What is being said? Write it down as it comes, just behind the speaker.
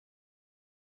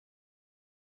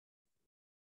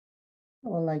I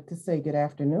would like to say good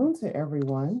afternoon to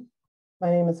everyone.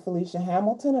 My name is Felicia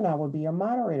Hamilton, and I will be your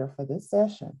moderator for this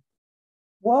session.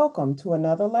 Welcome to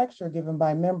another lecture given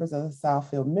by members of the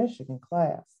Southfield, Michigan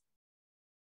class.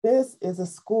 This is a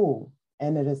school,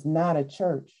 and it is not a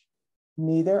church.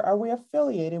 Neither are we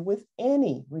affiliated with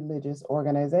any religious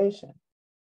organization.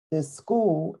 This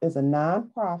school is a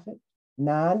nonprofit,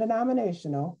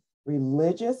 non-denominational,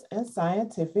 religious and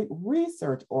scientific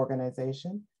research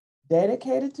organization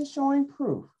dedicated to showing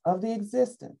proof of the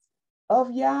existence of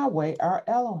Yahweh, our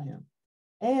Elohim,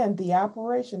 and the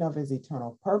operation of his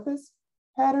eternal purpose,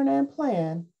 pattern, and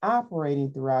plan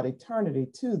operating throughout eternity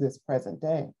to this present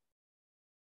day.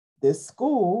 This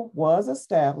school was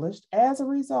established as a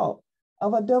result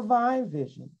of a divine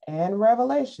vision and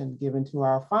revelation given to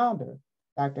our founder,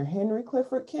 Dr. Henry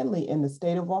Clifford Kinley, in the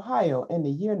state of Ohio in the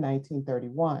year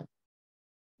 1931.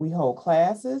 We hold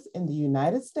classes in the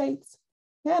United States,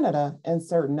 Canada, and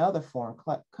certain other foreign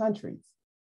countries.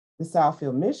 The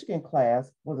Southfield, Michigan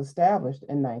class was established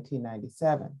in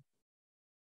 1997.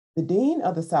 The Dean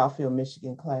of the Southfield,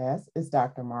 Michigan class is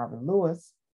Dr. Marvin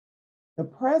Lewis. The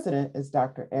President is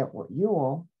Dr. Edward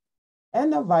Ewell,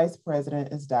 and the Vice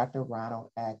President is Dr.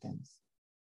 Ronald Atkins.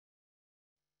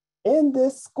 In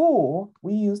this school,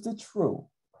 we use the true,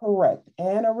 correct,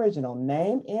 and original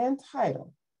name and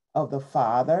title of the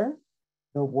Father,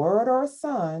 the Word or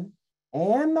Son,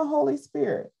 and the Holy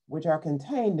Spirit, which are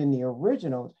contained in the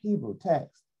original Hebrew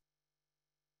text.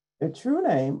 The true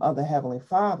name of the Heavenly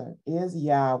Father is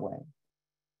Yahweh.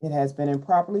 It has been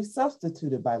improperly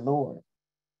substituted by Lord.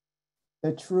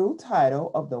 The true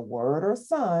title of the Word or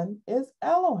Son is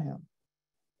Elohim.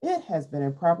 It has been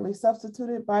improperly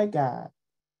substituted by God.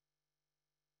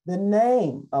 The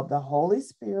name of the Holy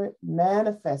Spirit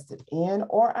manifested in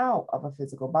or out of a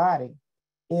physical body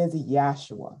is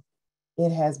Yahshua.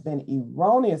 It has been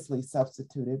erroneously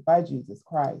substituted by Jesus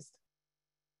Christ.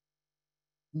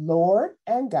 Lord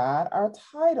and God are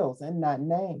titles and not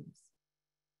names.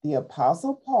 The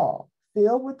Apostle Paul,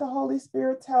 filled with the Holy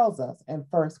Spirit, tells us in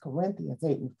 1 Corinthians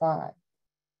 8:5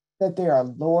 that there are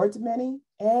Lord's many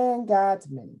and God's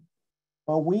many.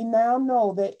 But we now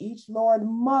know that each Lord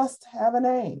must have a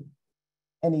name,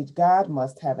 and each God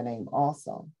must have a name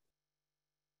also.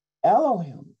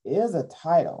 Elohim is a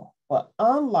title, but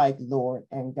unlike Lord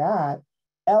and God,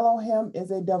 Elohim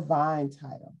is a divine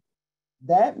title.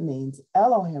 That means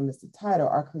Elohim is the title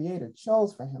our Creator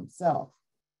chose for himself.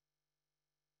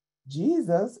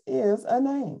 Jesus is a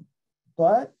name,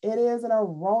 but it is an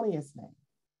erroneous name.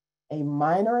 A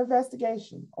minor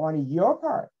investigation on your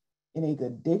part in a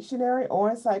good dictionary or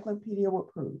encyclopedia would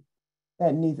prove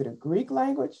that neither the Greek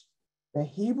language, the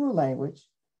Hebrew language,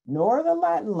 nor the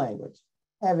Latin language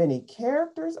have any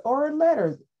characters or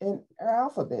letters in our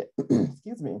alphabet,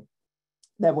 excuse me,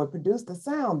 that would produce the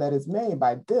sound that is made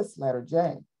by this letter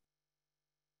J.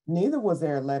 Neither was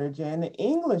there a letter J in the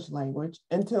English language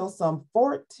until some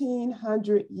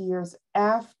 1400 years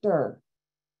after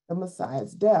the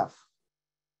Messiah's death.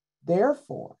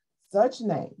 Therefore, such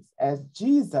names as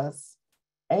Jesus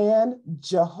and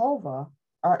Jehovah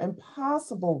are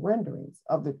impossible renderings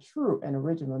of the true and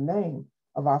original name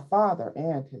of our Father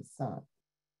and his Son.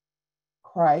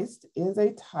 Christ is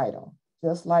a title,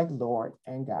 just like Lord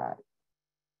and God.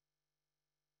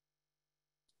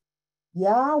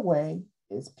 Yahweh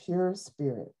is pure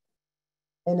spirit,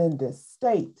 and in this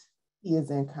state, he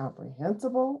is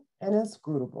incomprehensible and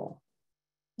inscrutable.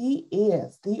 He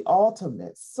is the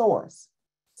ultimate source,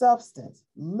 substance,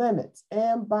 limits,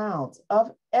 and bounds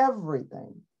of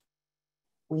everything.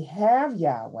 We have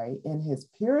Yahweh in his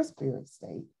pure spirit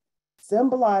state,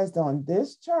 symbolized on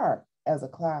this chart as a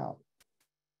cloud.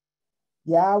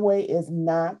 Yahweh is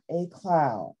not a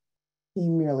cloud. He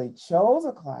merely chose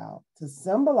a cloud to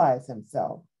symbolize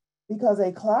himself because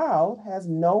a cloud has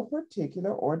no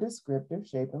particular or descriptive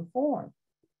shape and form.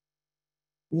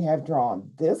 We have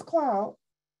drawn this cloud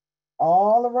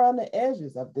all around the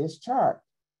edges of this chart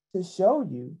to show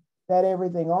you that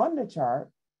everything on the chart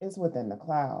is within the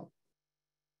cloud.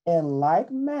 In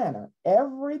like manner,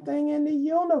 everything in the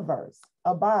universe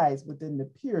abides within the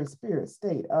pure spirit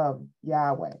state of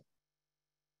Yahweh.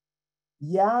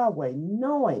 Yahweh,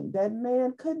 knowing that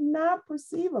man could not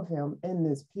perceive of him in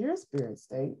this pure spirit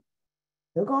state,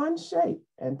 took on shape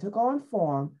and took on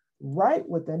form right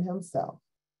within himself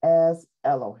as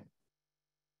Elohim.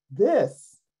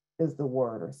 This is the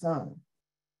Word or Son,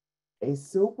 a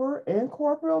super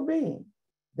incorporeal being,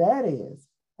 that is,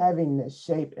 having the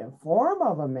shape and form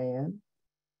of a man,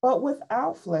 but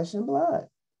without flesh and blood.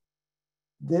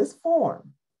 This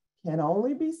form can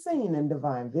only be seen in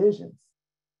divine visions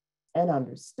and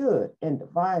understood in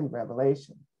divine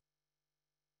revelation.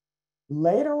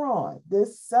 Later on,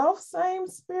 this self-same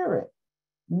spirit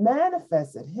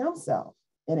manifested himself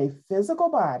in a physical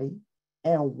body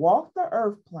and walked the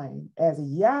earth plane as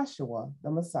Yahshua the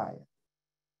Messiah,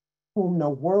 whom the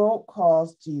world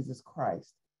calls Jesus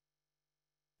Christ.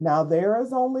 Now there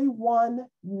is only one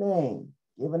name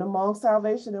given among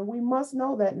salvation, and we must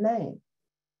know that name.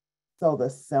 So the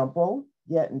simple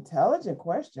yet intelligent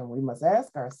question we must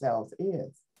ask ourselves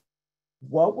is,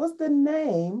 what was the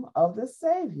name of the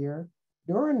Savior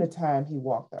during the time he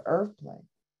walked the earth plane?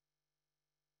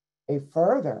 A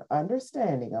further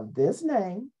understanding of this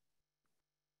name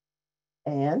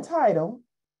and title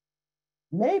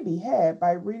may be had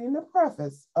by reading the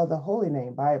preface of the Holy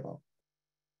Name Bible.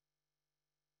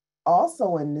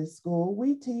 Also in this school,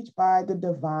 we teach by the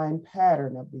divine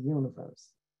pattern of the universe.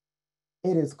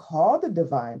 It is called the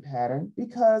divine pattern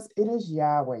because it is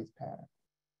Yahweh's pattern.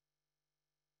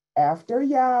 After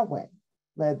Yahweh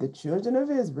led the children of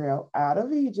Israel out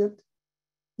of Egypt,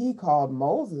 he called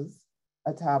Moses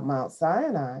atop Mount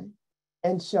Sinai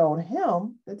and showed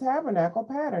him the tabernacle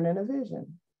pattern in a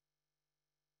vision.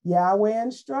 Yahweh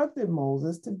instructed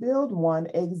Moses to build one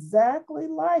exactly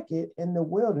like it in the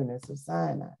wilderness of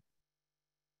Sinai.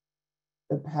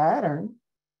 The pattern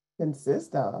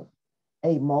consists of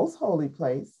a most holy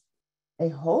place, a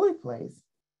holy place,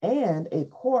 and a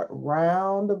court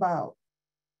round about.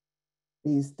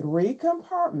 These three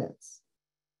compartments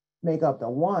make up the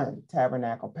one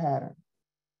tabernacle pattern.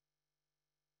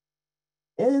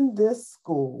 In this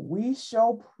school, we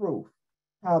show proof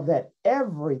how that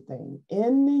everything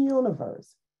in the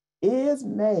universe is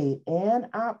made and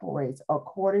operates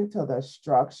according to the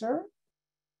structure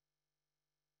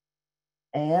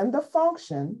and the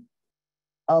function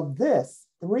of this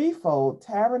threefold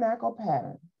tabernacle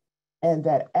pattern, and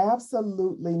that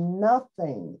absolutely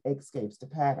nothing escapes the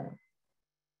pattern.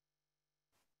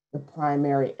 The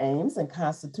primary aims and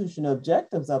constitutional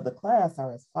objectives of the class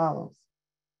are as follows.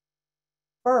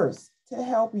 First, to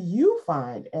help you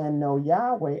find and know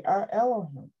Yahweh, our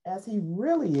Elohim, as he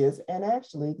really is and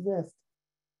actually exists.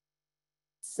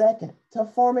 Second, to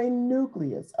form a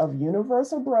nucleus of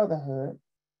universal brotherhood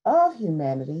of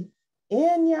humanity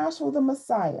in Yahshua the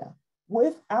Messiah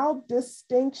without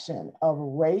distinction of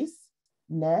race,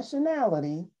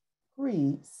 nationality,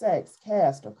 creed, sex,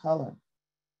 caste, or color.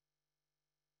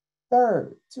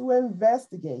 Third, to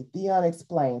investigate the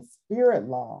unexplained spirit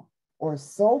law or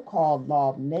so-called law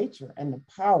of nature and the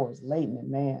powers latent in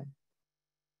man.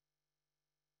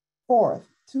 Fourth,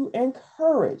 to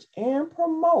encourage and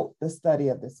promote the study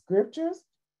of the scriptures,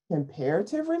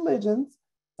 comparative religions,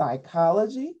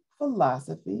 psychology,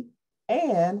 philosophy,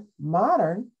 and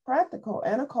modern practical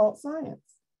and occult science.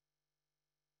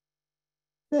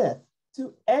 Fifth,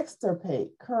 to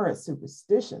extirpate current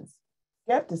superstitions,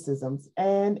 skepticisms,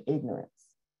 and ignorance.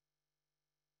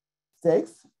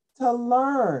 Sixth, to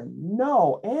learn,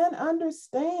 know, and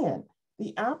understand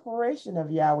the operation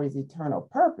of Yahweh's eternal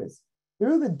purpose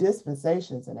through the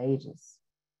dispensations and ages.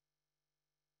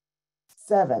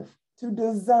 Seventh, to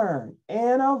discern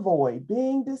and avoid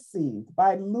being deceived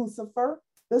by Lucifer,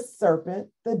 the serpent,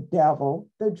 the devil,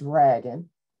 the dragon,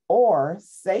 or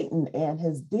Satan and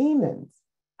his demons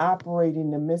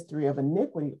operating the mystery of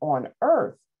iniquity on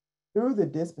earth through the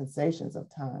dispensations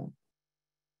of time.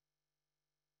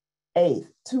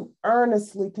 Eighth, to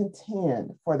earnestly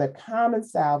contend for the common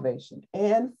salvation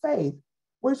and faith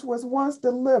which was once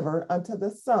delivered unto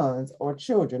the sons or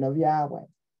children of Yahweh.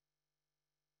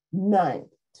 Ninth,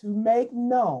 to make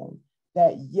known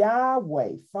that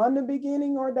Yahweh from the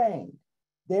beginning ordained,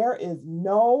 there is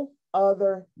no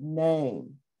other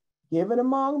name given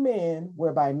among men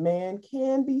whereby man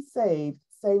can be saved,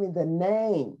 saving the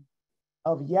name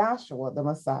of Yahshua the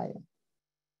Messiah.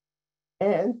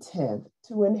 And 10th,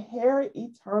 to inherit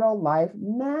eternal life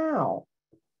now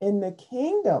in the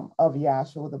kingdom of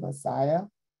Yahshua the Messiah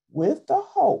with the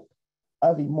hope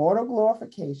of immortal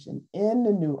glorification in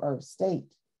the new earth state.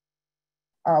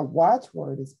 Our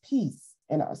watchword is peace,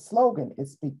 and our slogan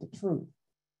is speak the truth.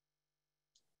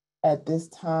 At this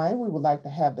time, we would like to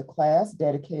have the class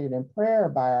dedicated in prayer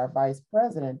by our Vice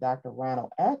President, Dr.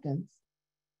 Ronald Atkins,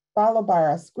 followed by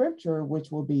our scripture,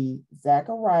 which will be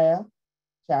Zechariah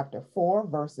chapter 4,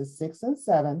 verses 6 and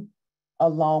 7,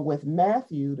 along with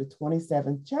Matthew, the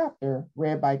 27th chapter,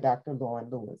 read by Dr. Lauren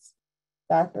Lewis.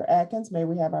 Dr. Atkins, may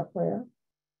we have our prayer?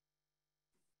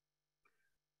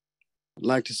 I'd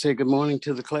like to say good morning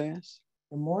to the class.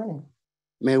 Good morning.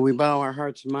 May we bow our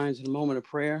hearts and minds in a moment of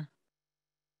prayer.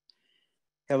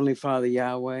 Heavenly Father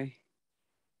Yahweh,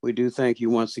 we do thank you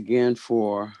once again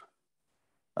for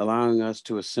allowing us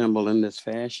to assemble in this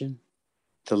fashion,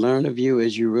 to learn of you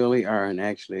as you really are and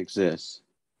actually exist.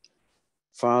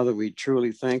 Father, we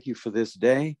truly thank you for this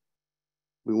day.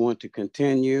 We want to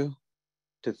continue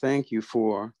to thank you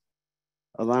for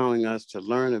allowing us to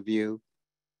learn of you,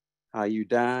 how you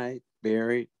died,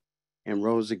 buried, and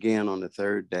rose again on the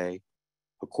third day,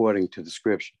 according to the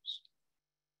scriptures.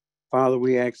 Father,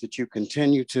 we ask that you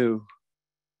continue to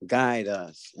guide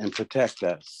us and protect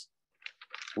us.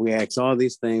 We ask all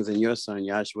these things in your son,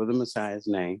 Yahshua the Messiah's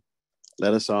name.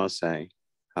 Let us all say,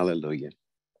 hallelujah.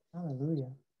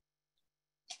 Hallelujah.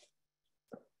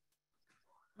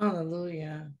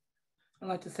 Hallelujah. I'd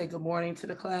like to say good morning to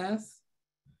the class.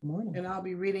 Good morning. And I'll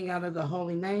be reading out of the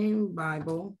Holy Name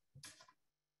Bible,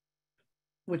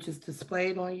 which is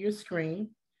displayed on your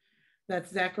screen.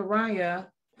 That's Zechariah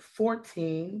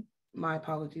 14, my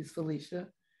apologies, Felicia,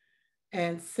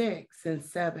 and 6 and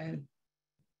 7.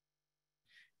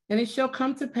 And it shall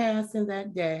come to pass in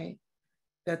that day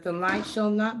that the light shall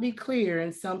not be clear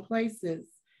in some places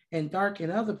and dark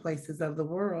in other places of the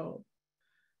world.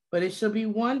 But it shall be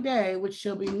one day which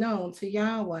shall be known to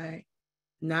Yahweh,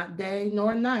 not day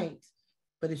nor night,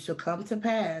 but it shall come to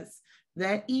pass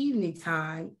that evening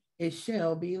time it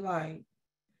shall be light.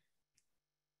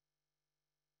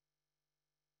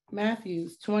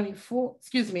 Matthew's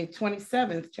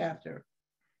 27th chapter.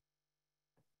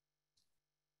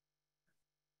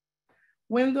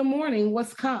 When the morning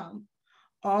was come,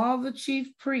 all the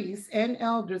chief priests and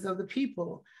elders of the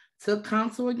people took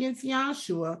counsel against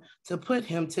Yahshua to put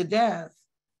him to death.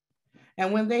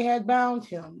 And when they had bound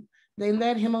him, they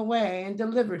led him away and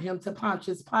delivered him to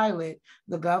Pontius Pilate,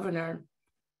 the governor.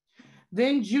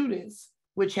 Then Judas,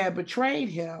 which had betrayed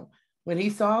him, when he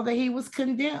saw that he was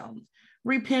condemned,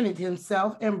 repented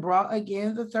himself and brought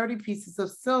again the 30 pieces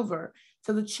of silver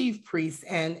to the chief priests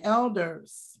and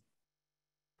elders,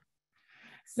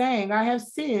 saying, I have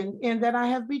sinned in that I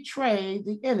have betrayed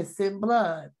the innocent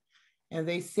blood. And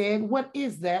they said, what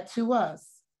is that to us?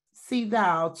 See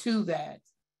thou to that.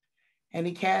 And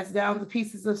he cast down the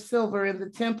pieces of silver in the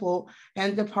temple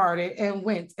and departed and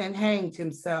went and hanged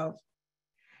himself.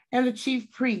 And the chief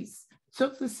priests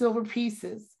took the silver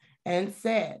pieces and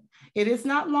said, it is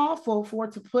not lawful for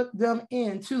to put them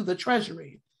into the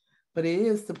treasury, but it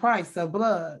is the price of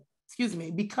blood.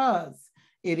 Because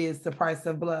it is the price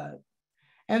of blood.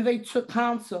 And they took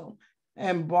counsel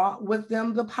and bought with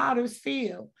them the potter's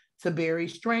field to bury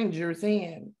strangers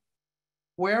in.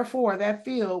 Wherefore that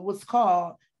field was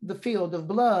called the field of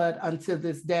blood unto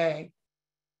this day.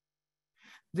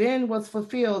 Then was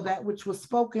fulfilled that which was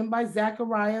spoken by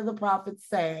Zechariah the prophet,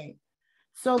 saying,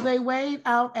 so they weighed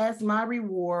out as my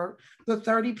reward the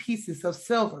 30 pieces of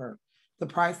silver, the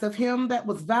price of him that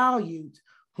was valued,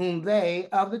 whom they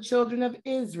of the children of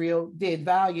Israel did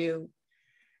value,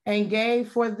 and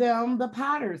gave for them the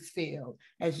potter's field,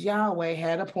 as Yahweh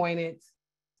had appointed.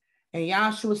 And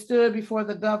Yahshua stood before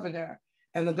the governor,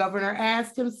 and the governor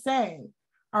asked him, saying,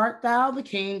 art thou the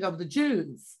king of the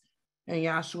Jews? And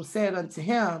Yahshua said unto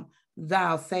him,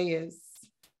 thou sayest.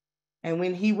 And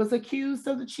when he was accused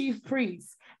of the chief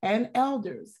priests and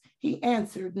elders, he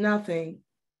answered nothing.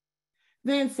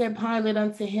 Then said Pilate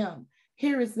unto him,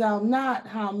 hearest thou not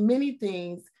how many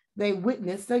things they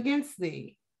witnessed against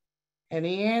thee? And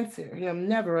he answered him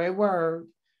never a word,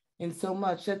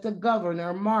 insomuch that the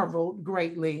governor marveled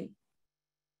greatly.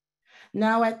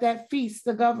 Now at that feast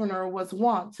the governor was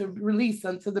wont to release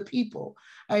unto the people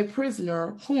a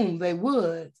prisoner whom they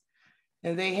would.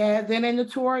 And they had then a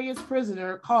notorious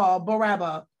prisoner called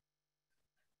Barabbas.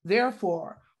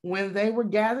 Therefore, when they were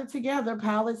gathered together,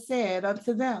 Pilate said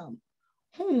unto them,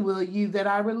 whom will you that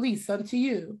I release unto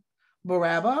you,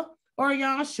 Barabbas or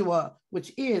Yahshua,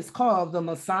 which is called the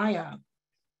Messiah?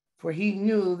 For he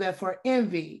knew that for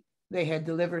envy they had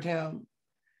delivered him.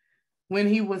 When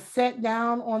he was set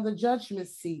down on the judgment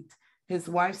seat, his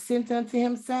wife sent unto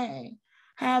him, saying,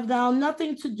 have thou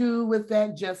nothing to do with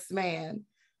that just man,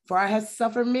 for I have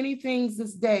suffered many things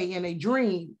this day in a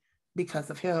dream because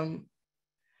of him.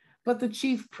 But the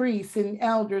chief priests and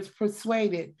elders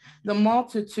persuaded the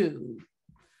multitude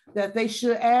that they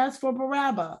should ask for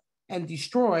Barabbas and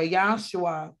destroy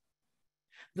Yahshua.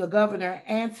 The governor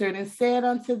answered and said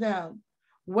unto them,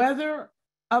 whether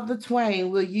of the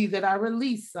twain will ye that I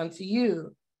release unto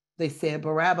you? They said,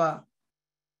 Barabbas.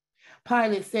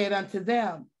 Pilate said unto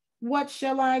them, what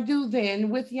shall I do then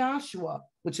with Yahshua,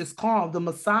 which is called the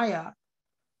Messiah?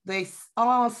 They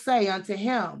all say unto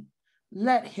him,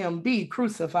 let him be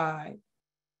crucified.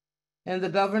 And the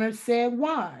governor said,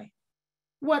 why?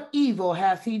 What evil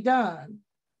hath he done?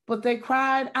 But they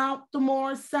cried out the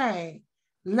more, saying,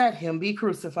 let him be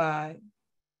crucified.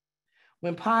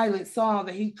 When Pilate saw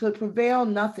that he could prevail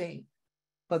nothing,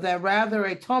 but that rather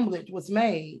a tumult was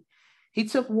made, He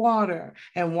took water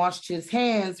and washed his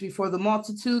hands before the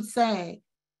multitude, saying,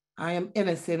 I am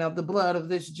innocent of the blood of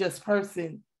this just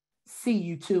person. See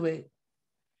you to it.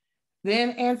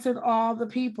 Then answered all the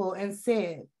people and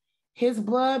said, his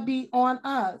blood be on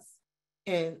us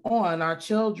and on our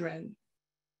children.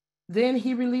 Then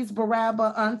he released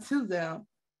Barabbas unto them.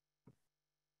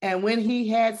 And when he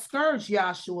had scourged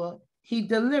Yahshua, he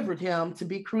delivered him to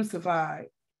be crucified.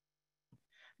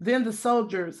 Then the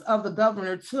soldiers of the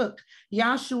governor took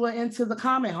Yahshua into the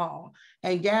common hall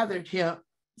and gathered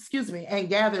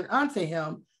unto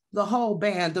him the whole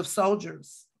band of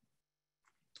soldiers.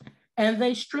 And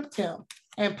they stripped him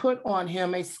and put on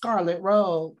him a scarlet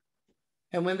robe.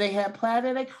 And when they had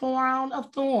plaited a crown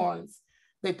of thorns,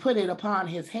 they put it upon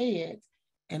his head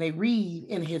and a reed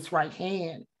in his right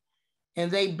hand.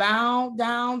 And they bowed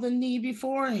down the knee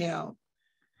before him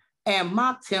and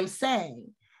mocked him,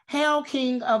 saying, Hail,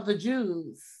 King of the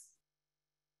Jews.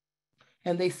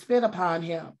 And they spit upon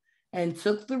him and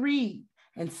took the reed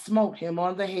and smote him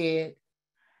on the head.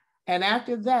 And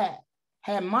after that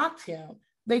had mocked him,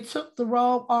 they took the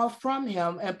robe off from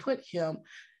him and put his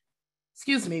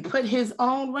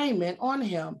own raiment on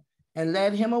him and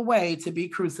led him away to be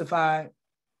crucified.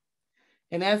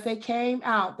 And as they came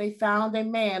out, they found a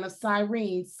man of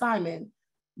Cyrene, Simon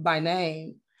by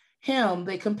name. Him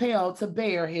they compelled to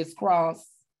bear his cross.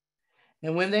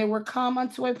 And when they were come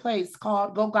unto a place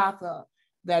called Golgotha,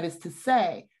 that is to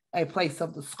say, a place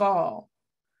of the skull,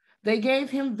 they gave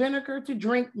him vinegar to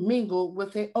drink mingled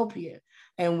with the opiate.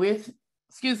 And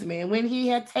when he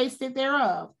had tasted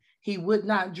thereof, he would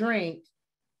not drink.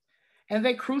 And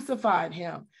they crucified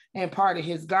him and parted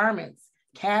his garments,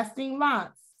 casting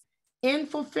lots, in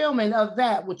fulfillment of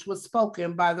that which was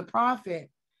spoken by the prophet.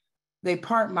 They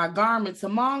part my garments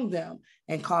among them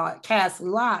and cast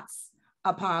lots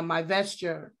upon my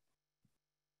vesture.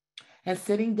 And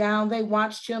sitting down, they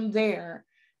watched him there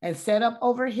and set up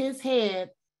over his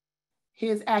head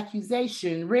his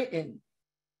accusation written,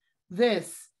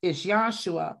 This is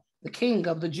Yahshua, the King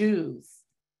of the Jews.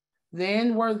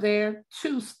 Then were there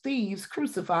two thieves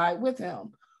crucified with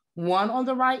him, one on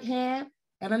the right hand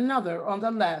and another on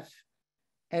the left.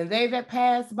 And they that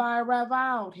passed by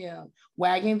reviled him,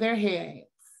 wagging their heads,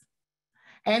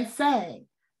 and saying,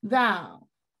 Thou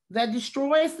that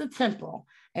destroyest the temple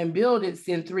and buildest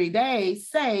in 3 days,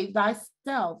 save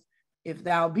thyself. If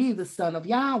thou be the Son of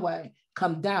Yahweh,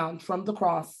 come down from the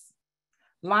cross.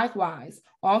 Likewise,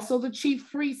 also the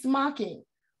chief priests mocking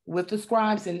with the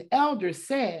scribes and elders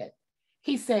said,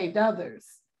 He saved others,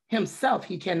 himself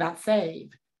he cannot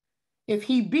save. If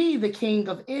he be the King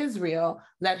of Israel,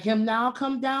 let him now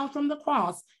come down from the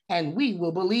cross, and we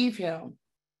will believe him.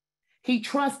 He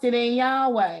trusted in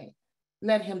Yahweh.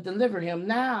 Let him deliver him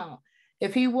now,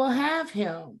 if he will have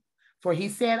him. For he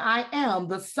said, I am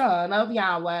the Son of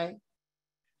Yahweh.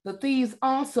 The thieves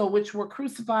also which were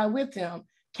crucified with him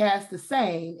cast the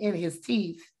same in his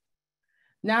teeth.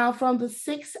 Now from the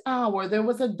 6th hour there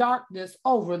was a darkness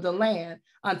over the land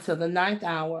until the 9th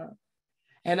hour.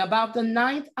 And about the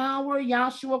 9th hour,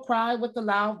 Yahshua cried with a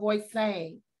loud voice,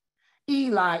 saying,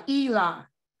 Eli, Eli,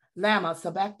 lama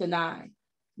sabachthani.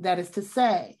 That is to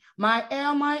say, my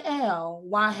El,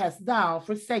 why hast thou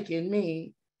forsaken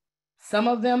me? Some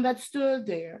of them that stood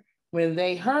there, when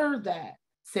they heard that,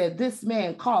 said, This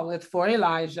man calleth for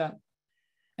Elijah.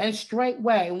 And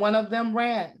straightway one of them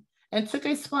ran and took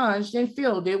a sponge and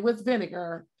filled it with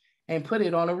vinegar and put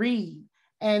it on a reed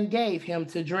and gave him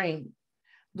to drink.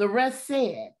 The rest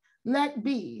said, Let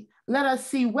be, let us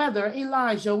see whether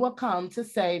Elijah will come to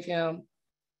save him.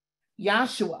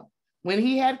 Yahshua, when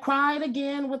he had cried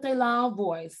again with a loud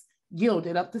voice,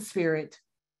 yielded up the spirit.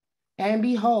 And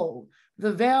behold,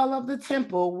 the veil of the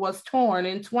temple was torn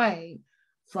in twain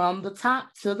from the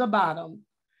top to the bottom,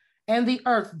 and the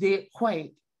earth did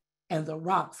quake, and the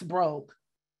rocks broke.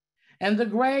 And the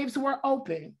graves were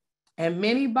open, and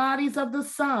many bodies of the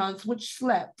sons which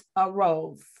slept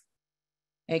arose,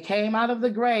 and came out of the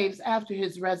graves after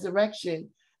his resurrection,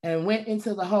 and went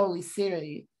into the holy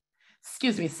city,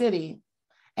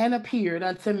 and appeared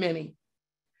unto many.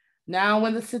 Now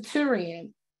when the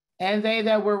centurion and they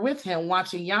that were with him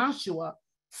watching Yahshua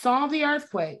saw the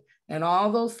earthquake and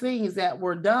all those things that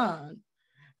were done,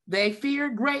 they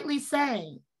feared greatly,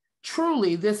 saying,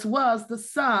 Truly this was the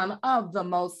Son of the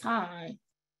Most High.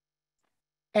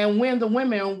 And when the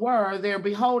women were there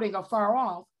beholding afar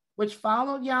off, which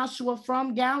followed Yahshua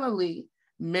from Galilee,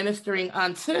 ministering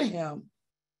unto him,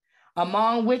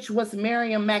 among which was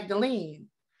Miriam Magdalene,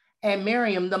 and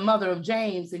Miriam, the mother of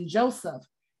James and Joseph,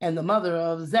 and the mother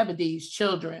of Zebedee's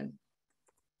children.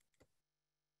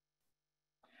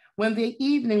 When the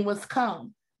evening was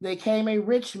come, there came a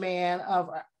rich man of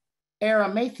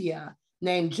Arimathea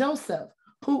named Joseph,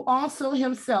 who also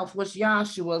himself was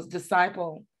Yahshua's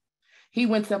disciple. He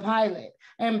went to Pilate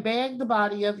and begged the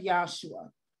body of Yahshua.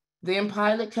 Then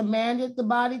Pilate commanded the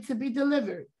body to be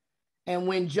delivered. And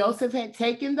when Joseph had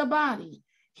taken the body,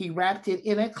 he wrapped it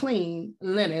in a clean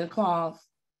linen cloth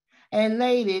and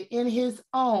laid it in his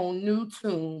own new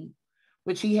tomb,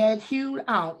 which he had hewed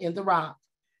out in the rock.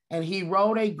 And he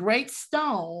rolled a great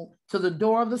stone to the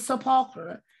door of the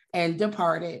sepulchre and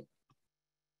departed.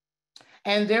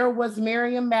 And there was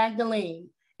Miriam Magdalene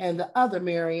and the other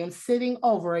Miriam sitting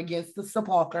over against the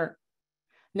sepulchre.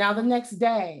 Now the next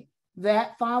day,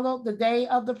 that followed the day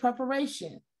of the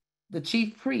preparation, the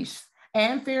chief priests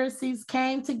and Pharisees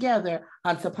came together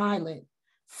unto Pilate,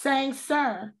 saying,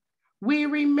 Sir, we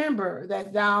remember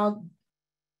that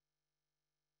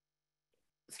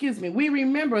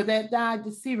thy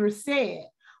deceiver said,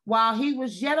 while he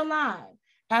was yet alive,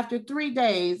 after 3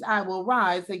 days I will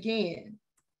rise again.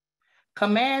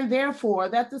 Command therefore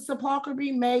that the sepulchre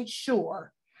be made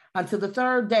sure until the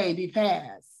 3rd day be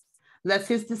passed, lest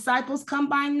his disciples come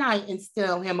by night and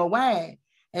steal him away,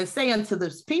 and say unto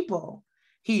this people,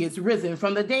 he is risen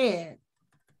from the dead.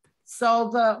 So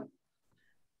the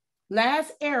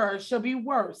last error shall be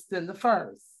worse than the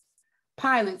first.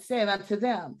 Pilate said unto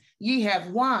them, Ye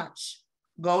have watched,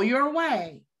 go your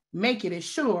way, make it as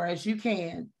sure as you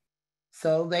can.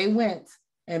 So they went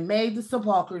and made the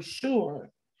sepulchre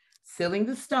sure, sealing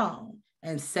the stone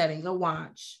and setting a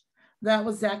watch. That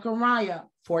was Zechariah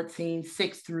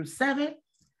 14:6-7,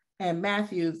 and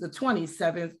Matthew, the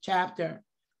 27th chapter.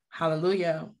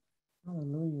 Hallelujah.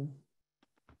 Hallelujah.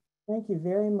 Thank you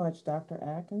very much, Dr.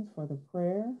 Atkins, for the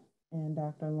prayer, and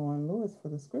Dr. Lauren Lewis for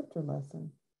the scripture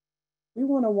lesson. We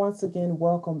want to once again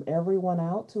welcome everyone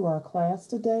out to our class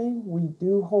today. We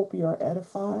do hope you are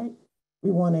edified.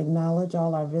 We want to acknowledge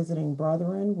all our visiting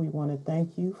brethren. We want to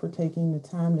thank you for taking the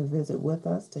time to visit with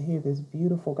us to hear this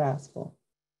beautiful gospel.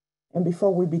 And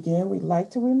before we begin, we'd like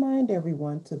to remind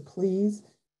everyone to please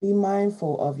be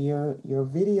mindful of your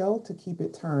video to keep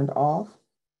it turned off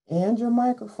and your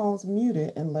microphones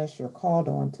muted unless you're called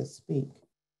on to speak.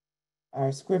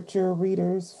 Our scripture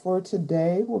readers for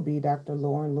today will be Dr.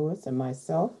 Lauren Lewis and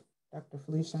myself, Dr.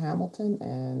 Felicia Hamilton,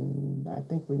 and I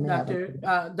think we may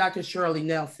have Dr. Shirley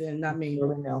Nelson, not me.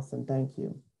 Shirley Nelson, thank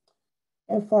you.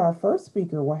 And for our first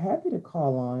speaker, we're happy to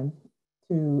call on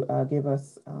to give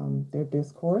us their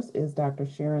discourse is Dr.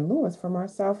 Sharon Lewis from our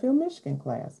Southfield, Michigan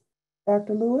class.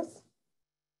 Dr. Lewis?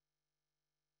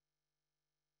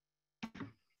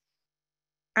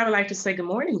 I would like to say good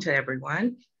morning to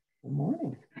everyone. Good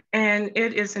morning. And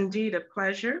it is indeed a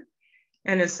pleasure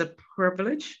and it's a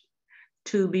privilege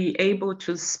to be able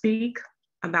to speak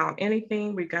about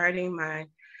anything regarding my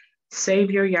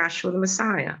Savior, Yahshua the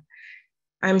Messiah.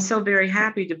 I'm so very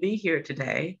happy to be here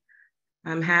today.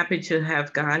 I'm happy to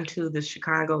have gone to the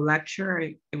Chicago lecture.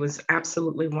 It was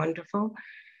absolutely wonderful.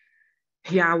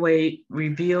 Yahweh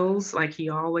reveals like he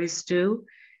always do.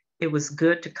 It was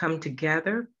good to come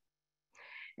together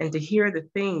and to hear the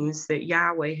things that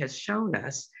Yahweh has shown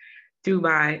us through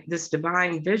by this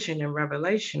divine vision and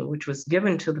revelation, which was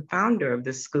given to the founder of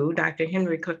this school, Dr.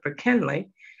 Henry Clifford Kinley,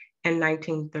 in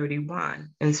 1931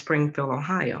 in Springfield,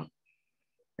 Ohio.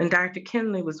 And Dr.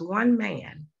 Kinley was one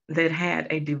man that had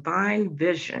a divine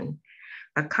vision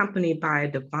accompanied by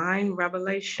a divine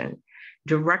revelation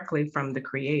directly from the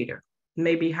Creator. It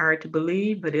may be hard to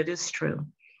believe, but it is true.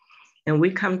 And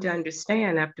we come to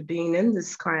understand after being in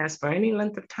this class for any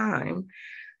length of time,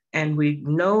 and we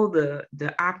know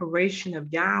the operation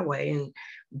of Yahweh and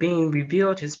being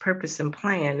revealed his purpose and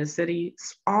plan is that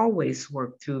he's always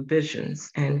worked through visions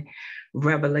and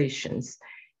revelations.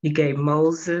 He gave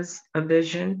Moses a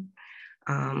vision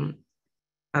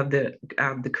of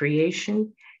the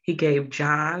creation. He gave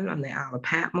John on the Isle of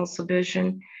Patmos a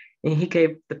vision, and he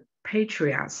gave the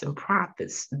patriarchs and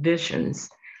prophets visions.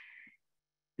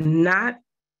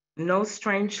 No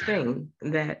strange thing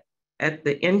that at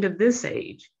the end of this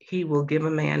age, he will give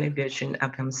a man a vision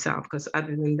of himself, because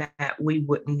other than that, we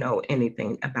wouldn't know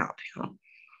anything about him.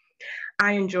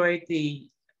 I enjoyed the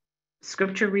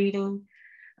scripture reading.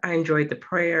 I enjoyed the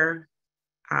prayer.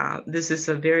 This is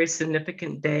a very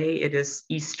significant day. It is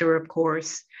Easter, of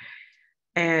course,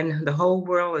 and the whole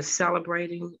world is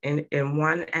celebrating in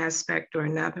one aspect or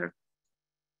another.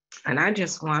 And I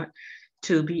just want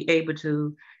to be able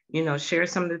to, share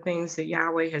some of the things that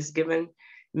Yahweh has given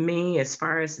me as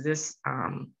far as this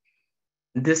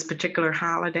particular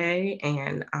holiday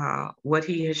and what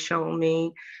he has shown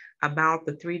me about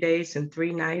the 3 days and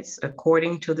 3 nights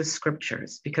according to the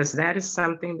scriptures, because that is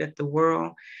something that the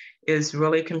world is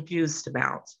really confused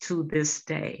about to this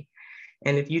day.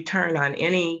 And if you turn on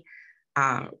any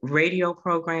radio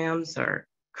programs or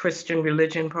Christian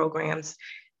religion programs,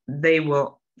 they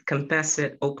will confess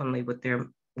it openly with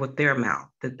their mouth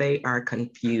that they are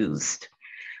confused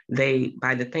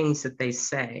by the things that they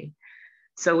say.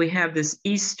 So we have this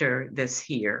Easter that's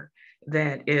here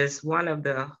that is one of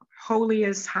the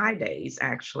holiest high days,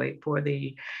 actually, for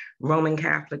the Roman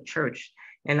Catholic Church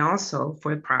and also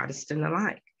for Protestant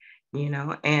alike,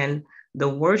 and the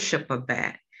worship of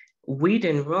that. We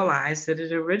didn't realize that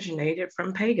it originated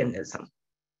from paganism.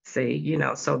 See,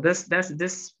 so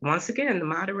this once again, the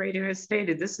moderator has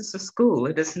stated, this is a school,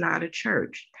 it is not a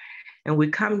church. And we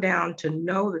come down to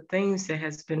know the things that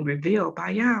has been revealed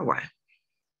by Yahweh.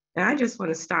 And I just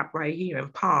want to stop right here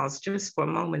and pause just for a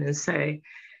moment and say,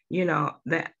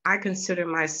 that I consider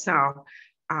myself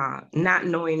not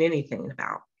knowing anything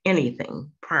about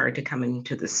anything prior to coming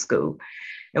to the school.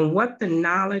 And what the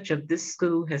knowledge of this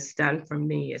school has done for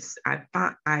me is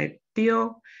I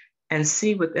feel and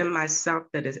see within myself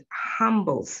that it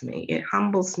humbles me. It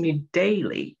humbles me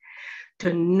daily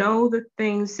to know the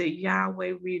things that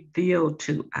Yahweh revealed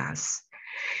to us.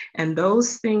 And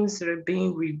those things that are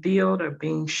being revealed are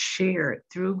being shared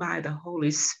through by the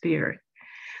Holy Spirit.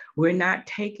 We're not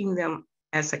taking them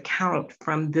as account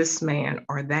from this man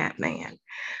or that man,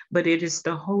 but it is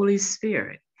the Holy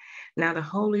Spirit. Now, the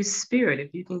Holy Spirit,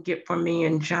 if you can get for me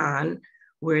in John,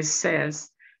 where it says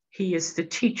he is the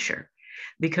teacher,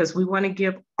 because we want to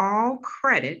give all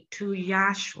credit to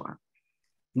Yahshua.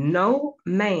 No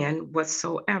man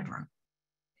whatsoever.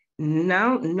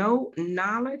 No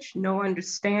knowledge, no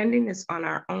understanding is on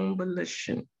our own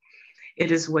volition.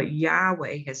 It is what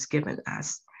Yahweh has given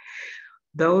us.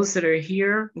 Those that are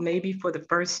here, maybe for the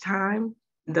first time,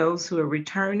 those who are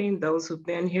returning, those who've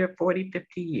been here 40,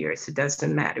 50 years, it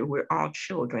doesn't matter. We're all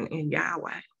children in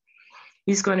Yahweh.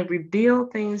 He's going to reveal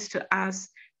things to us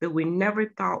that we never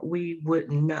thought we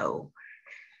would know.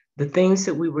 The things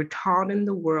that we were taught in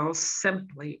the world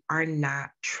simply are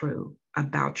not true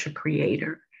about your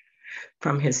Creator.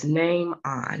 From his name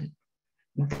on,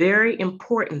 very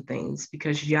important things,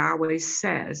 because Yahweh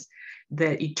says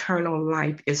that eternal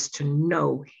life is to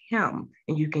know him.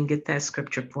 And you can get that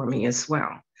scripture for me as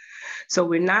well. So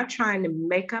we're not trying to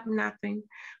make up nothing.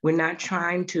 We're not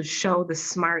trying to show the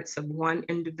smarts of one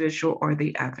individual or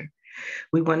the other.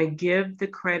 We want to give the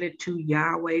credit to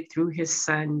Yahweh through his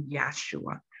son,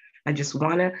 Yahshua. I just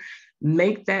want to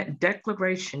make that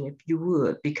declaration, if you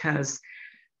would, because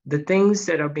the things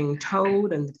that are being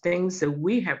told and the things that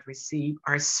we have received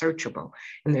are searchable,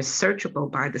 and they're searchable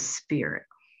by the Spirit.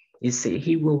 You see,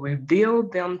 he will reveal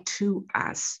them to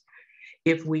us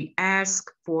if we ask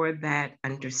for that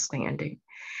understanding.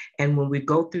 And when we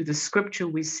go through the scripture,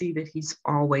 we see that he's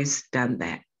always done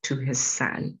that to his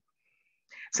son.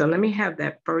 So let me have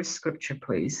that first scripture,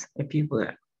 please, if you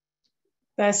would.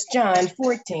 That's John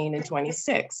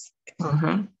 14:26.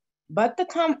 But the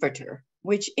Comforter,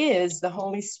 which is the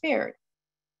Holy Spirit,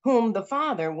 whom the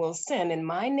Father will send in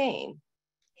my name,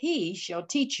 he shall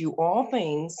teach you all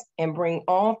things and bring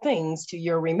all things to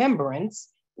your remembrance,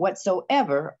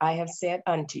 whatsoever I have said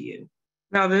unto you.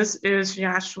 Now, this is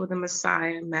Yahshua the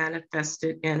Messiah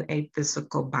manifested in a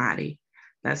physical body.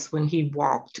 That's when he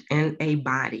walked in a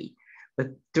body.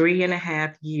 For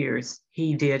 3.5 years,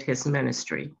 he did his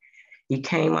ministry. He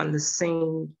came on the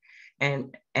scene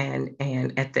and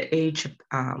at the age of,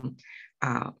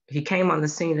 he came on the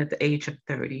scene at the age of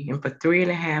 30. And for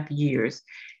 3.5 years,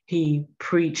 he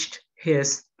preached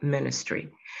his ministry.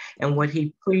 And what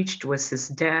he preached was his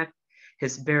death,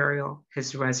 his burial,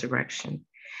 his resurrection.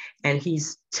 And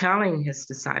he's telling his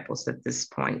disciples at this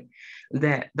point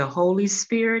that the Holy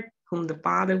Spirit, whom the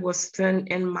Father will send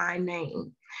in my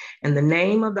name, and the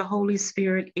name of the Holy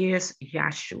Spirit is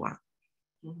Yahshua.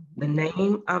 The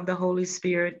name of the Holy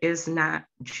Spirit is not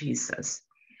Jesus.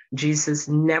 Jesus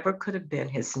never could have been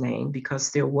his name because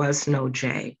there was no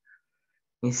J.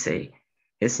 You see,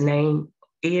 his name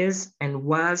is and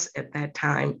was at that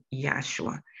time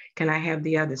Yahshua. Can I have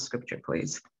the other scripture,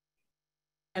 please?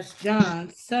 That's John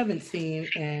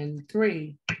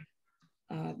 17:3.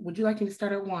 Would you like me to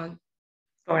start at 1?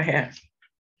 Go ahead.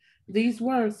 These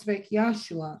words spake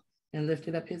Yahshua and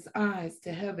lifted up his eyes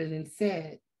to heaven and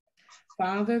said,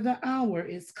 Father, the hour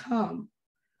is come.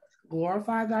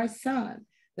 Glorify thy Son,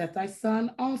 that thy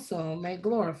Son also may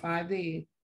glorify thee.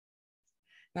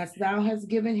 As thou hast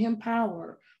given him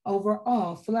power over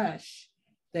all flesh,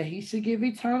 that he should give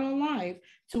eternal life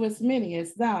to as many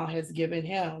as thou hast given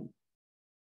him.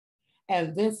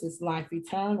 And this is life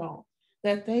eternal,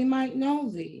 that they might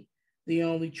know thee, the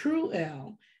only true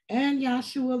El, and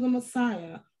Yahshua the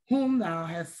Messiah, whom thou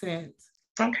hast sent.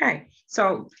 Okay,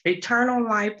 so eternal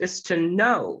life is to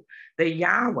know that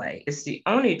Yahweh is the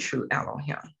only true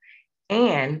Elohim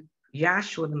and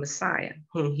Yahshua the Messiah,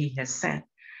 whom he has sent.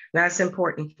 That's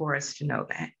important for us to know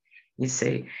that. You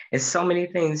see, it's so many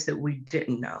things that we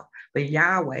didn't know. But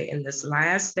Yahweh in this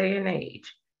last day and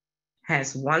age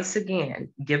has once again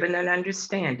given an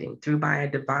understanding through by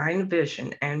a divine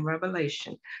vision and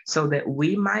revelation so that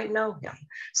we might know him,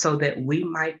 so that we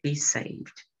might be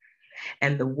saved.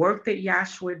 And the work that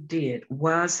Yahshua did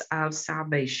was of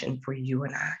salvation for you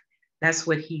and I. That's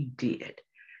what he did.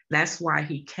 That's why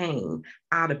he came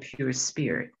out of pure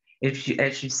spirit.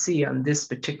 As you see on this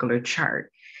particular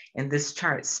chart, and this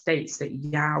chart states that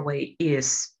Yahweh is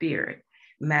spirit,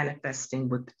 manifesting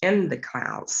within the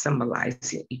clouds,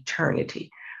 symbolizing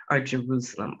eternity or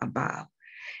Jerusalem above.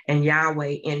 And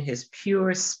Yahweh in his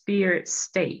pure spirit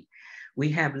state, we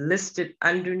have listed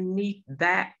underneath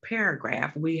that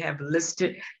paragraph, we have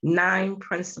listed 9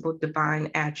 principal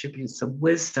divine attributes of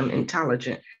wisdom,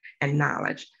 intelligence, and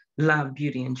knowledge, love,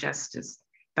 beauty, and justice,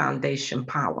 foundation,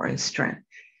 power, and strength.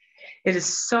 It is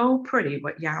so pretty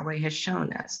what Yahweh has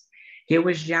shown us. Here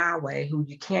was Yahweh, who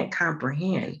you can't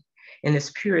comprehend in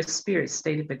his pure spirit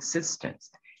state of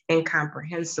existence,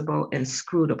 incomprehensible,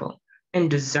 inscrutable,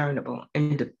 indiscernible,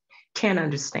 and can't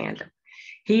understand him.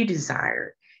 He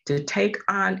desired to take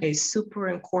on a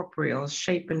superincorporeal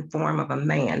shape and form of a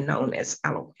man known as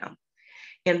Elohim.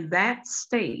 In that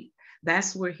state,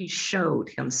 that's where he showed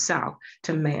himself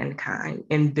to mankind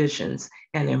in visions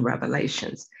and in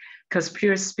revelations. Because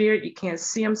pure spirit, you can't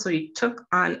see him, so he took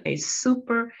on a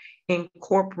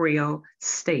superincorporeal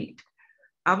state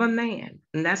of a man.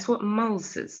 And that's what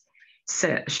Moses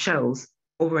shows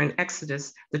over in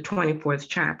Exodus, the 24th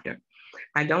chapter.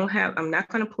 I'm not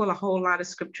going to pull a whole lot of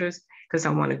scriptures because I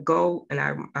want to go and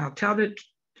I'll tell the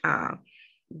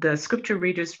scripture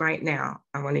readers right now,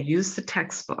 I want to use the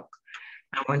textbook.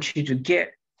 I want you to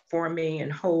get for me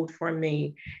and hold for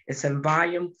me. It's in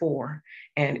volume 4,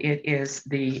 and it is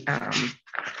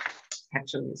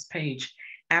actually it's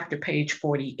after page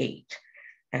 48.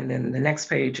 And then the next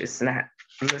page is not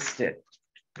listed,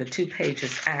 the 2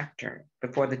 pages after,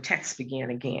 before the text began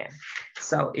again.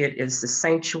 So it is the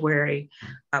sanctuary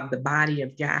of the body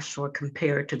of Yahshua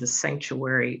compared to the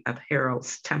sanctuary of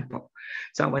Herod's temple.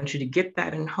 So I want you to get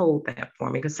that and hold that for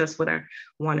me, because that's what I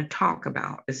want to talk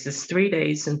about. It's just 3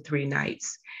 days and 3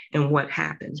 nights and what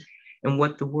happened and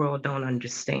what the world don't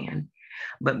understand.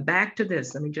 But back to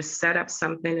this, let me just set up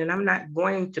something, and I'm not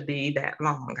going to be that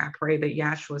long. I pray that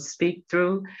Yahshua speak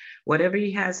through whatever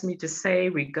he has me to say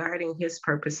regarding his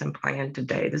purpose and plan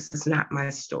today. This is not my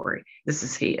story. This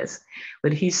is his,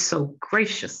 but he so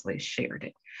graciously shared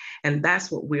it. And that's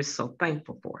what we're so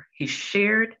thankful for. He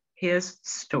shared his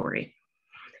story,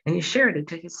 and he shared it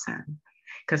to his son,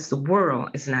 because the world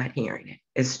is not hearing it.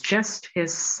 It's just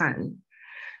his son.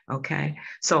 Okay,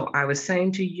 so I was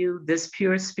saying to you, this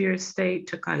pure spirit state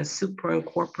took on a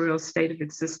superincorporeal state of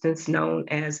existence known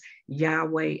as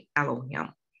Yahweh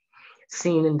Elohim,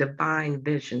 seen in divine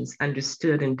visions,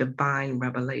 understood in divine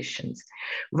revelations.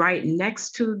 Right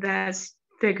next to that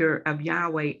figure of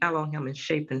Yahweh Elohim in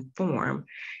shape and form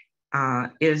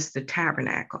is the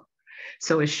tabernacle.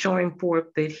 So it's showing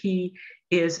forth that he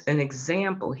is an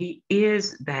example. He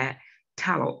is that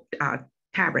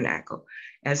tabernacle.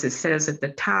 As it says at the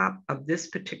top of this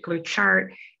particular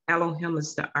chart, Elohim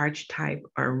is the archetype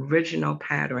or original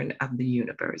pattern of the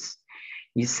universe,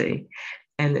 you see.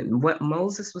 And what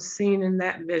Moses was seeing in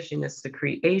that vision is the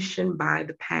creation by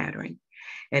the pattern.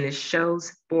 And it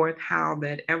shows forth how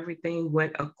that everything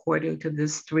went according to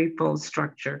this threefold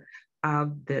structure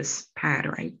of this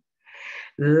pattern.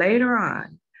 Later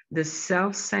on, the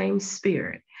self-same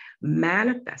spirit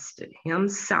manifested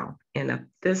himself in a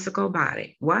physical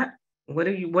body. What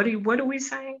are we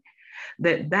saying?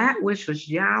 That which was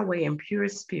Yahweh in pure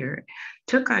spirit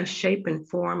took on shape and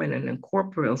form in an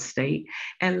incorporeal state,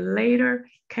 and later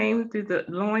came through the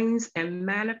loins and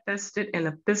manifested in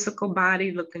a physical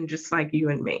body looking just like you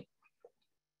and me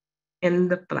in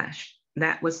the flesh.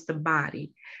 That was the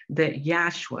body that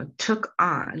Yahshua took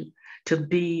on to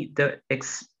be the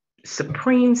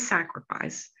supreme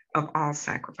sacrifice of all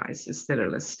sacrifices that are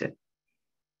listed.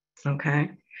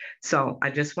 Okay, so I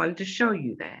just wanted to show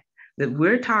you that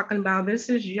we're talking about, this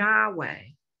is Yahweh,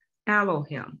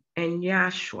 Elohim, and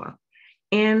Yahshua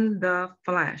in the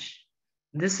flesh.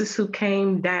 This is who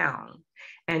came down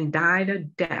and died a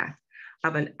death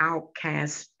of an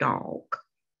outcast dog.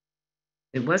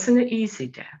 It wasn't an easy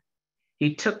death.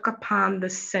 He took upon the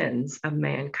sins of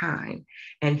mankind,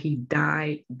 and he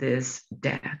died this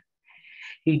death.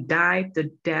 He died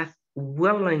the death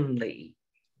willingly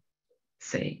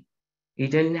See, he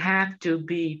didn't have to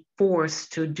be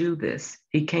forced to do this.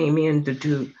 He came in to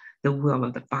do the will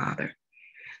of the Father.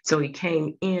 So he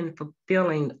came in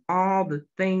fulfilling all the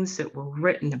things that were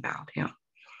written about him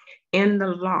in the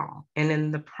law and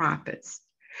in the prophets,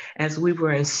 as we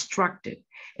were instructed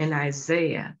in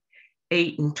Isaiah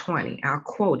 8:20. I'll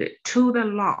quote it: to the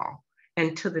law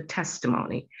and to the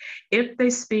testimony. If they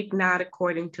speak not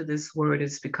according to this word,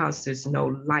 it's because there's no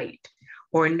light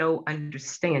or no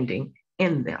understanding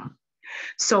in them.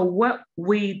 So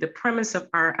the premise of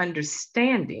our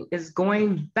understanding is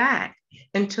going back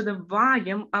into the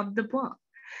volume of the book.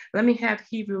 Let me have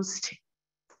Hebrews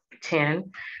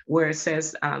 10, where it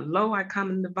says, lo, I come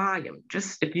in the volume.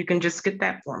 Just if you can just get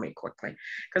that for me quickly,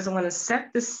 because I want to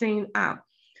set the scene up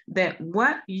that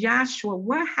what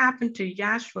happened to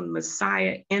Yahshua the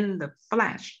Messiah in the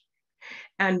flesh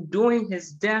and doing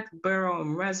his death, burial,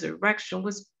 and resurrection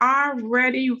was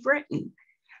already written.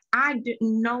 I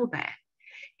didn't know that.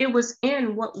 It was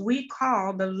in what we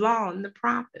call the law and the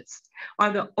prophets, or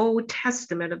the Old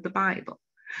Testament of the Bible.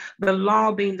 The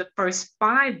law being the first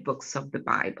 5 books of the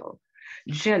Bible: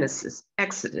 Genesis,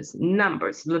 Exodus,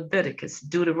 Numbers, Leviticus,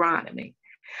 Deuteronomy.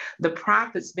 The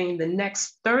prophets being the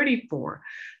next 34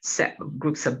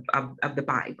 groups of the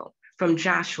Bible, from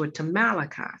Joshua to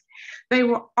Malachi. They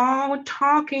were all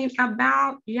talking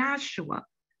about Yahshua.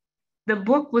 The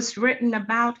book was written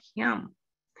about him.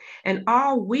 And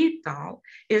all we thought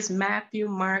is Matthew,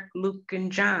 Mark, Luke,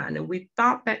 and John. And we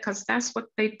thought that because that's what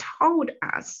they told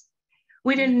us.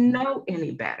 We didn't know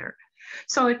any better.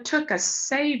 So it took a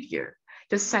savior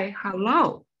to say,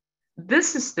 hello,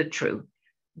 this is the truth.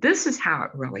 This is how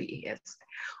it really is.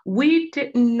 We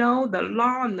didn't know the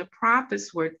law and the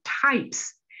prophets were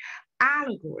types,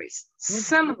 allegories,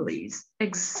 similes,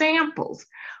 examples,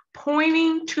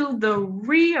 pointing to the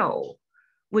real,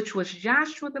 which was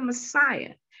Yahshua the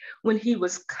Messiah. When he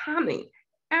was coming,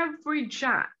 every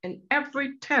jot and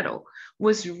every tittle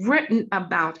was written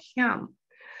about him.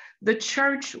 The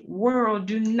church world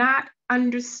do not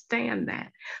understand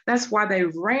that. That's why they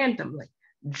randomly,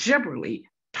 gibberly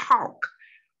talk.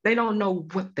 They don't know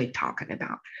what they're talking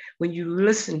about. When you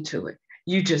listen to it,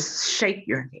 you just shake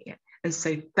your head and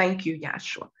say, thank you,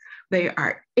 Yahshua. They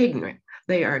are ignorant.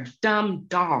 They are dumb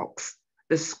dogs.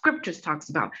 The scriptures talks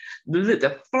about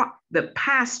the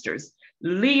pastors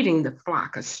leading the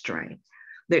flock astray.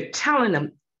 They're telling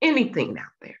them anything out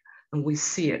there, and we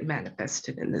see it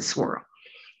manifested in this world.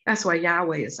 That's why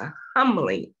Yahweh is a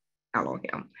humbling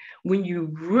Elohim. When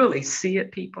you really see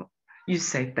it, people, you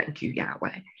say, thank you,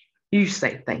 Yahweh. You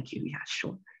say, thank you,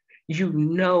 Yahshua. You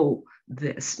know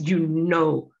this. You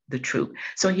know the truth.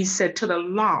 So he said, to the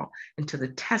law and to the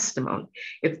testimony,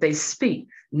 if they speak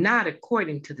not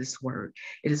according to this word,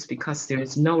 it is because there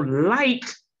is no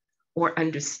light or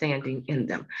understanding in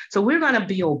them. So we're going to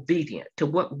be obedient to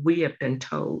what we have been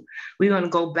told. We're going to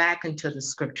go back into the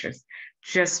scriptures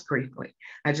just briefly.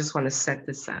 I just want to set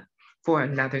this up for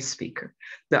another speaker.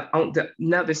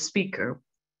 Another speaker,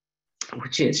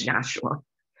 which is Yahshua,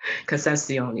 because that's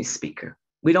the only speaker.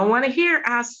 We don't want to hear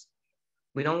us.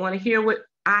 We don't want to hear what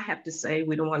I have to say.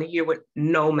 We don't want to hear what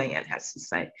no man has to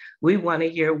say. We want to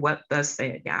hear what thus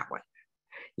said Yahweh.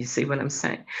 You see what I'm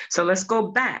saying? So let's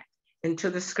go back into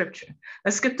the scripture.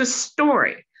 Let's get the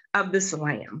story of this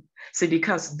lamb. See,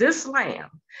 because this lamb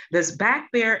that's back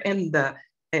there in the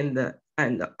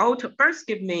Old, first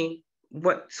give me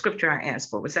what scripture I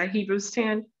asked for. Was that Hebrews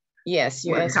 10? Yes,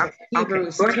 you asked for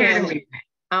Hebrews 10.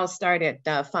 I'll start at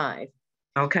 5.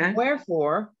 Okay.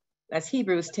 Wherefore, that's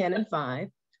Hebrews 10 and 5.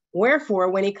 Wherefore,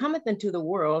 when he cometh into the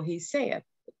world, he saith,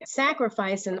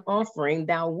 sacrifice and offering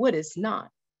thou wouldest not.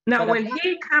 Now, when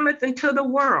he cometh into the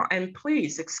world, and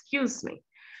please excuse me,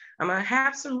 I'm going to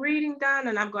have some reading done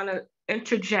and I'm going to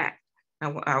interject.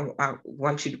 I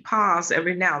want you to pause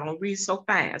every now. Don't read so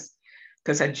fast,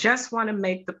 because I just want to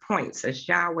make the points as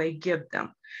Yahweh give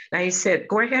them. Now he said,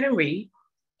 go ahead and read.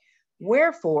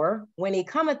 Wherefore, when he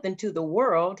cometh into the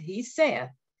world, he saith,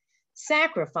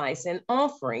 sacrifice and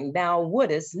offering thou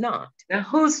wouldest not. Now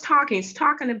who's talking? He's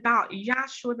talking about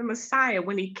Yahshua the Messiah.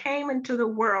 When he came into the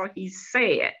world, he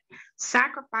said,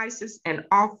 sacrifices and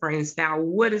offerings thou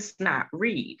wouldest not.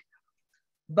 Read.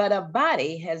 But a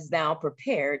body hast thou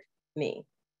prepared me.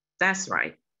 That's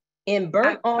right. In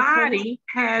burnt offerings. Body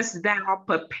has thou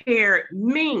prepared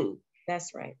me.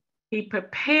 That's right. He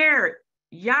prepared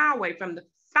Yahweh from the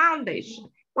foundation.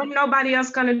 Wasn't nobody else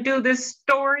going to do this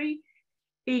story?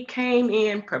 He came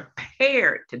in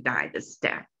prepared to die this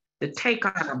death, to take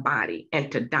on a body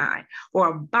and to die. For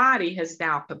a body has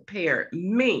thou prepared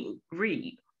me.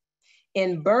 Read.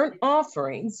 In burnt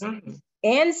offerings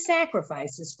and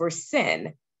sacrifices for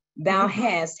sin thou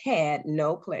hast had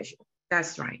no pleasure.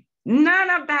 That's right. None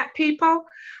of that, people.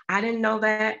 I didn't know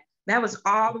that. That was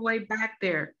all the way back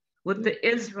there with the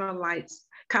Israelites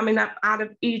coming up out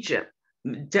of Egypt.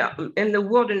 In the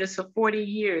wilderness for 40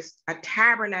 years, a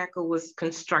tabernacle was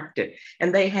constructed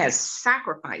and they had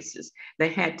sacrifices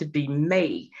that had to be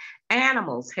made.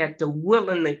 Animals had to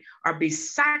willingly or be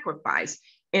sacrificed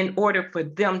in order for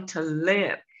them to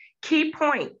live. Key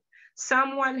point,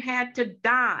 someone had to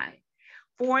die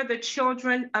for the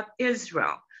children of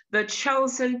Israel, the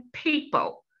chosen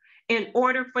people, in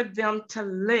order for them to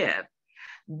live.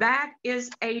 That is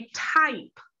a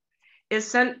type.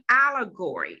 It's an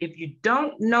allegory. If you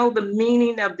don't know the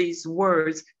meaning of these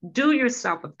words, do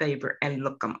yourself a favor and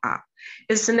look them up.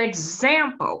 It's an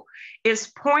example. It's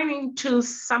pointing to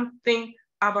something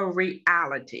of a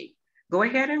reality. Go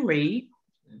ahead and read.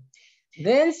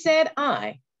 Then said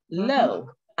I, lo,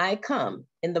 I come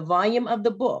in the volume of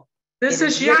the book. This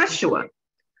is Yahshua.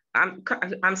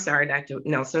 I'm sorry, Dr.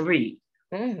 Nelson, read.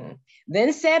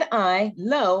 Then said I,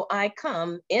 lo, I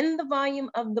come in the volume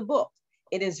of the book.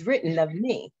 It is written of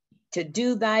me to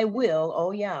do thy will,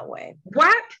 O Yahweh.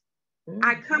 What?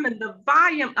 I come in the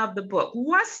volume of the book.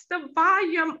 What's the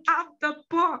volume of the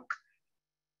book?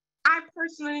 I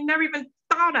personally never even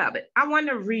thought of it. I want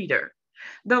a reader.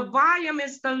 The volume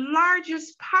is the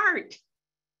largest part.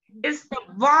 It's the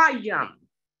volume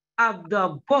of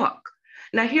the book.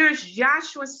 Now here's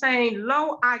Yahshua saying,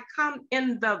 lo, I come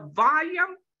in the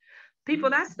volume. People,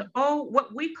 that's the old,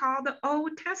 what we call the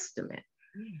Old Testament.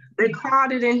 They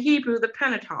called it in Hebrew the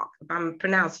Pentateuch, if I'm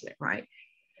pronouncing it right.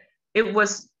 It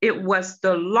was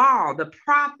the law, the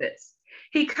prophets.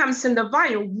 He comes in the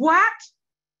volume.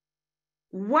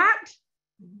 What?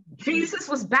 Jesus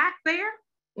was back there?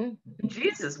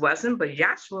 Jesus wasn't, but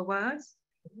Yahshua was.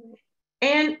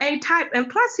 And a type, and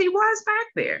plus he was back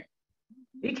there.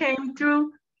 He came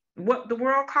through what the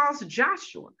world calls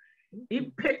Joshua.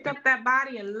 He picked up that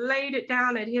body and laid it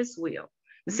down at his will.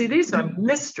 You see, these are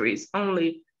mysteries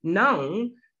only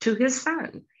known to his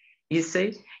son. You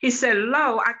see, he said,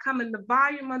 lo, I come in the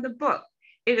volume of the book.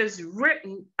 It is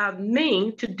written of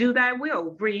me to do thy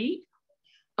will. Read.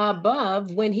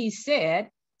 Above, when he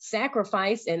said,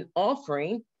 sacrifice and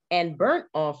offering and burnt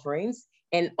offerings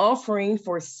and offering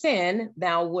for sin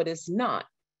thou wouldest not,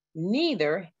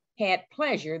 neither had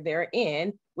pleasure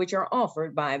therein which are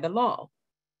offered by the law.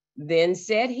 Then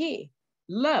said he,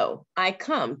 lo, I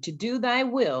come to do thy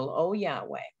will, O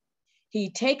Yahweh.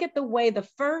 He taketh away the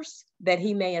first, that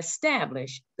he may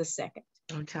establish the second.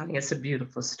 I'm telling you, it's a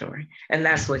beautiful story. And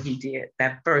that's what he did,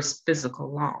 that first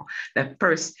physical law, that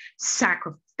first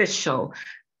sacrificial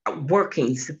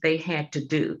workings that they had to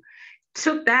do,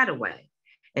 took that away.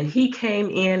 And he came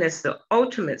in as the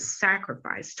ultimate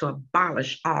sacrifice to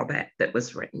abolish all that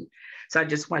was written. So I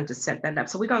just wanted to set that up.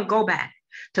 So we're going to go back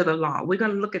to the law. We're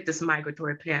going to look at this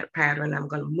migratory pattern. I'm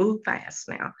going to move fast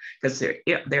now because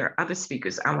there are other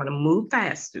speakers. I want to move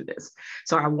fast through this.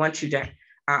 So I want you to,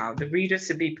 the readers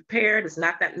to be prepared. It's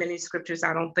not that many scriptures,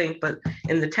 I don't think, but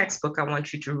in the textbook, I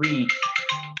want you to read.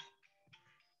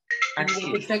 You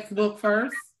want the textbook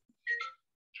first?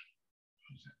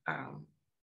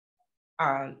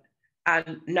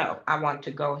 No, I want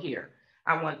to go here.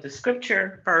 I want the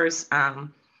scripture first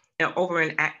over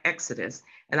in Exodus.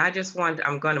 And I just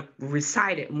I'm going to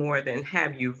recite it more than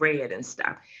have you read and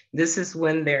stuff. This is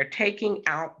when they're taking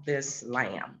out this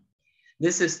lamb.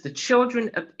 This is the children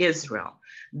of Israel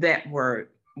that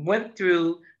went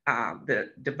through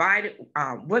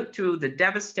went through the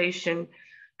devastation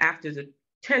after the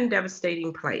 10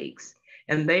 devastating plagues.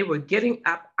 And they were getting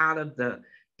up out of the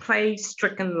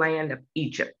plague-stricken land of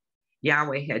Egypt.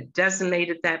 Yahweh had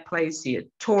decimated that place. He had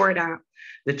tore it up.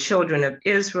 The children of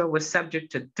Israel were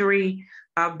subject to 3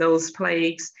 of those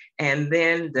plagues. And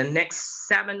then the next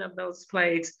 7 of those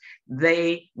plagues,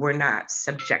 they were not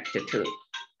subjected to.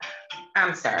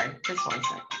 I'm sorry, just one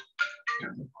second.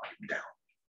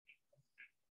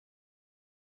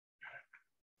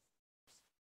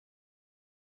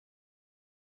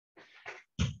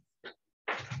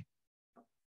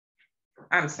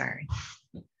 I'm sorry.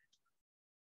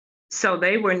 So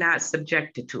they were not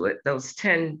subjected to it, those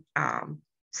 7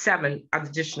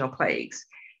 additional plagues.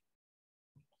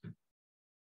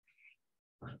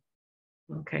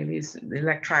 Okay, these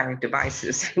electronic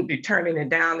devices be turning it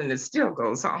down and it still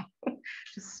goes on.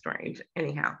 Just strange.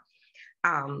 Anyhow,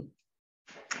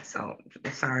 so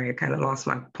sorry, I kind of lost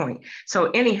my point.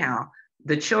 So anyhow,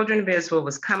 the children of Israel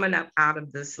was coming up out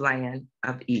of this land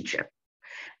of Egypt.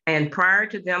 And prior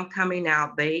to them coming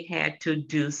out, they had to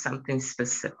do something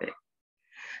specific.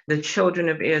 The children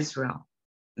of Israel,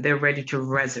 they're ready to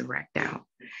resurrect out.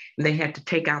 And they had to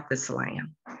take out this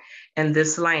lamb. And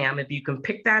this lamb, if you can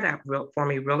pick that up for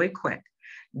me really quick,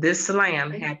 this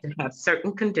lamb had to have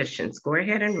certain conditions. Go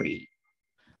ahead and read.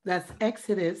 That's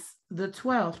Exodus, the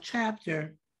 12th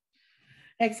chapter.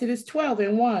 Exodus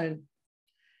 12:1.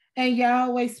 And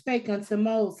Yahweh spake unto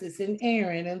Moses and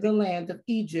Aaron in the land of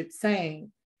Egypt,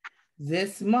 saying,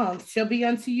 this month shall be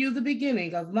unto you the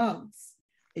beginning of months.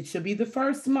 It shall be the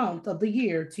first month of the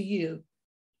year to you.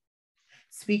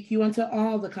 Speak you unto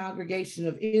all the congregation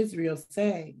of Israel,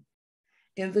 saying,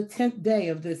 in the 10th day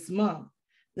of this month,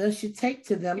 thus you take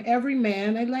to them every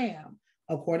man a lamb,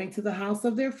 according to the house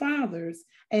of their fathers,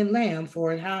 a lamb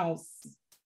for a house.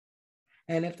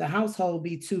 And if the household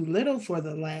be too little for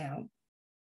the lamb,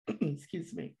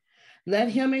 excuse me, let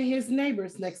him and his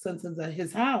neighbors next unto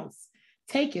his house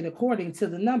take it according to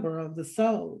the number of the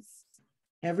souls.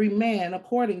 Every man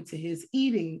according to his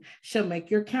eating shall make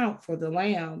your count for the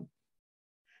lamb.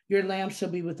 Your lamb shall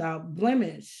be without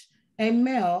blemish, a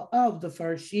male of the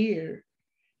first year.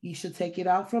 You shall take it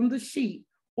out from the sheep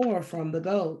or from the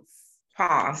goats.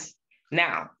 Pause.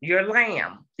 Now, your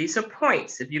lamb, these are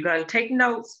points. If you're going to take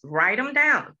notes, write them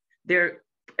down. They're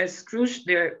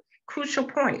crucial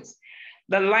points.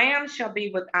 The lamb shall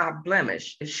be without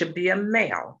blemish. It should be a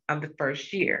male of the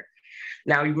first year.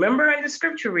 Now, remember in the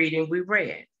scripture reading we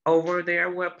read over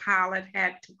there where Pilate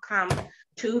had to come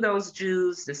to those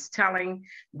Jews that's telling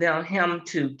him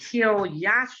to kill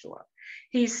Yahshua.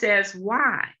 He says,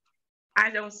 why? I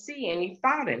don't see any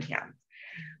fault in him.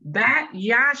 That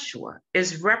Yahshua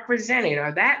is representing,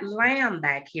 or that lamb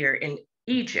back here in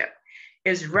Egypt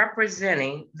is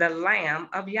representing the lamb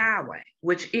of Yahweh,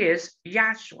 which is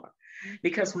Yahshua.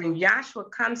 Because when Yahshua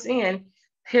comes in,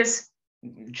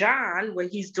 John, when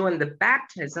he's doing the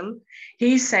baptism,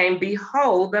 he's saying,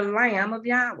 behold, the Lamb of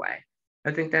Yahweh.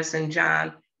 I think that's in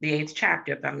John, the 8th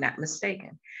chapter, if I'm not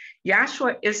mistaken.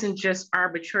 Yahshua isn't just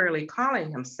arbitrarily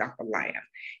calling himself a lamb.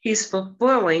 He's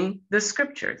fulfilling the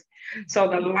scriptures. So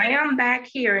the lamb back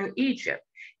here in Egypt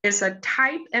is a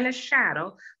type and a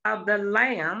shadow of the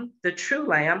lamb, the true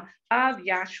lamb of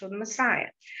Yahshua the Messiah.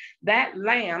 That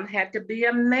lamb had to be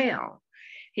a male.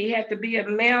 He had to be a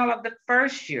male of the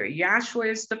first year. Yahshua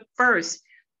is the first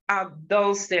of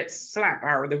those that slept,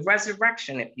 or the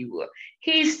resurrection, if you will.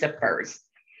 He's the first,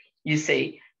 you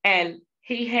see, and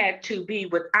he had to be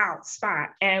without spot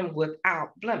and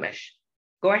without blemish.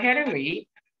 Go ahead and read.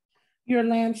 Your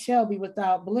lamb shall be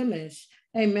without blemish,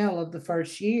 a male of the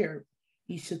first year.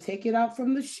 You shall take it out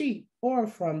from the sheep or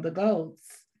from the goats,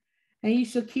 and you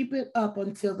shall keep it up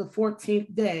until the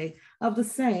 14th day of the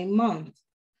same month.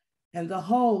 And the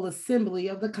whole assembly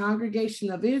of the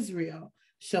congregation of Israel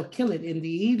shall kill it in the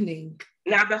evening.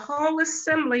 Now the whole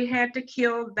assembly had to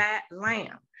kill that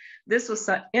lamb. This was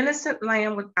an innocent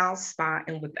lamb without spot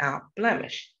and without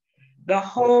blemish. The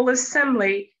whole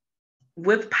assembly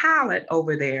with Pilate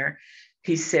over there,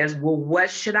 he says, well,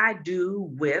 what should I do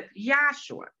with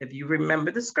Yahshua? If you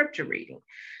remember the scripture reading,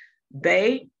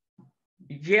 they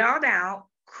yelled out,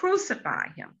 crucify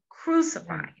him,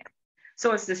 crucify him.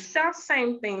 So it's the self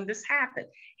same thing this happened.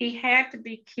 He had to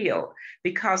be killed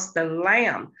because the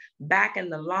lamb back in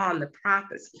the law and the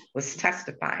prophets was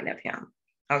testifying of him.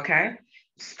 Okay,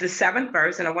 it's the 7th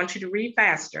verse, and I want you to read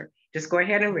faster. Just go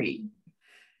ahead and read.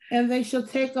 And they shall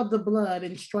take of the blood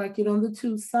and strike it on the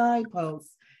 2 side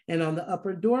posts and on the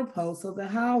upper doorposts of the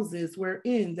houses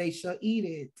wherein they shall eat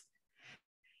it.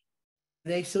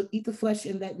 They shall eat the flesh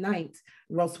in that night,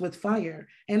 roast with fire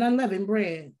and unleavened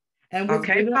bread. And with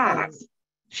pause.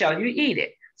 Shall you eat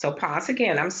it? So pause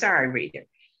again. I'm sorry, reader.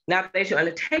 Now they're going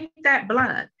to take that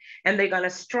blood and they're going to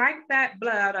strike that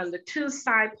blood on the 2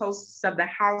 side posts of the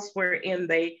house wherein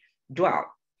they dwelt.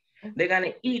 They're going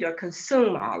to eat or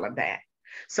consume all of that.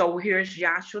 So here's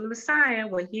Yahshua the Messiah.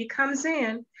 When he comes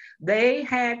in, they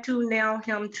had to nail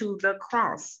him to the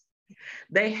cross.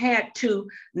 They had to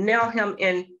nail him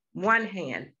in one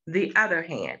hand, the other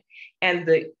hand, and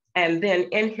then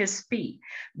in his feet.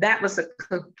 That was a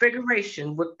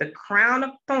configuration with the crown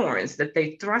of thorns that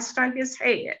they thrust on his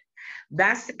head.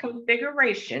 That's the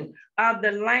configuration of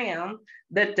the lamb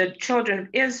that the children of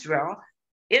Israel,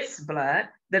 its blood,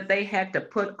 that they had to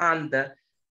put on the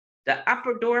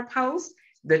upper doorpost,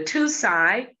 the 2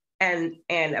 side, and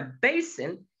a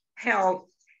basin held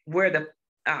where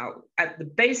at the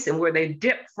basin where they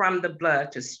dip from the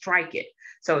blood to strike it.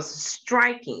 So it's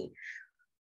striking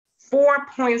 4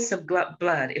 points of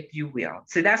blood, if you will.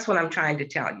 So that's what I'm trying to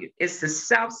tell you. It's the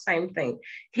self same thing.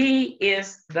 He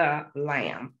is the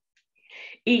lamb.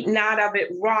 Eat not of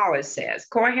it raw, it says.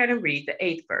 Go ahead and read the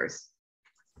 8th verse.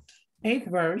 8th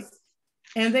verse.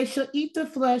 And they shall eat the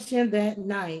flesh in that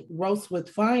night, roast with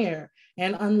fire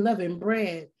and unleavened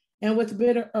bread, and with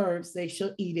bitter herbs they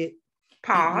shall eat it.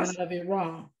 Pause. None of it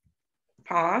raw.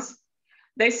 Pause.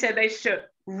 They said they should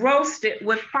roast it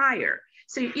with fire.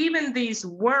 See, even these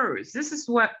words, this is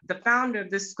what the founder of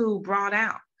this school brought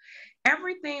out.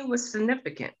 Everything was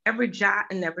significant, every jot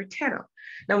and every tittle.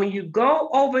 Now, when you go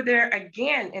over there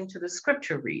again into the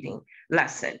scripture reading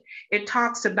lesson, it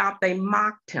talks about they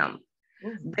mocked him.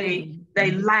 They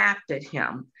laughed at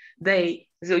him.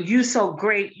 So you so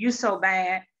great, you so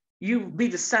bad, you be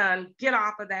the son, get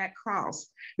off of that cross.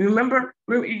 Remember,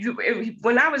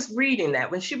 when I was reading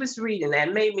that, when she was reading that,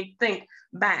 it made me think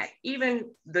back, even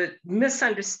the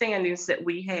misunderstandings that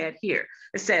we had here.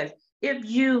 It says, if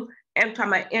you, I'm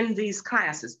talking about in these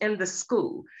classes, in the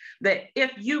school, that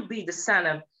if you be the son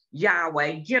of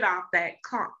Yahweh, get off that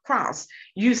cross.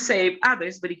 You save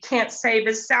others, but he can't save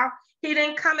himself. He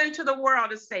didn't come into the world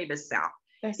to save himself.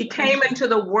 He came into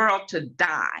the world to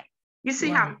die. You see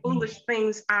how foolish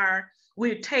things are.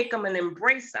 We take them and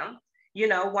embrace them,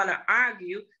 want to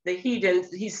argue that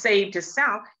he saved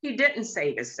himself. He didn't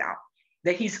save himself,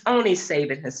 that he's only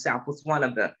saving himself was one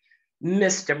of the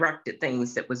misdirected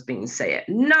things that was being said.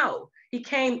 No, he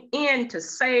came in to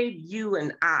save you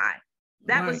and I.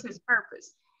 That was his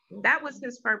purpose. That was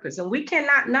his purpose. And we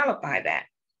cannot nullify that,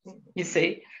 you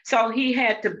see. So he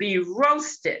had to be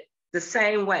roasted the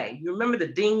same way. You remember the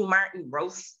Dean Martin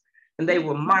roast? And they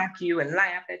will mock you and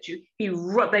laugh at you.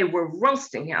 They were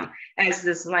roasting him as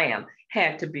this lamb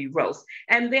had to be roasted.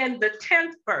 And then the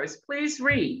 10th verse, please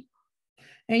read.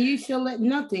 And you shall let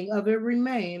nothing of it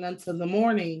remain until the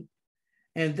morning.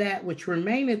 And that which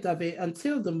remaineth of it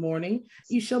until the morning,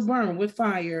 you shall burn with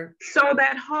fire. So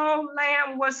that whole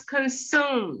lamb was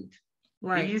consumed.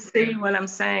 Right. Do you see what I'm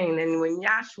saying? And when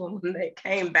Yahshua, when they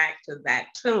came back to that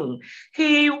tomb,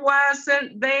 he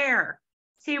wasn't there.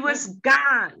 He was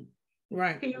gone.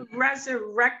 Right. He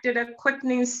resurrected a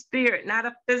quickening spirit, not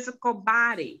a physical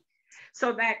body.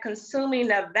 So that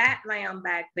consuming of that lamb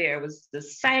back there was the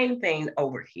same thing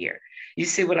over here. You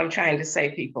see what I'm trying to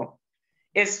say, people?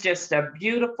 It's just a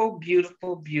beautiful,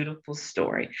 beautiful, beautiful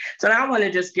story. So now I want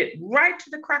to just get right to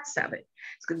the crux of it.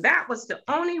 Because that was the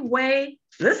only way.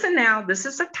 Listen now, this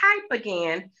is a type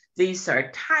again. These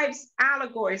are types,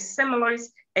 allegories, similars,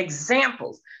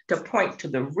 examples to point to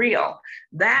the real.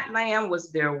 That lamb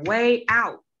was their way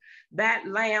out. That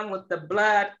lamb with the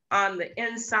blood on the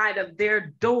inside of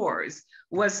their doors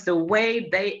was the way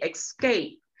they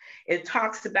escaped. It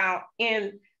talks about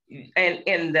and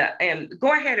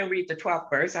go ahead and read the 12th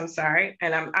verse. I'm sorry,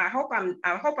 and I hope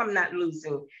I'm not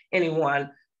losing anyone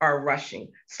or rushing.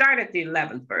 Start at the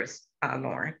 11th verse,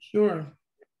 Lauren. Sure.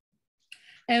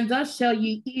 And thus shall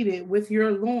ye eat it with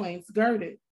your loins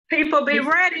girded. People, be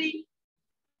ready.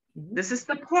 This is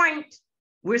the point.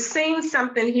 We're seeing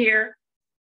something here.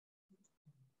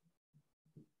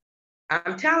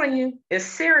 I'm telling you, it's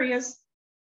serious.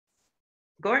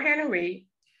 Go ahead and read.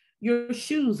 Your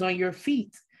shoes on your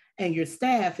feet, and your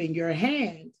staff in your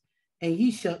hand, and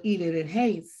ye shall eat it in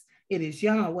haste. It is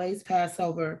Yahweh's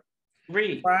Passover.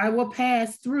 Read. For I will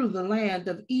pass through the land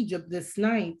of Egypt this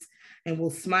night, and will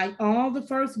smite all the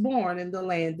firstborn in the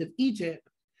land of Egypt,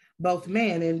 both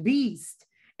man and beast,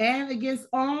 and against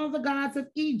all the gods of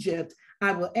Egypt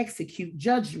I will execute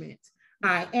judgment.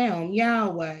 I am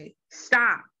Yahweh.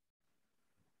 Stop.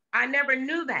 I never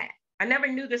knew that. I never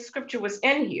knew the scripture was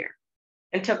in here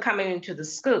until coming into the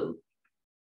school.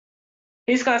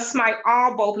 He's going to smite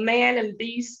all, both man and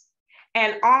beast,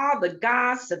 and all the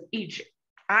gods of Egypt.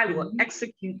 I will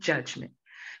execute judgment.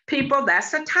 People,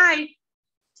 that's a type.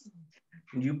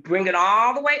 You bring it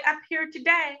all the way up here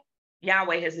today.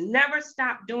 Yahweh has never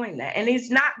stopped doing that, and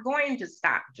he's not going to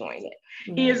stop doing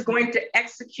it. He is going to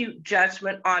execute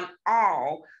judgment on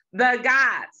all the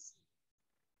gods.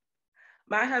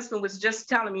 My husband was just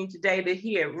telling me today that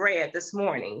he had read this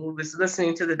morning, he was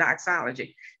listening to the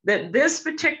doxology, that this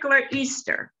particular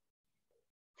Easter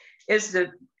is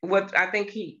what I think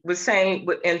he was saying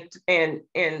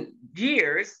in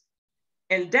years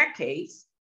and decades,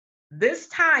 this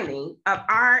timing of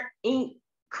our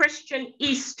Christian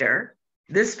Easter,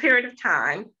 this period of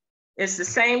time, is the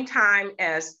same time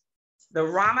as the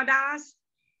Ramadan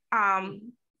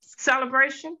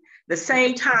celebration, the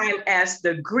same time as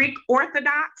the Greek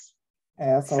Orthodox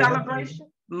celebration,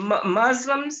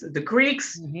 Muslims, the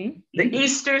Greeks, the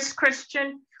Easter's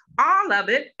Christian, all of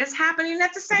it is happening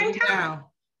at the same time.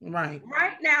 Right.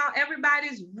 Right now,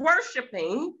 everybody's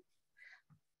worshiping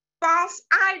false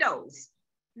idols.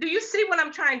 Do you see what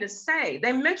I'm trying to say?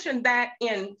 They mentioned that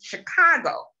in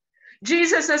Chicago.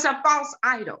 Jesus is a false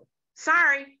idol.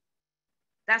 Sorry,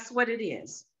 that's what it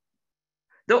is.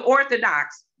 The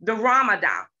Orthodox, the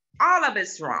Ramadan, all of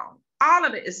it's wrong. All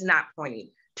of it is not pointing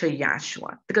to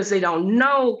Yahshua because they don't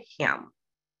know him.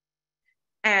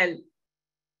 And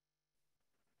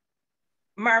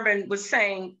Marvin was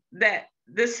saying that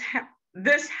this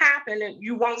happened and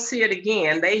you won't see it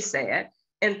again, they said,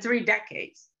 in 3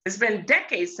 decades. It's been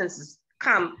decades since it's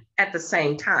come at the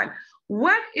same time.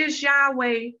 What is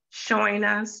Yahweh showing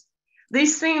us?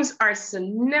 These things are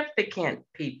significant,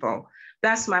 people.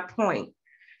 That's my point.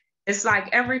 It's like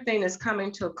everything is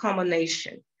coming to a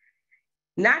culmination.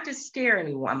 Not to scare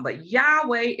anyone, but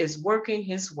Yahweh is working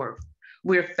his work.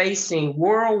 We're facing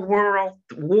World War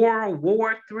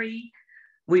III.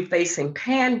 We're facing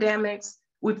pandemics.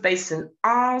 We're facing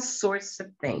all sorts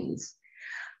of things.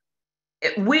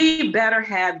 We better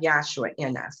have Yahshua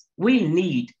in us. We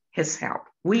need his help.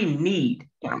 We need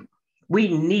him. We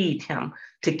need him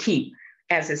to keep,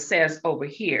 as it says over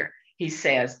here, he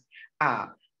says, and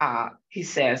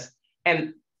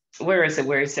where is it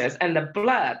where it says, and the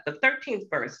blood, the 13th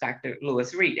verse, Dr.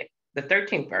 Lewis, read it, the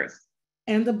 13th verse.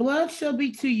 And the blood shall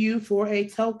be to you for a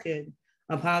token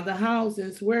upon the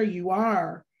houses where you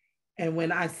are. And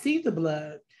when I see the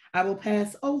blood, I will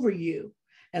pass over you,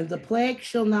 and the plague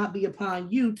shall not be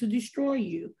upon you to destroy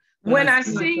you. When I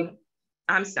see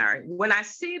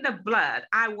the blood,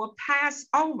 I will pass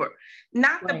over.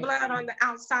 Not the blood on the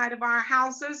outside of our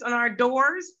houses, on our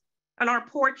doors, on our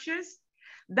porches.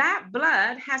 That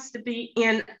blood has to be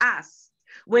in us.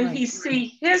 When he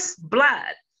see his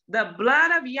blood, the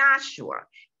blood of Yahshua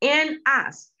in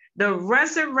us, the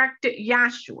resurrected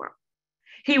Yahshua,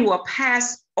 he will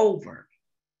pass over.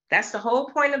 That's the whole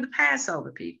point of the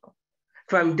Passover, people,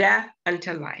 from death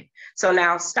unto life. So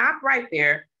now stop right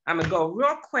there. I'm going to go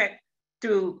real quick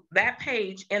through that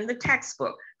page in the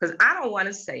textbook because I don't want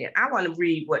to say it. I want to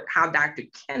read how Dr.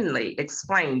 Kinley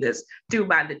explained this through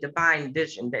by the divine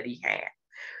vision that he had.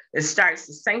 It starts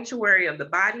the sanctuary of the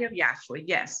body of Yahshua.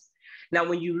 Yes. Now,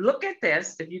 when you look at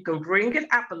this, if you can bring it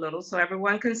up a little so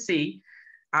everyone can see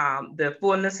the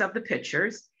fullness of the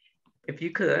pictures, if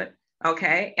you could.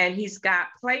 Okay. And he's got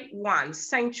plate 1,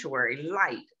 sanctuary,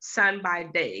 light, sun by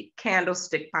day,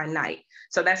 candlestick by night.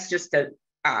 So that's just the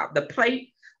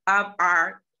plate of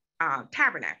our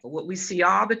tabernacle, what we see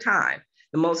all the time,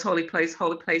 the most holy place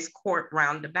court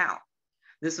round about.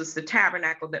 This was the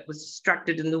tabernacle that was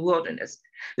constructed in the wilderness.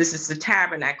 This is the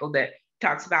tabernacle that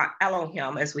talks about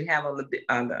Elohim, as we have on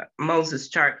the Moses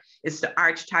chart. It's the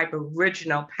archetype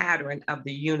original pattern of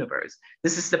the universe.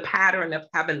 This is the pattern of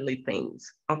heavenly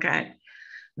things, okay,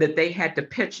 that they had to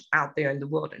pitch out there in the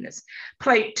wilderness.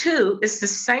 Plate 2 is the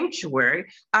sanctuary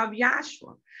of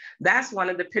Yahshua. That's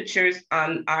one of the pictures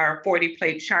on our 40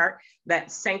 plate chart,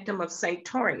 that sanctum of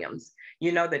sanctoriums,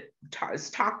 you know, that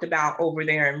is talked about over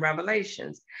there in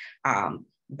Revelations.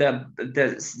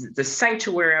 The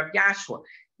sanctuary of Yahshua.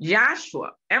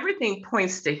 Yahshua, everything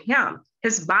points to him.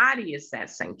 His body is that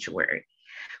sanctuary.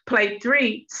 Plate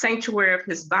 3, sanctuary of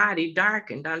his body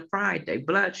darkened on Friday,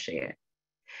 bloodshed.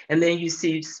 And then you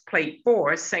see plate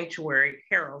 4, sanctuary,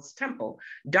 Harold's temple,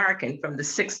 darkened from the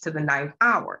 6th to the 9th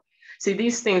hour. See,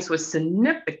 these things were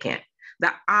significant.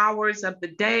 The hours of the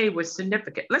day were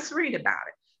significant. Let's read about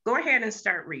it. Go ahead and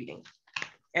start reading.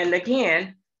 And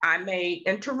again, I may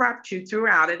interrupt you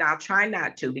throughout it. I'll try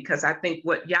not to, because I think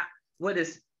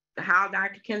how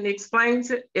Dr. Kennedy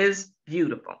explains it is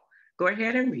beautiful. Go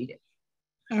ahead and read it.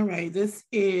 All right, this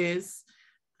is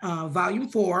volume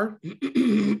 4.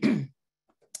 Excuse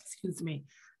me.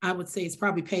 I would say it's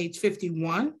probably page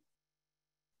 51.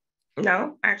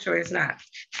 No, actually it's not.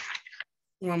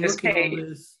 Well, I'm looking at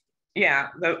this. Yeah,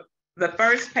 the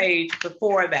first page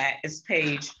before that is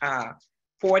page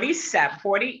 47,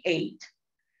 48.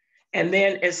 And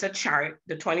then it's a chart,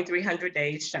 the 2300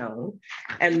 days shown.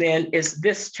 And then it's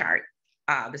this chart,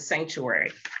 the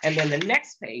sanctuary. And then the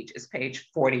next page is page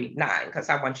 49, because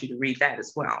I want you to read that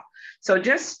as well. So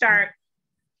just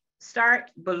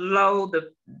start below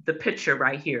the picture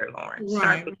right here, Lauren.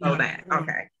 Start below that. Right.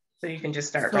 Okay. So you can just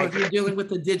start right there. So if you're dealing with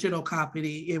the digital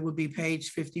copy, it would be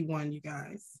page 51, you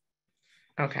guys.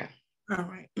 Okay. All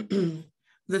right.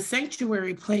 The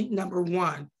sanctuary plate number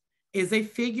 1 is a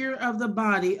figure of the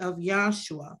body of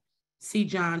Yahshua, see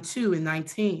John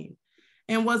 2:19,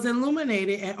 and was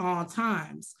illuminated at all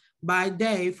times, by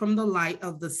day from the light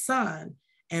of the sun,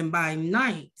 and by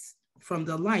night from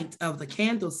the light of the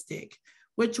candlestick,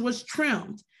 which was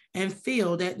trimmed and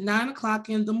filled at 9 o'clock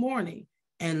in the morning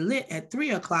and lit at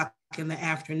 3 o'clock in the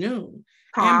afternoon.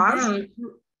 Pause.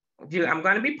 I'm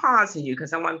going to be pausing you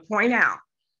because I want to point out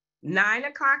 9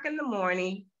 o'clock in the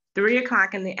morning, 3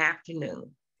 o'clock in the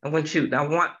afternoon. I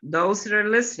want those that are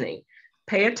listening,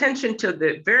 pay attention to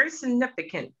the very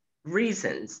significant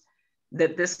reasons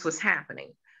that this was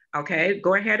happening. Okay,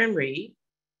 go ahead and read.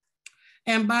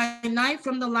 And by night,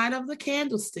 from the light of the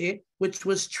candlestick, which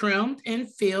was trimmed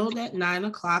and filled at 9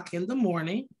 o'clock in the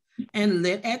morning and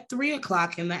lit at 3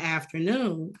 o'clock in the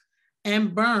afternoon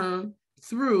and burned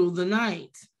through the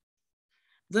night.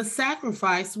 The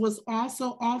sacrifice was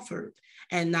also offered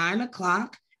at 9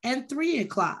 o'clock and 3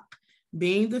 o'clock,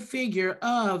 being the figure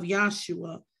of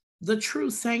Yahshua, the true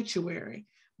sanctuary,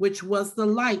 which was the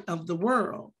light of the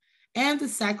world and the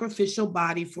sacrificial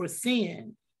body for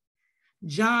sin.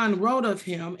 John wrote of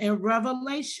him in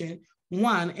Revelation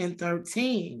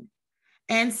 1:13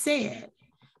 and said,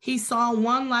 he saw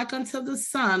one like unto the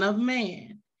Son of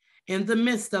Man in the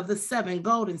midst of the 7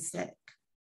 golden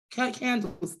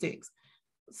candlesticks.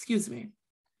 Excuse me.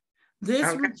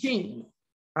 This routine.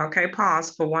 Okay, pause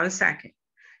for 1 second.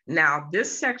 Now,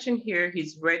 this section here,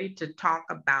 he's ready to talk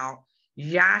about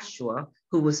Yahshua,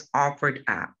 who was offered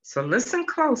up. So listen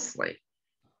closely,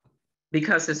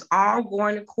 because it's all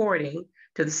going according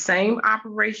to the same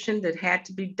operation that had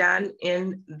to be done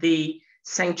in the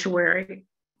sanctuary,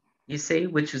 you see,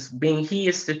 which is being, he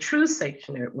is the true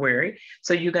sanctuary.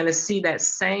 So you're going to see that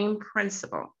same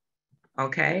principle.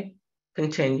 Okay,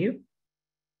 continue.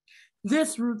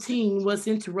 This routine was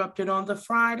interrupted on the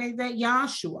Friday that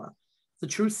Yahshua, the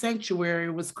true sanctuary,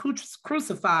 was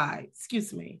crucified,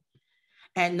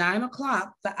 At 9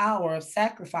 o'clock, the hour of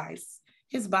sacrifice,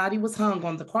 his body was hung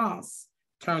on the cross,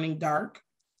 turning dark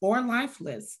or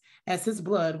lifeless as his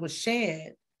blood was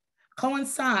shed,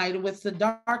 coincide with the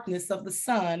darkness of the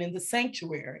sun in the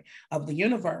sanctuary of the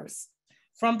universe,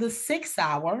 from the 6th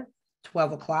hour,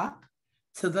 12 o'clock,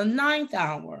 to the 9th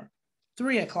hour,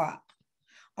 3 o'clock,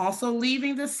 also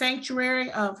leaving the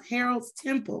sanctuary of Herod's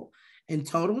temple in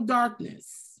total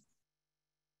darkness.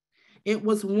 It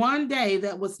was one day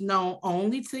that was known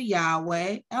only to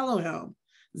Yahweh Elohim.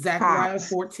 Zechariah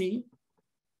 14.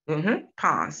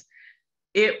 Pause.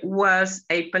 It was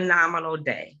a phenomenal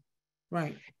day.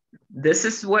 Right. This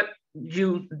is what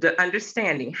the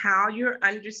understanding, how you're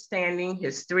understanding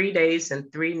his 3 days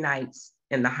and 3 nights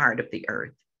in the heart of the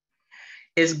earth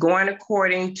is going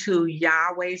according to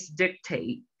Yahweh's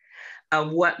dictate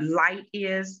of what light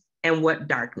is and what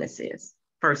darkness is,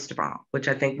 first of all, which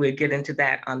I think we'll get into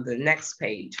that on the next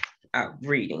page of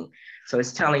reading. So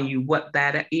it's telling you what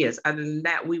that is. Other than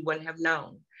that, we wouldn't have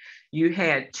known. You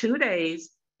had 2 days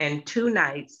and 2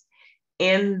 nights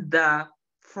in the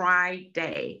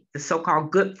Friday, the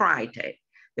so-called Good Friday.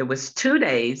 There was 2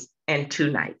 days and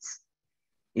 2 nights.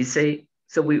 You see?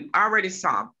 So we already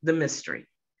saw the mystery,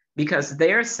 because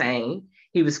they're saying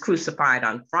he was crucified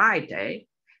on Friday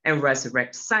and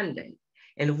resurrected Sunday.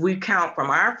 And if we count from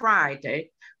our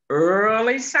Friday,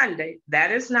 early Sunday,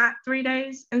 that is not 3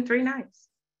 days and 3 nights.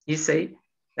 You see?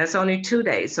 That's only 2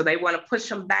 days. So they want to push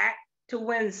him back to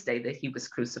Wednesday that he was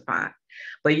crucified.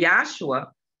 But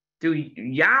Yahshua, through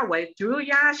Yahweh, through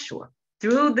Yahshua,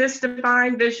 through this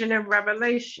divine vision and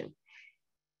revelation,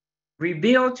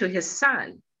 revealed to his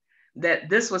son that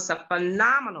this was a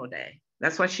phenomenal day.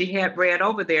 That's what she had read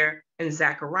over there in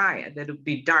Zechariah, that it would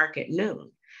be dark at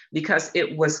noon, because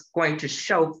it was going to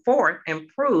show forth and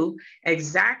prove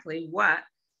exactly what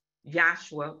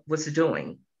Yahshua was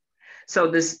doing. So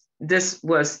this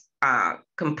was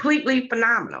completely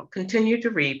phenomenal. Continue to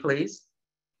read, please.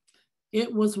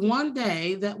 It was one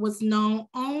day that was known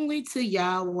only to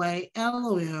Yahweh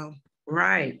Elohim.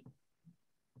 Right.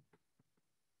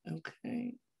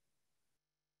 Okay.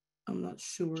 I'm not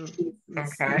sure.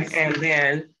 Okay, and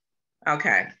then,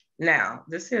 okay, now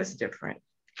this is different.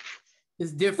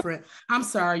 It's different. I'm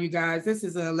sorry, you guys. This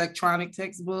is an electronic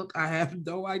textbook. I have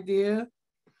no idea.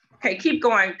 Okay, keep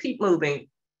going, keep moving.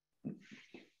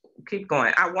 Keep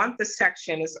going. I want the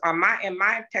section is on in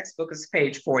my textbook is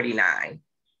page 49.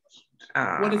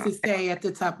 What does it say at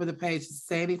the top of the page? Does it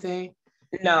say anything?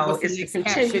 No, it's a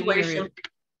continuation.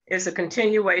 It's a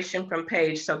continuation from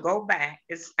page. So go back.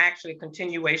 It's actually a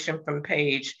continuation from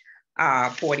page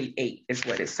 48 is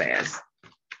what it says.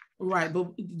 Right,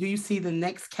 but do you see the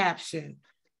next caption?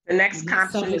 The next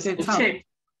caption is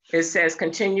it says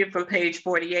continue from page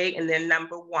 48 and then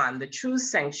number 1, the true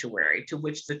sanctuary to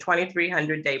which the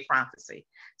 2300 day prophecy.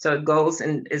 So it goes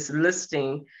and is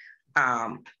listing.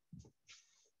 I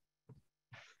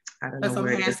don't know. So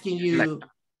I'm asking you,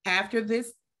 after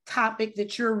this topic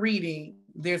that you're reading,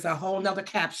 there's a whole nother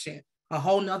caption, a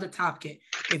whole nother topic.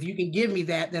 If you can give me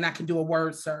that, then I can do a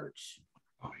word search.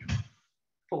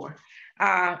 4.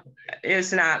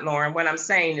 It's not, Lauren. What I'm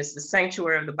saying is the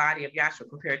sanctuary of the body of Yahshua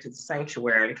compared to the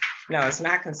sanctuary. No, it's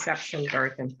not conception,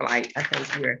 birth, and flight. I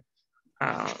think we're.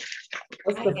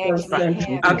 What's the first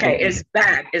sentence? Okay, it's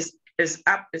back. It's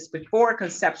up. It's before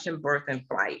conception, birth, and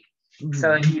flight.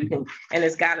 So you can, and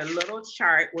it's got a little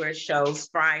chart where it shows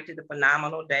Friday, the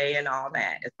phenomenal day, and all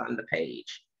that. It's on the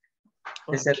page.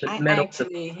 It's at the I middle.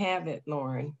 actually have it,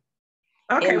 Lauren.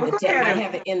 Okay, well, I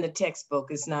have it in the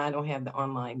textbook. It's not, I don't have the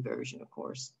online version, of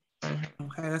course. Okay,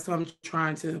 that's what I'm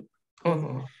trying to.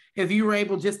 If you were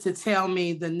able just to tell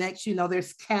me the next,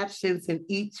 there's captions in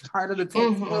each part of the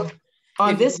textbook.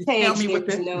 On this page,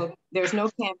 there's no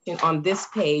caption on this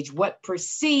page. What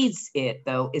precedes it,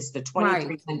 though, is the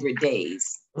 2,300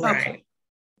 days. Okay.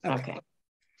 Okay.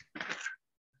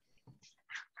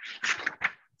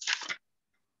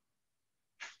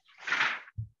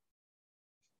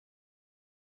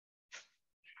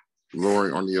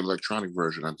 Lori, on the electronic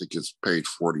version, I think it's page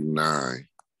 49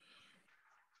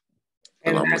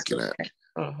 that I'm looking at.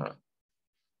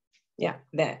 Yeah,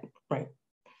 that, right.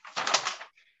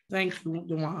 Thank you,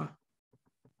 Dewan.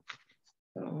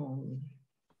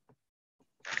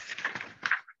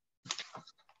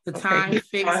 The time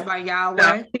fixed by Yahweh.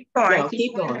 No,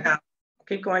 keep going.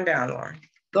 Keep going down, Lauren.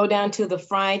 Go down to the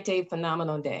Friday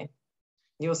phenomenal day.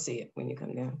 You'll see it when you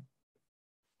come down.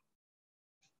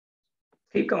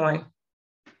 Keep going.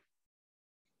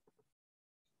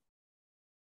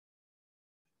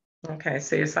 Okay,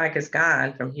 see, it's like it's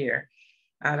gone from here.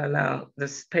 I don't know.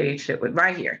 This page should would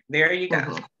right here. There you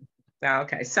go.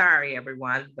 Okay, sorry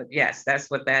everyone, but yes,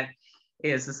 that's what that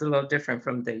is. It's a little different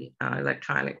from the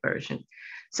electronic version.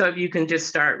 So if you can just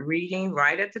start reading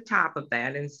right at the top of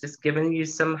that, and it's just giving you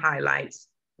some highlights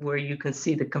where you can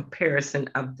see the comparison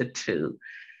of the two.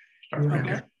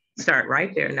 Okay. Start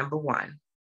right there, number 1.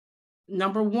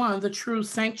 Number 1, the true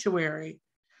sanctuary,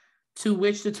 to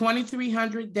which the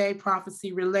 2,300-day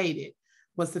prophecy related,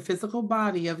 was the physical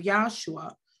body of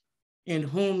Yahshua, in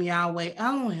whom Yahweh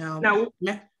Elohim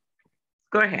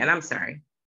go ahead, I'm sorry.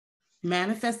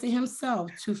 manifested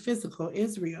himself to physical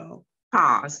Israel.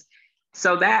 Pause.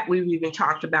 So that we've even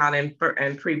talked about in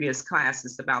previous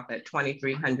classes about that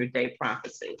 2,300-day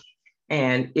prophecy.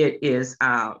 And it is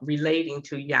relating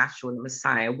to Yahshua the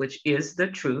Messiah, which is the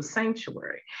true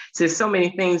sanctuary. So there's so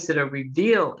many things that are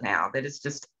revealed now that it's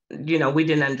just, we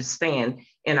didn't understand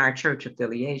in our church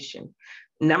affiliation.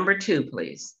 Number 2,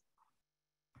 please.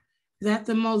 That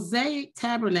the Mosaic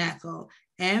tabernacle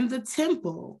and the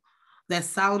temple that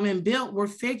Solomon built were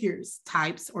figures,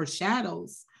 types, or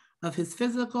shadows of his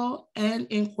physical and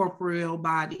incorporeal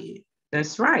body.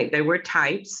 That's right. They were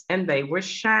types and they were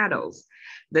shadows.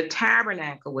 The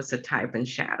tabernacle was a type and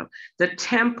shadow. The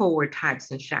temple were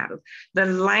types and shadows. The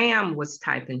lamb was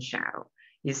type and shadow.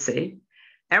 You see,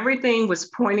 everything was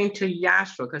pointing to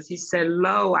Yahshua because he said,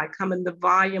 "Lo, I come in the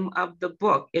volume of the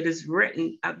book. It is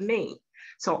written of me."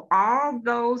 So all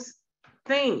those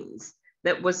things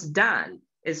that was done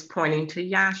is pointing to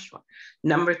Yahshua.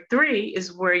 Number 3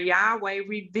 is where Yahweh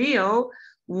revealed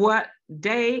what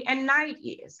day and night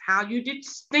is, how you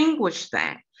distinguish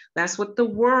that. That's what the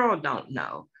world don't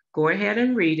know. Go ahead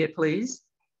and read it, please.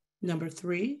 Number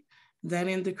 3, that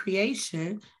in the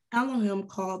creation, Elohim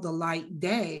called the light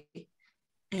day,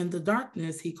 and the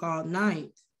darkness he called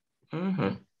night.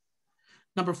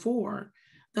 Number 4,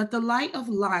 that the light of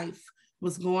life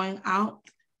was going out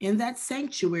in that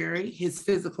sanctuary, his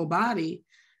physical body,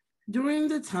 during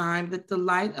the time that the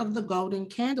light of the golden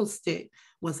candlestick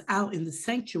was out in the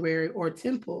sanctuary or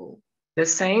temple. The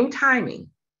same timing.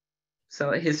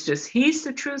 So he's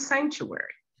the true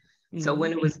sanctuary. So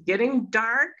when it was getting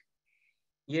dark,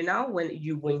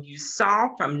 when you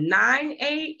saw from 9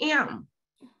 a.m.,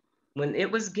 when it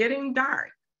was getting dark,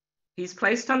 he's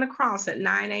placed on the cross at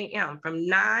 9 a.m. From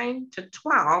 9 to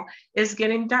 12, it's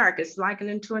getting dark. It's likened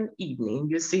into an evening.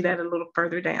 You see that a little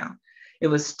further down. It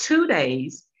was 2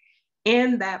 days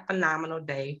in that phenomenal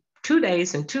day, 2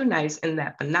 days and 2 nights in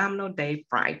that phenomenal day,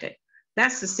 Friday.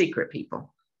 That's the secret,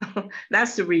 people.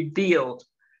 That's the revealed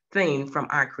thing from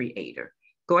our Creator.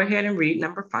 Go ahead and read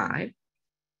number 5.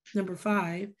 Number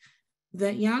 5,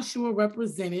 that Yahshua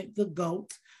represented the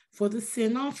goat for the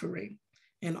sin offering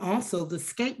and also the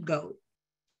scapegoat.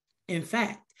 In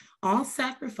fact, all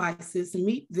sacrifices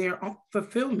meet their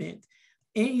fulfillment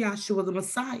in Yahshua the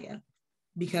Messiah,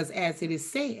 because as it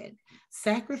is said,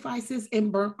 sacrifices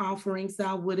and burnt offerings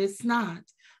thou wouldest not,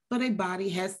 but a body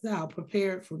hast thou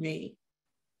prepared for me.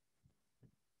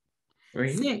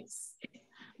 6,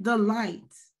 that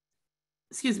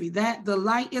the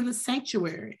light in the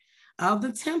sanctuary of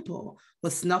the temple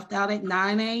was snuffed out at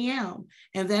 9 a.m.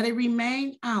 and that it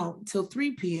remained out till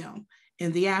 3 p.m.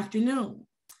 in the afternoon.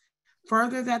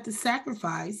 Further, that the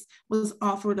sacrifice was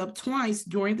offered up twice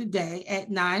during the day at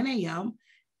 9 a.m.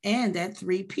 and at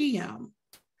 3 p.m.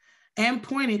 and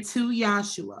pointed to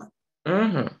Yahshua.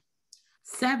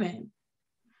 7,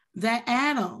 that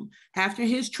Adam, after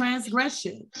his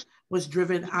transgression, was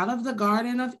driven out of the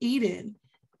Garden of Eden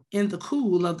in the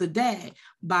cool of the day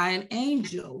by an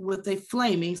angel with a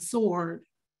flaming sword.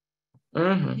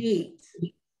 8.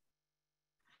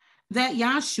 That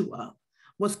Yahshua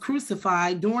was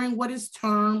crucified during what is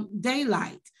termed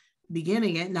daylight,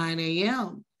 beginning at 9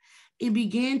 a.m. It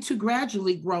began to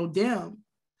gradually grow dim,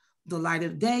 the light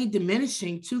of day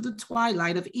diminishing to the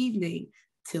twilight of evening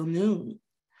till noon.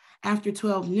 After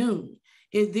 12 noon,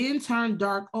 it then turned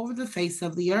dark over the face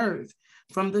of the earth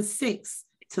from the 6th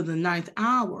to the 9th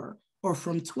hour, or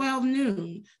from 12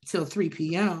 noon till 3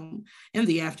 p.m. in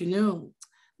the afternoon.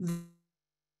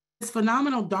 This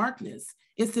phenomenal darkness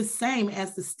is the same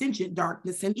as the stingent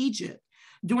darkness in Egypt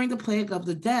during the plague of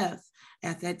the death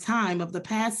at that time of the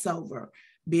Passover,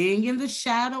 being in the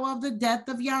shadow of the death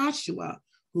of Yahshua,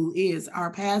 who is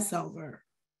our Passover.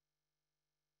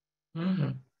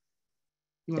 Mm-hmm.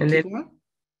 You want to keep going?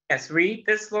 Yes, read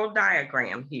this little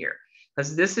diagram here,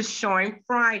 because this is showing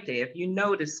Friday. If you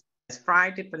notice, it's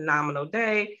Friday, phenomenal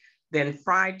day, then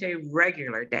Friday,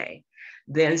 regular day,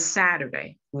 then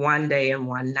Saturday, one day and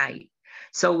one night.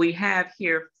 So we have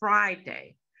here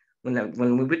Friday,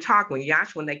 when we were talking with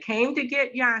Yahshua, when they came to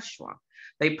get Yahshua,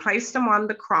 they placed him on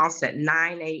the cross at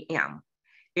 9 a.m.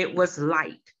 It was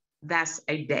light. That's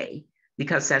a day,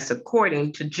 because that's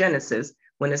according to Genesis,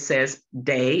 when it says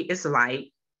day is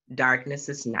light, darkness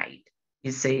is night.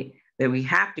 You see, that we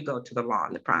have to go to the law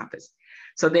and the prophets.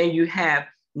 So then you have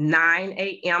 9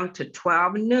 a.m. to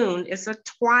 12 noon is a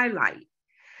twilight.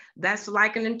 That's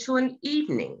likened to an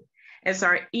evening. As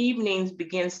our evenings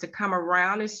begins to come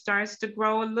around, it starts to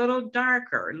grow a little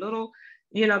darker, a little,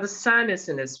 the sun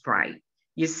isn't as bright,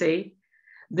 you see.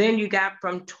 Then you got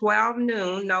from 12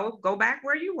 noon, no, go back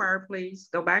where you were, please.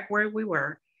 Go back where we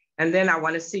were. And then I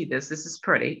want to see this. This is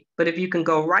pretty. But if you can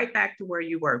go right back to where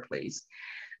you were, please.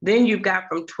 Then you've got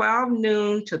from 12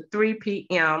 noon to 3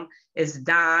 p.m. is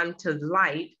dawn to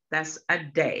light. That's a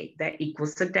day. That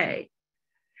equals a day.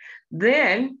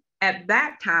 Then at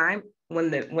that time,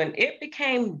 when it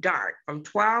became dark from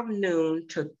 12 noon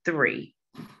to 3,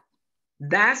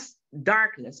 that's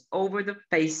darkness over the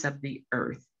face of the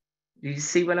earth. Do you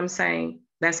see what I'm saying?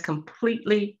 That's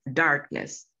completely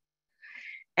darkness.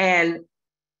 And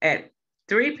at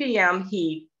 3 p.m.,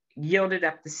 he yielded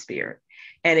up the spirit,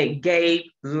 and it gave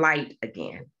light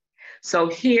again. So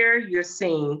here you're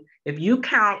seeing, if you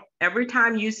count every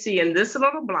time you see in this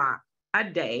little block a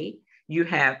day, you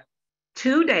have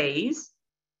 2 days,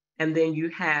 and then you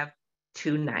have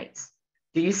 2 nights.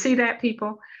 Do you see that,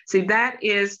 people? See, that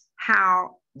is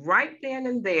how right then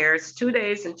and there, it's 2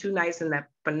 days and 2 nights in that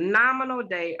phenomenal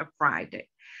day of Friday.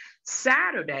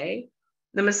 Saturday,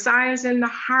 the Messiah is in the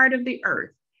heart of the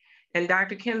earth. And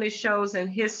Dr. Kinley shows in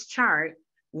his chart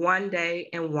 1 day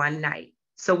and 1 night.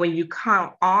 So when you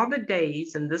count all the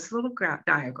days in this little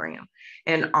diagram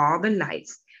and all the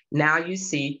nights, now you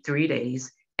see 3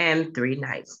 days and 3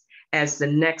 nights, as the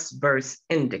next verse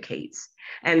indicates.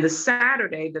 And the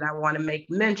Saturday that I want to make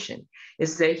mention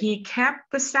is that he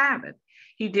kept the Sabbath.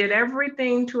 He did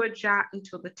everything to a jot and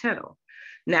to the tittle.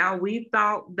 Now, we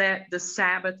thought that the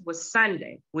Sabbath was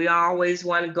Sunday. We always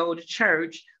want to go to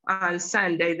church on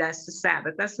Sunday. That's the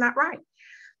Sabbath. That's not right.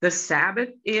 The Sabbath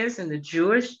is, in the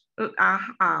Jewish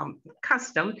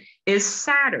custom, is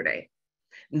Saturday.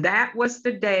 That was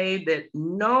the day that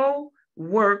no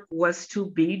work was to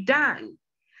be done.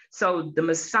 So the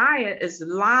Messiah is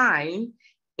lying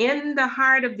in the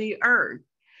heart of the earth.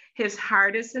 His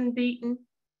heart isn't beating.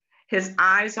 His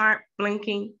eyes aren't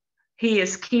blinking. He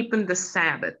is keeping the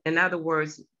Sabbath. In other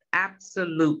words,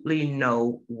 absolutely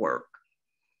no work.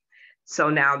 So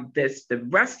now the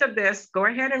rest of this, go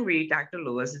ahead and read, Dr.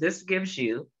 Lewis. This gives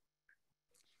you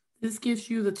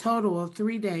the total of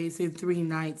 3 days and 3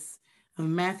 nights of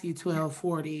Matthew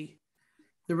 12:40.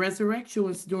 The resurrection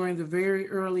was during the very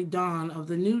early dawn of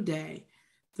the new day,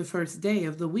 the first day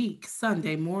of the week,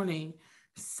 Sunday morning,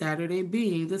 Saturday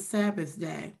being the Sabbath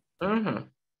day. Mm-hmm.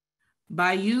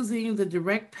 By using the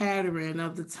direct pattern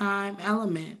of the time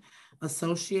element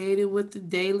associated with the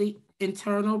daily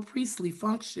internal priestly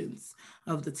functions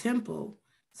of the temple,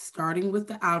 starting with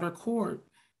the outer court,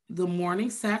 the morning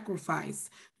sacrifice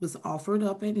was offered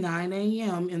up at 9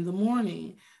 a.m. in the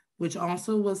morning, which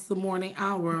also was the morning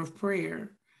hour of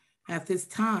prayer. At this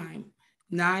time,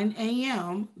 9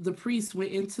 a.m., the priest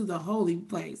went into the holy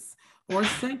place or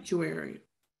sanctuary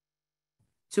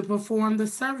to perform the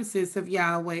services of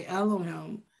Yahweh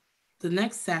Elohim. The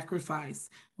next sacrifice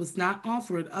was not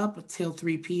offered up until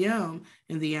 3 p.m.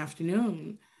 in the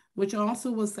afternoon, which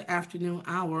also was the afternoon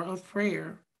hour of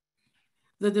prayer.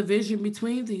 The division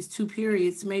between these two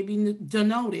periods may be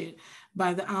denoted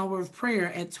by the hour of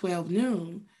prayer at 12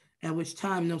 noon, at which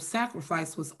time no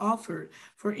sacrifice was offered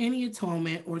for any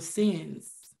atonement or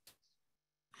sins.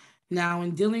 Now,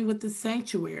 in dealing with the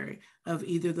sanctuary of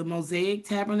either the Mosaic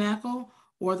tabernacle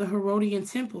or the Herodian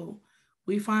temple,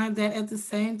 we find that at the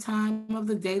same time of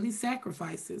the daily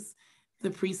sacrifices, the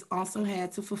priest also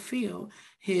had to fulfill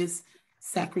his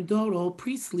sacerdotal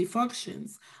priestly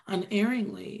functions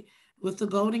unerringly with the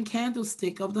golden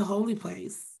candlestick of the holy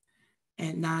place.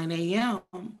 At 9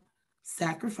 a.m.,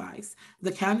 sacrifice,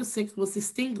 the candlestick was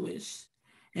extinguished,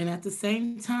 and at the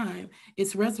same time,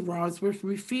 its reservoirs were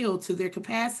refilled to their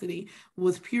capacity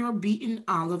with pure beaten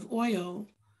olive oil.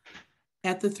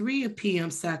 At the 3 p.m.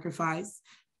 sacrifice,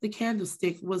 the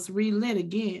candlestick was relit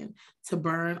again to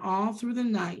burn all through the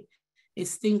night,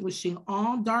 extinguishing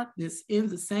all darkness in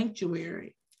the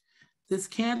sanctuary. This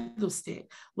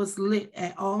candlestick was lit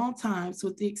at all times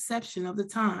with the exception of the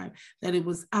time that it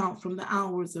was out from the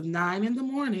hours of 9 in the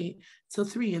morning till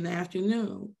 3 in the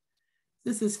afternoon.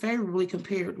 This is favorably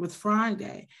compared with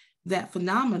Friday, that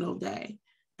phenomenal day,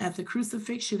 at the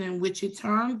crucifixion in which it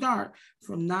turned dark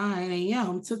from 9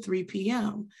 a.m. to 3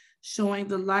 p.m., showing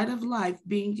the light of life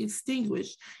being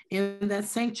extinguished in that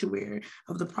sanctuary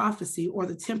of the prophecy or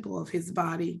the temple of his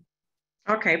body.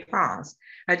 Okay, pause.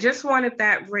 I just wanted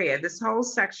that read. This whole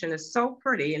section is so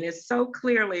pretty and it so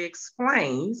clearly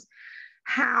explains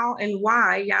how and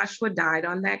why Yahshua died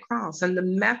on that cross and the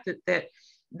method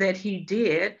that he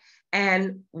did,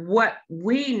 and what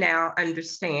we now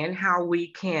understand how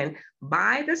we can,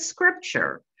 by the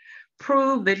scripture,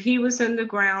 prove that he was in the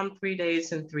ground 3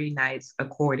 days and 3 nights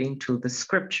according to the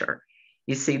scripture.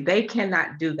 You see, they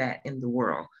cannot do that in the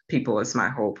world, people, is my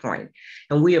whole point.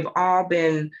 And we have all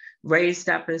been raised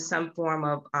up in some form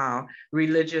of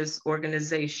religious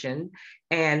organization,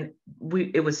 and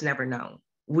it was never known.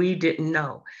 We didn't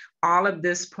know. All of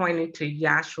this pointed to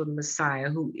Yahshua the Messiah,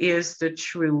 who is the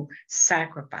true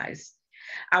sacrifice.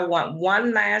 I want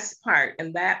one last part,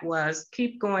 and that was,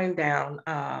 keep going down,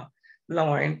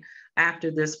 Lauren.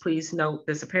 After this, please note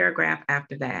there's a paragraph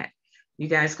after that. You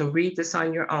guys can read this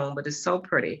on your own, but it's so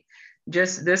pretty.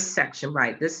 Just this section,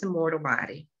 right? This immortal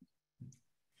body.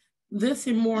 This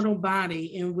immortal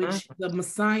body in which the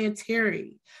Messiah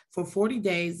tarried for 40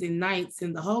 days and nights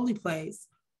in the holy place,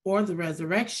 or the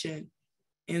resurrection,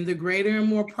 in the greater and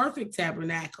more perfect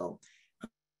tabernacle,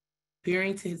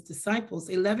 appearing to his disciples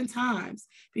 11 times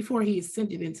before he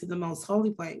ascended into the most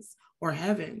holy place, or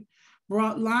heaven,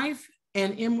 brought life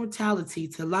and immortality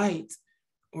to light,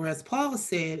 or as Paul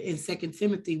said in 2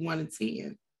 Timothy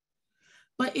 1:10,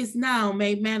 but is now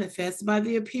made manifest by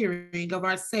the appearing of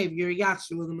our Savior,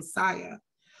 Yahshua the Messiah,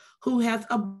 who hath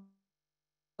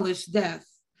abolished death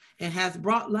and hath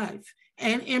brought life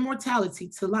and immortality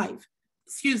to light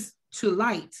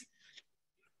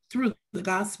through the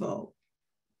gospel.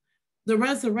 The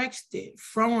resurrected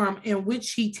form in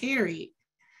which he tarried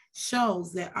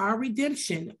shows that our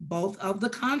redemption, both of the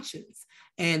conscience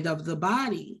and of the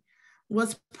body,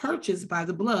 was purchased by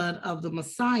the blood of the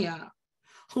Messiah,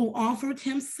 who offered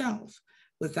himself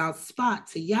without spot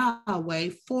to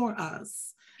Yahweh for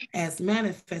us, as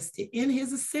manifested in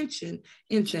his ascension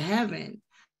into heaven,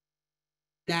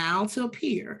 now to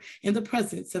appear in the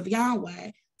presence of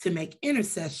Yahweh to make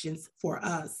intercessions for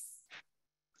us.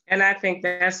 And I think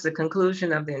that's the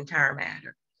conclusion of the entire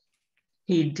matter.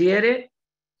 He did it,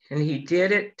 and he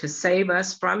did it to save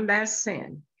us from that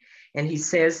sin. And he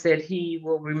says that he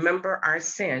will remember our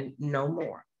sin no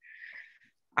more.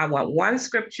 I want one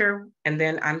scripture and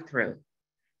then I'm through.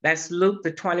 That's Luke,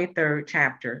 the 23rd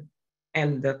chapter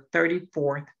and the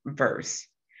 34th verse.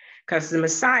 Because the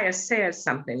Messiah said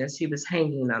something as he was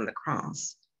hanging on the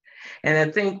cross. And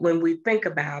I think when we think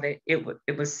about it, it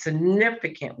was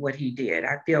significant what he did.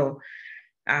 I feel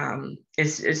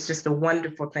it's just a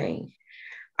wonderful thing.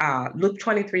 Luke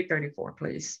 23:34,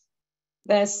 please.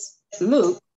 That's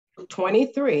Luke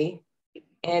 23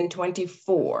 and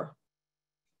 24.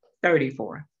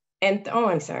 34. And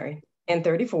I'm sorry, and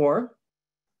 34.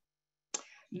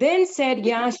 Then said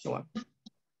Yahshua,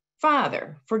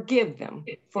 Father, forgive them,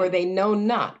 for they know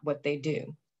not what they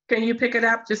do. Can you pick it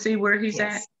up to see where he's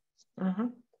at? Mm-hmm.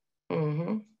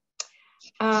 Mm-hmm.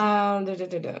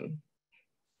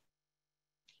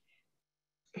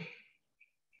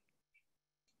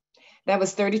 That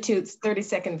was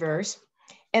 32nd verse.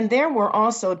 And there were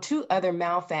also 2 other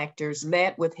malefactors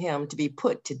led with him to be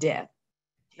put to death.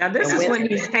 Now this is when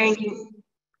he's hanging.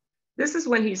 This is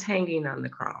when he's hanging on the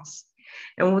cross.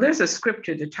 And there's a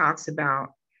scripture that talks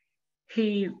about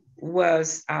he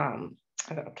was, I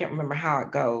can't remember how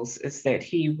it goes. It's that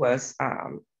he was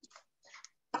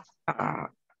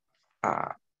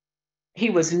He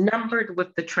was numbered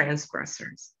with the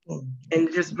transgressors. And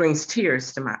it just brings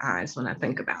tears to my eyes when I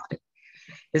think about it.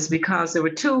 It's because there were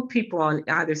two people on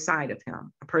either side of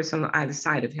him, a person on either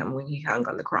side of him when he hung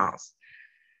on the cross.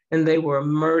 And they were a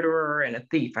murderer and a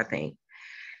thief, I think.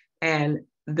 And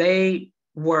they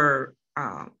were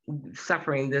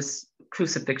suffering this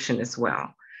crucifixion as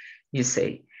well, you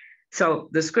see. So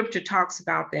the scripture talks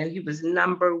about that he was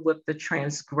numbered with the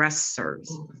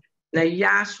transgressors. Now,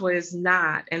 Yahshua is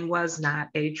not and was not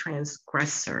a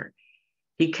transgressor.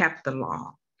 He kept the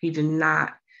law. He did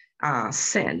not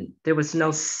sin. There was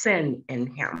no sin in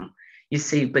him, you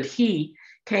see, but he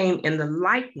came in the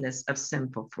likeness of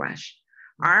sinful flesh.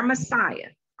 Our Messiah,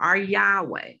 our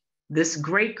Yahweh, this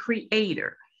great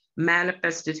creator,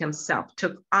 manifested himself,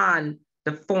 took on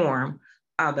the form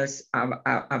of a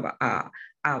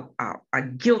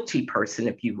guilty person,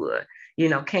 if you would, you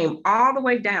know, came all the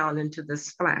way down into this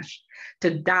flesh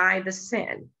to die the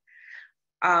sin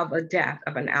of a death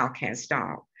of an outcast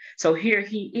dog. So here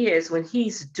he is when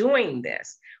he's doing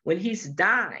this, when he's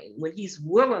dying, when he's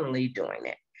willingly doing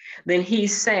it, then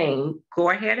he's saying,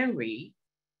 go ahead and read.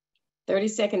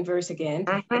 32nd verse again.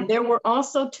 And there were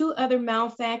also two other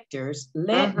malefactors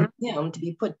led with him to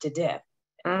be put to death.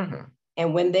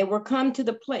 And when they were come to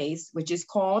the place which is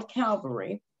called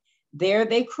Calvary, there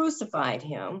they crucified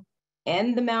him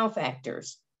and the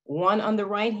malefactors, one on the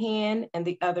right hand and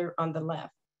the other on the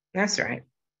left. That's right.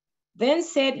 Then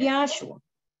said Yahshua,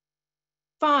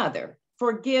 Father,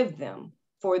 forgive them,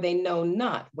 for they know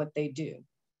not what they do.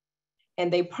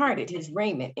 And they parted his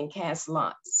raiment and cast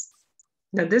lots.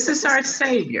 Now, this is our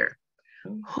Savior.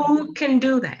 Who can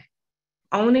do that?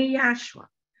 Only Yahshua.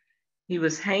 He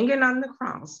was hanging on the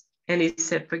cross and he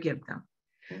said, forgive them.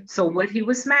 So what he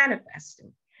was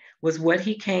manifesting was what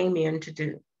he came in to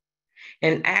do.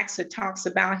 In Acts, it talks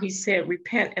about, he said,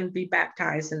 repent and be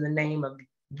baptized in the name of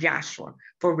Yahshua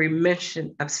for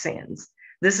remission of sins.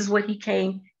 This is what he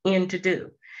came in to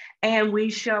do. And we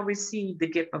shall receive the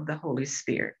gift of the Holy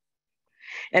Spirit.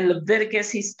 In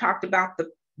Leviticus, he's talked about the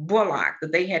bullock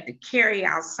that they had to carry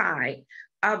outside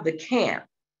of the camp.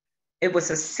 It was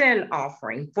a sin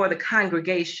offering for the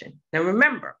congregation. Now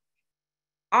remember,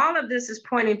 all of this is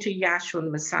pointing to Yahshua the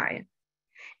Messiah.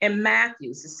 In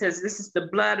Matthew, it says, this is the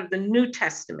blood of the New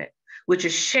Testament, which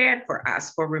is shed for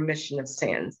us for remission of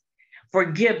sins.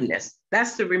 Forgiveness,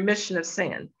 that's the remission of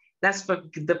sin. That's for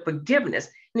the forgiveness.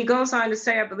 And he goes on to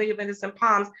say, I believe in his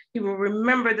palms, he will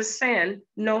remember the sin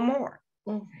no more.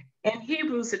 In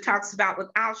Hebrews, it talks about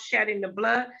without shedding the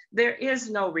blood, there is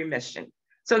no remission.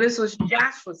 So this was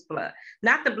Joshua's blood,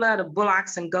 not the blood of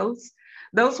bullocks and goats.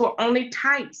 Those were only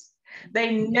types.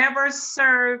 They never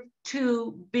served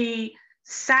to be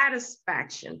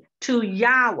satisfaction to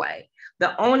Yahweh.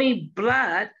 The only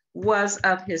blood was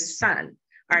of his son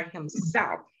or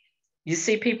himself. You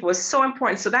see, people, it's so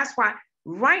important. So that's why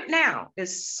right now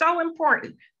it's so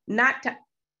important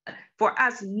for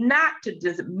us not to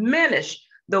diminish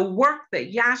the work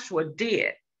that Yahshua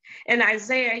did. In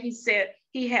Isaiah, he said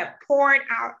he had poured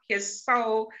out his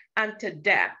soul unto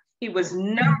death. He was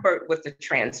numbered with the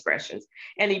transgressions,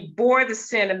 and he bore the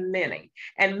sin of many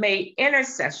and made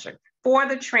intercession for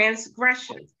the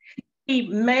transgressions. He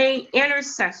made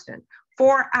intercession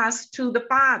for us to the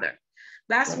Father.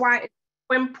 That's why it's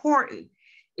so important.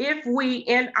 If we,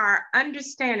 in our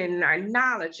understanding and our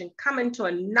knowledge, and come into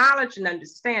a knowledge and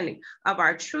understanding of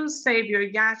our true Savior,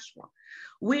 Yahshua,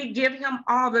 we give him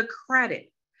all the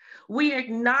credit. We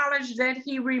acknowledge that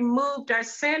he removed our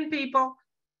sin, people.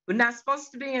 We're not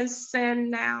supposed to be in sin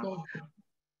now.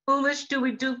 Foolish, do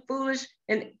we do foolish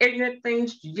and ignorant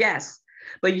things? Yes.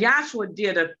 But Yahshua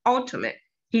did an ultimate.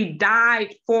 He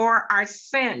died for our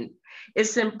sin.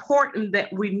 It's important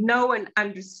that we know and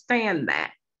understand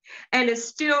that. And it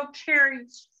still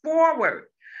carries forward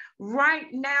right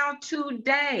now,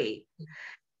 today.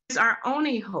 It's our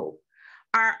only hope,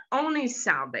 our only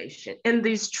salvation in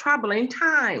these troubling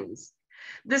times.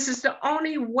 This is the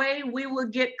only way we will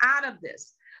get out of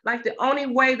this. Like the only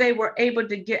way they were able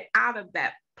to get out of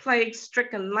that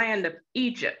plague-stricken land of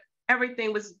Egypt.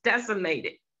 Everything was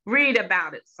decimated. Read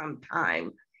about it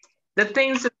sometime. The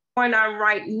things that are going on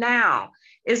right now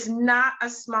is not a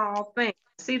small thing.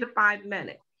 See the 5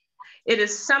 minutes. It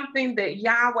is something that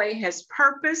Yahweh has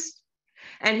purposed.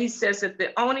 And he says that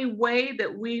the only way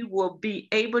that we will be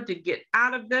able to get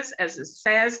out of this, as it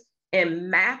says in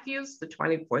Matthew, the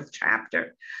 24th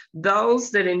chapter,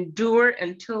 those that endure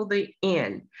until the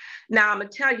end. Now, I'm going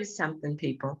to tell you something,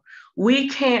 people. We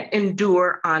can't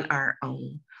endure on our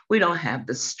own. We don't have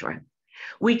the strength.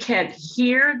 We can't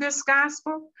hear this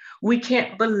gospel. We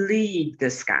can't believe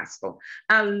this gospel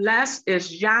unless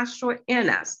it's Yahshua in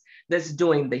us. that's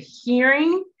doing the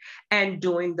hearing and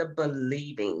doing the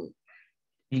believing.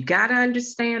 You got to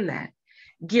understand that.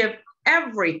 Give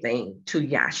everything to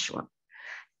Yahshua.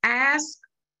 Ask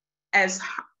as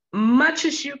much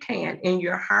as you can in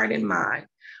your heart and mind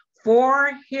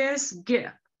for his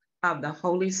gift of the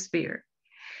Holy Spirit.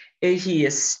 He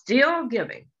is still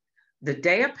giving. The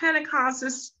day of Pentecost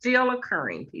is still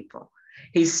occurring, people.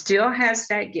 He still has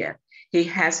that gift. He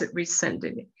hasn't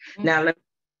rescinded it. Now,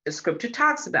 the scripture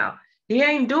talks about he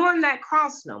ain't doing that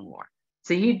cross no more.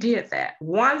 See, he did that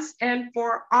once and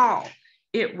for all.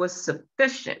 It was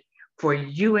sufficient for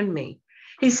you and me.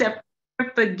 He said,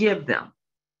 forgive them.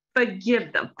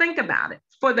 Forgive them. Think about it.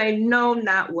 For they know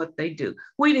not what they do.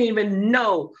 We didn't even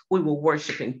know we were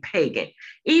worshiping pagan.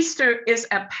 Easter is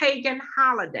a pagan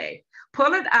holiday.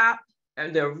 Pull it up.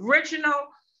 And the original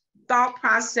thought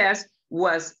process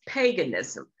was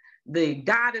paganism. The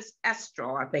goddess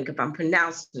Esther, I think if I'm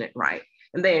pronouncing it right.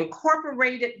 And they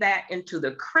incorporated that into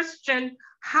the Christian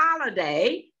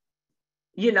holiday,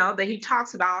 you know, that he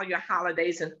talks about all your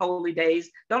holidays and holy days.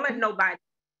 Don't let nobody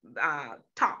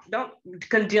don't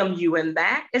condemn you in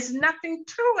that. It's nothing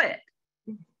to it.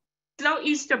 No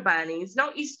Easter bunnies,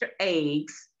 no Easter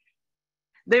eggs.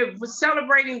 They're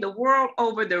celebrating the world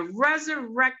over the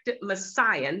resurrected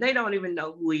Messiah, and they don't even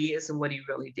know who he is and what he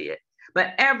really did.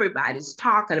 But everybody's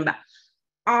talking about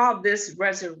all this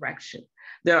resurrection.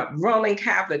 The Roman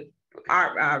Catholic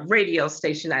radio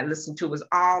station I listened to was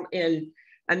all in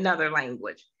another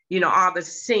language. You know, all the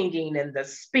singing and the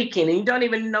speaking, and you don't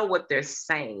even know what they're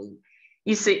saying.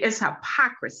 You see, it's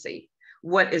hypocrisy,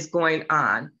 what is going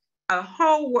on. A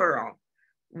whole world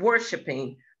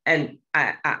worshiping an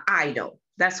idol.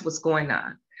 That's what's going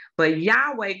on. But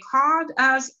Yahweh called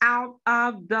us out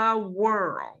of the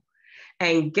world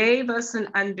and gave us an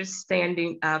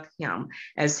understanding of him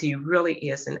as he really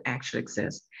is and actually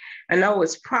exists. I know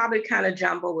it's probably kind of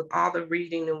jumbled with all the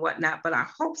reading and whatnot, but I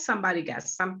hope somebody got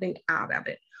something out of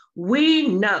it. We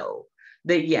know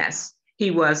that, yes,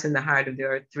 he was in the heart of the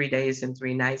earth 3 days and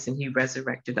 3 nights, and he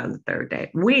resurrected on the 3rd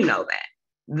day. We know that.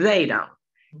 They don't.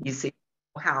 You see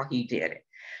how he did it.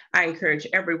 I encourage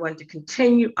everyone to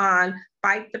continue on,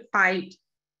 fight the fight,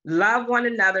 love one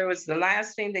another. It was the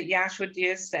last thing that Yahshua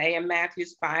did say in Matthew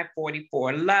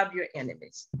 5:44. Love your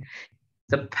enemies.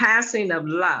 The passing of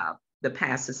love that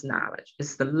passes knowledge.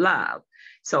 It's the love.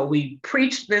 So we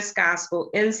preach this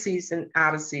gospel in season,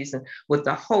 out of season, with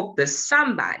the hope that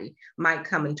somebody might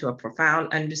come into a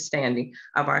profound understanding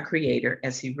of our Creator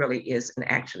as he really is and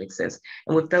actually exists.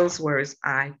 And with those words,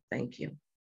 I thank you.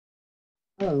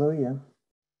 Hallelujah.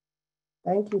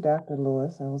 Thank you, Dr.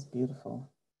 Lewis. That was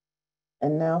beautiful.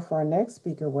 And now for our next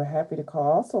speaker, we're happy to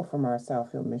call also from our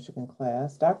Southfield, Michigan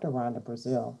class, Dr. Rhonda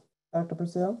Brazil. Dr.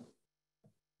 Brazil?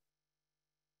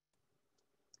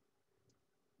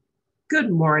 Good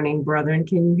morning, brethren.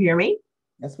 Can you hear me?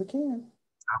 Yes, we can.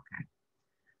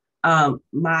 Okay.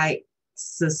 My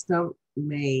system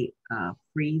may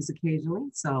freeze occasionally,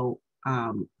 so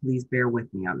please bear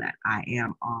with me on that. I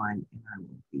am on and I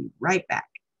will be right back.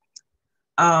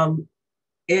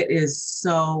 It is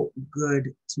so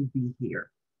good to be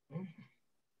here.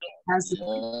 As we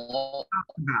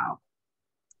talked about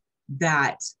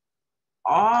that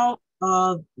all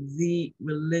of the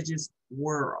religious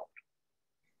world,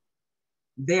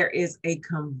 there is a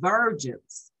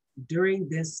convergence during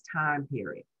this time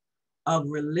period of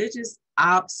religious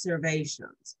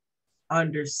observations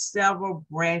under several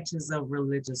branches of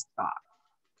religious thought.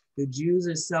 The Jews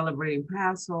are celebrating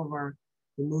Passover,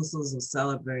 the Muslims are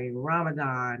celebrating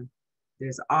Ramadan,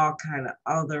 there's all kind of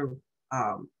other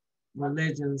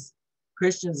religions.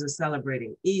 Christians are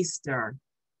celebrating Easter,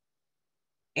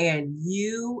 and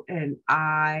you and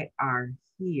I are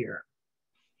here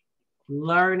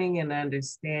learning and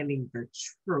understanding the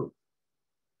truth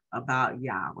about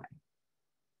Yahweh.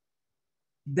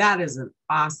 That is an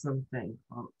awesome thing,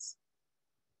 folks.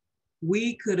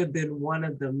 We could have been one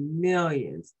of the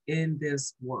millions in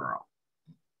this world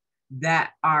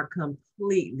that are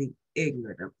completely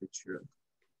ignorant of the truth.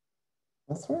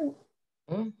 That's right.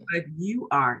 But you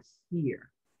are here.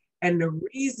 And the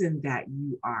reason that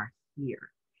you are here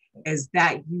is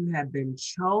that you have been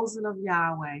chosen of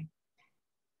Yahweh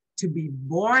to be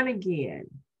born again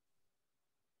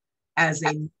as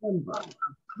a member of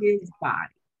his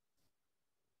body.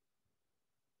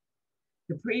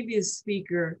 The previous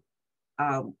speaker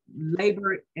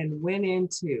labored and went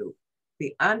into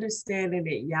the understanding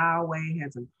that Yahweh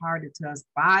has imparted to us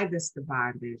by this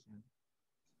divine vision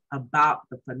about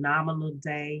the phenomenal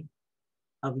day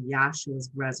of Yahshua's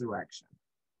resurrection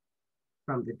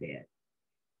from the dead,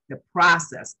 the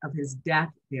process of his death,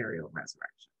 burial,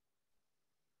 resurrection.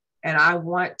 And I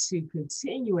want to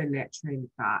continue in that train of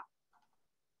thought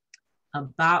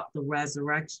about the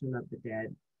resurrection of the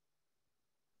dead.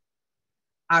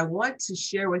 I want to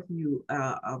share with you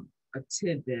a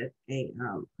tidbit, a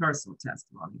personal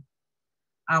testimony.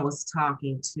 I was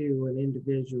talking to an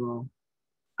individual,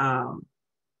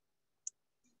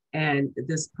 and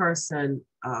this person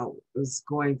was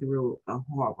going through a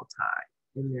horrible time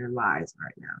in their lives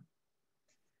right now.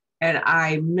 And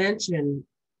I mentioned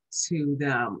to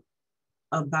them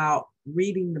about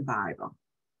reading the Bible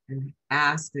and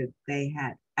asked if they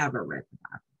had ever read the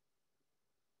Bible.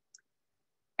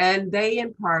 And they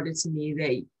imparted to me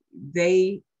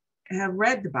they have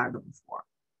read the Bible before.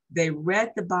 They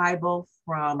read the Bible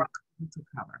from cover to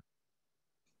cover.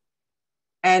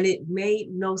 And it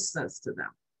made no sense to them.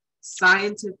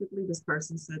 Scientifically, this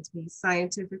person said to me,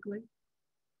 scientifically,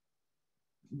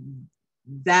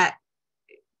 that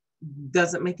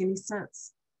doesn't make any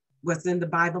sense. What's in the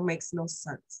Bible makes no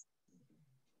sense.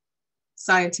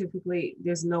 Scientifically,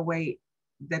 there's no way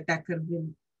that could have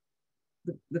been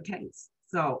the case.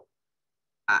 So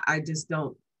I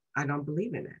don't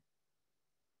believe in it.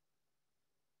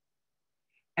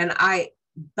 And I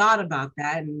thought about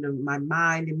that, and my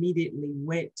mind immediately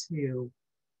went to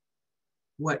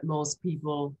what most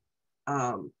people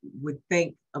would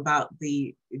think about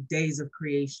the days of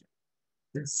creation,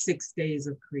 the 6 days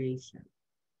of creation,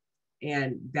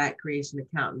 and that creation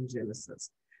account in Genesis.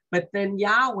 But then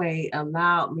Yahweh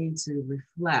allowed me to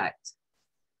reflect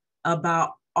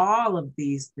about all of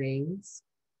these things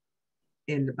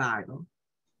in the Bible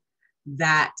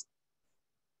that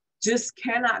just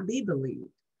cannot be believed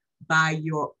by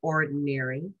your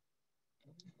ordinary,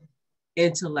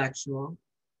 intellectual,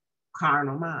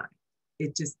 carnal mind.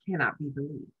 It just cannot be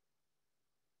believed.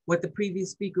 What the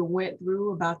previous speaker went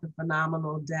through about the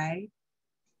phenomenal day,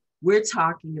 we're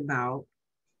talking about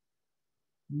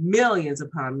millions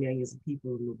upon millions of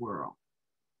people in the world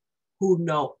who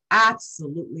know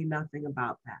absolutely nothing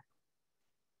about that.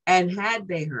 And had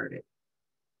they heard it,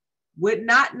 would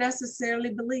not necessarily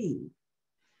believe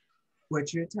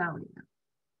what you're telling them.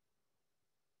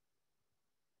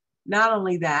 Not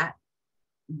only that,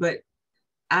 but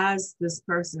as this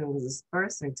person was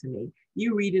expressing to me,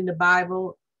 you read in the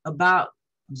Bible about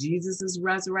Jesus's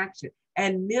resurrection,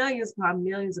 and millions upon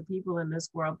millions of people in this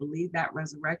world believe that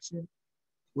resurrection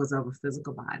was of a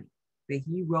physical body, that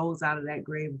he rose out of that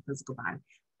grave in a physical body.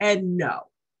 And no,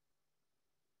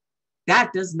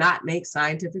 that does not make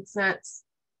scientific sense.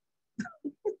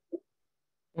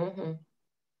 Mm-hmm.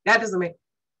 That doesn't make,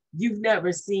 you've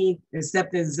never seen,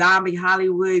 except in zombie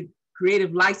Hollywood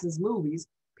creative license movies,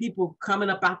 people coming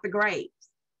up out the graves.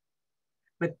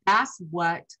 But that's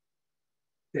what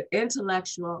the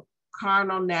intellectual,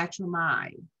 carnal, natural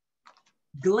mind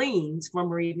gleans from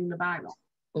reading the Bible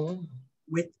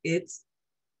with its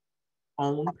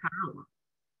own power.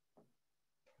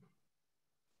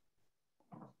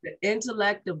 The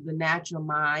intellect of the natural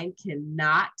mind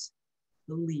cannot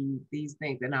believe these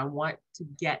things. And I want to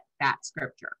get that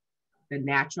scripture. The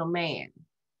natural man.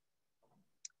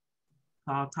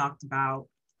 Paul talked about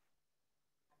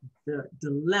the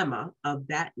dilemma of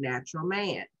that natural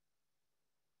man.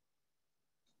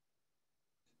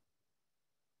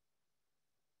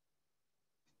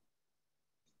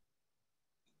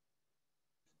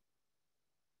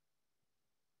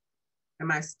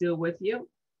 Am I still with you?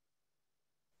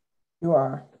 You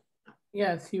are.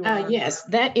 Yes, you are. Yes,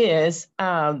 that is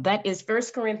 1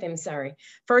 Corinthians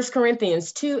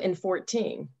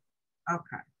 2:14.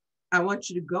 Okay. I want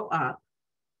you to go up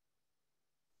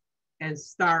and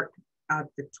start at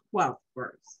the 12th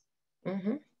verse.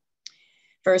 1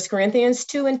 Corinthians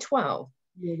 2:12.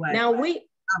 Now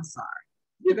I'm sorry.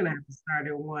 You're going to have to start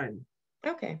at 1.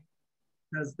 Okay.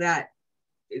 Because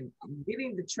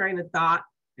getting the train of thought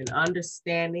and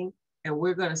understanding, and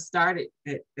we're going to start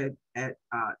it at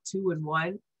 2 and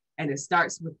 1, and it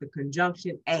starts with the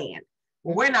conjunction and.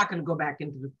 Well, we're not going to go back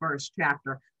into the first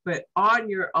chapter, but on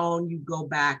your own, you go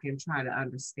back and try to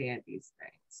understand these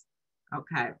things,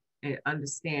 okay? And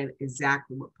understand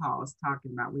exactly what Paul is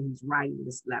talking about when he's writing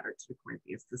this letter to the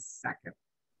Corinthians, this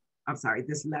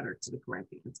letter to the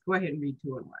Corinthians. Go ahead and read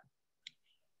 2 and 1.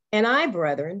 And I,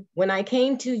 brethren, when I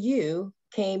came to you,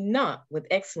 came not with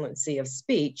excellency of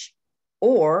speech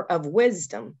or of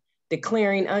wisdom,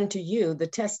 declaring unto you the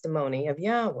testimony of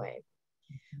Yahweh.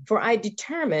 For I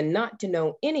determined not to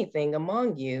know anything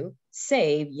among you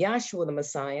save Yahshua the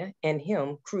Messiah and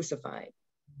him crucified.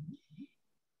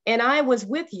 And I was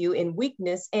with you in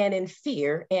weakness and in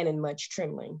fear and in much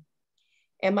trembling.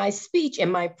 And my speech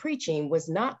and my preaching was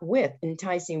not with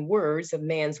enticing words of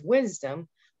man's wisdom,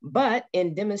 but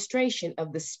in demonstration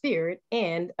of the Spirit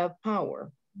and of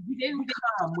power. He didn't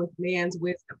come with man's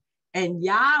wisdom. And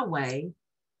Yahweh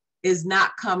is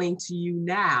not coming to you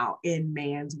now in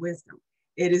man's wisdom.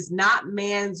 It is not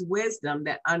man's wisdom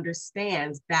that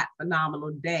understands that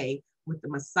phenomenal day with the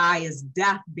Messiah's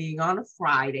death being on a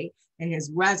Friday and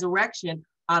his resurrection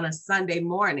on a Sunday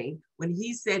morning, when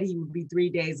he said he would be 3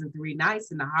 days and 3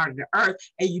 nights in the heart of the earth,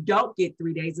 and you don't get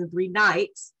 3 days and 3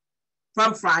 nights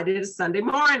from Friday to Sunday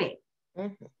morning.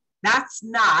 Mm-hmm. That's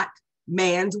not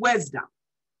man's wisdom.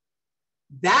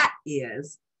 That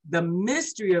is the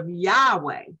mystery of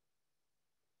Yahweh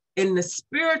in the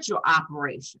spiritual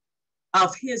operation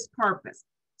of his purpose,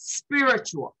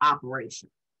 spiritual operation,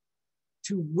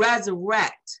 to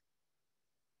resurrect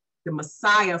the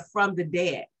Messiah from the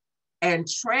dead and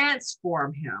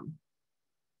transform him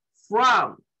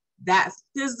from that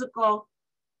physical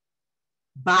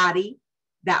body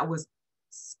that was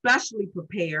specially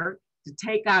prepared to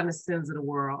take on the sins of the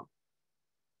world,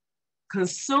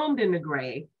 consumed in the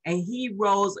grave, and he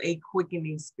rose a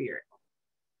quickening spirit.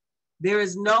 There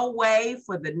is no way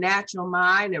for the natural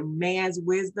mind or man's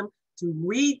wisdom to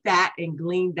read that and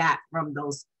glean that from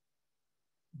those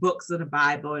books of the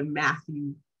Bible in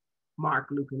Matthew, Mark,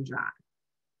 Luke, and John.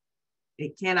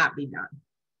 It cannot be done.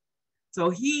 So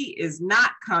he is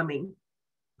not coming,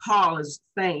 Paul is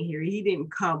saying here, he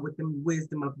didn't come with the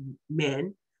wisdom of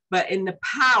men, but in the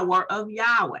power of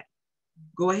Yahweh.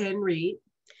 Go ahead and read.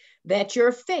 That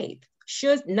your faith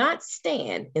should not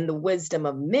stand in the wisdom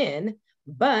of men,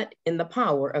 but in the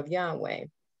power of Yahweh.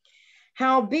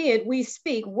 Howbeit we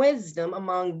speak wisdom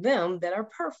among them that are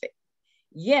perfect,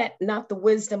 yet not the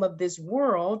wisdom of this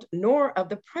world, nor of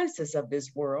the princes of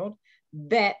this world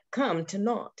that come to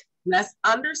naught. Let's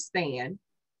understand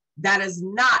that is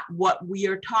not what we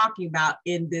are talking about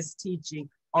in this teaching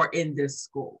or in this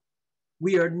school.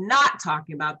 We are not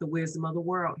talking about the wisdom of the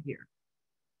world here.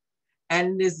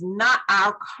 And it is not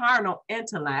our carnal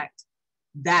intellect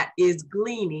that is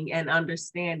gleaning and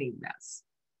understanding this.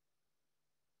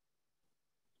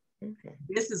 Okay.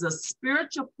 This is a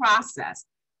spiritual process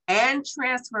and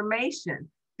transformation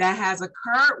that has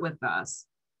occurred with us,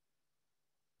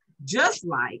 just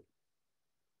like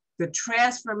the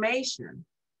transformation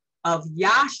of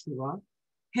Yahshua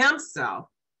himself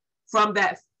from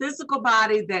that physical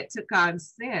body that took on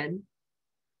sin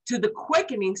to the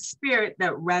quickening spirit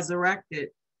that resurrected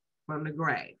from the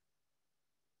grave.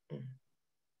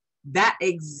 That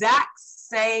exact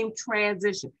same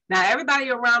transition. Now, everybody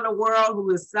around the world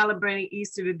who is celebrating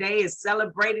Easter today is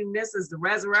celebrating this as the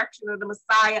resurrection of the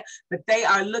Messiah, but they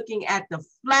are looking at the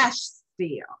flesh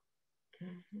still.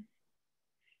 Mm-hmm.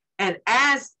 And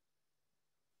as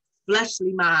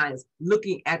fleshly minds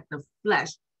looking at the flesh,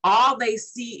 all they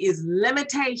see is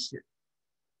limitation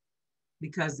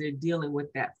because they're dealing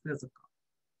with that physical.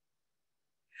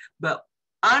 But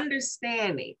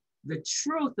understanding the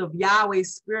truth of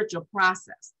Yahweh's spiritual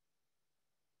process,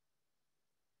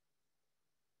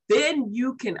 then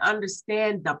you can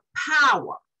understand the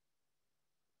power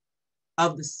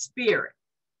of the Spirit.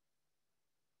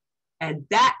 And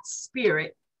that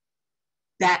Spirit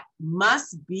that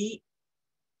must be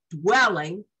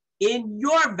dwelling in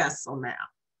your vessel now.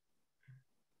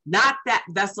 Not that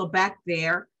vessel back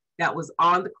there that was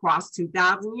on the cross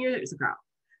 2,000 years ago,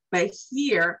 but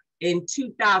here in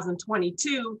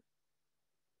 2022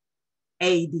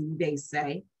 AD, they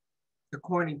say,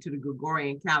 according to the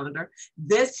Gregorian calendar,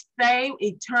 this same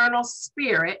eternal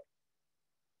Spirit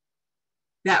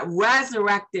that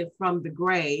resurrected from the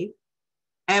grave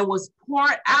and was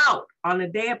poured out on the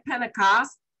day of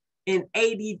Pentecost in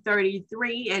AD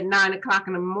 33 at 9 o'clock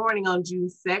in the morning on June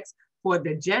 6th for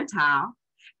the Gentile,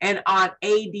 and on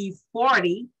AD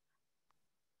 40,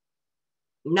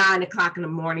 9 o'clock in the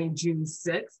morning, June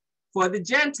 6th, for the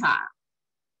Gentile.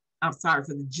 I'm sorry,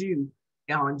 for the Jew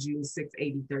on June 6,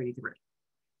 AD 33.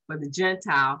 For the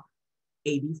Gentile,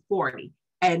 AD 40.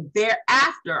 And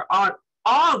thereafter are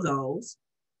all those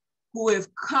who have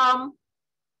come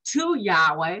to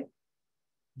Yahweh,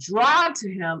 drawn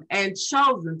to him, and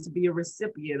chosen to be a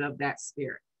recipient of that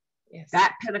Spirit. Yes.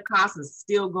 That Pentecost is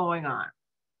still going on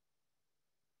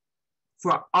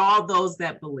for all those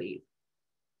that believe.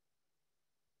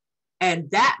 And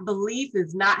that belief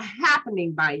is not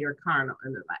happening by your carnal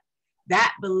intellect.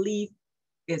 That belief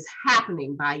is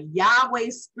happening by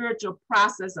Yahweh's spiritual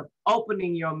process of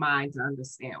opening your mind to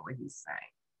understand what he's saying.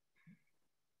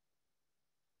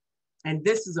 And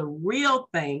this is a real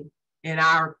thing in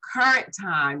our current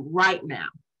time right now.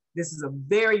 This is a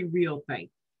very real thing.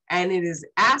 And it is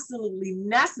absolutely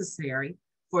necessary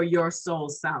for your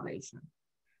soul's salvation.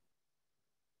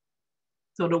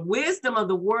 So the wisdom of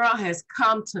the world has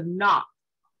come to naught,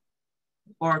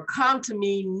 or come to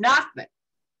mean nothing.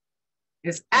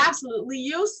 It's absolutely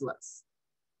useless,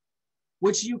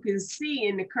 which you can see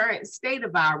in the current state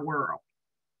of our world.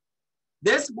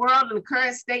 This world and the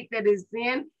current state that it's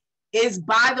in is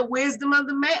by the wisdom of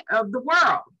the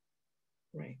world,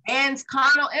 right, and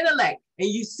carnal intellect. And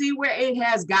you see where it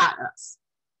has got us.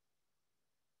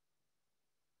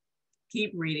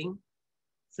 Keep reading.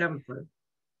 7th verse.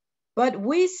 But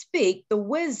we speak the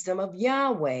wisdom of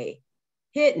Yahweh,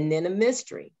 hidden in a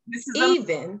mystery. This is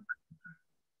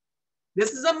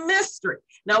a mystery.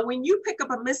 Now, when you pick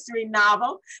up a mystery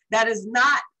novel, that is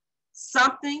not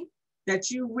something that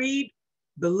you read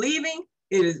believing.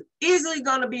 It is easily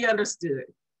going to be understood.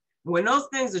 When those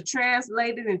things are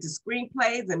translated into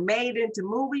screenplays and made into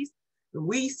movies,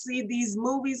 we see these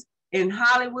movies in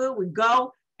Hollywood, we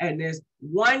go and there's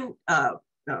one,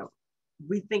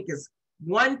 we think is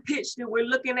one pitch that we're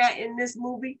looking at in this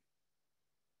movie,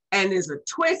 and there's a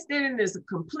twist in it, and there's a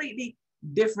completely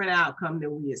different outcome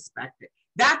than we expected.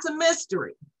 That's a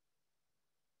mystery.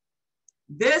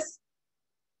 This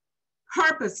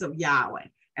purpose of Yahweh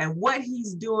and what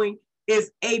he's doing is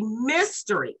a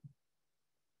mystery.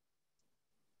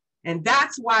 And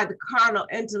that's why the carnal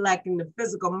intellect and the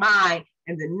physical mind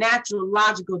and the natural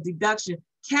logical deduction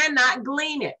cannot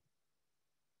glean it,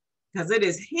 because it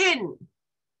is hidden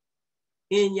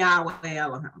in Yahweh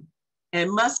Elohim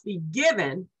and must be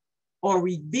given or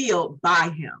revealed by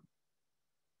him.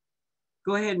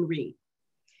 Go ahead and read.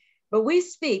 But we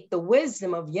speak the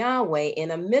wisdom of Yahweh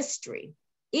in a mystery,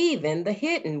 even the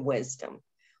hidden wisdom,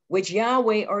 which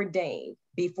Yahweh ordained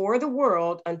before the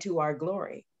world unto our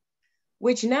glory,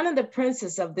 which none of the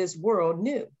princes of this world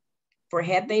knew. For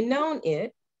had they known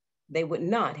it, they would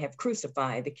not have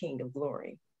crucified the King of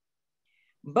glory.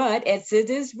 But as it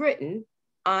is written,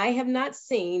 I have not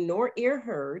seen nor ear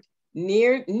heard,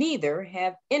 neither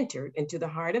have entered into the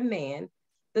heart of man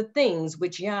the things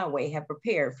which Yahweh have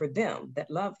prepared for them that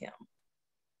love him.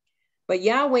 But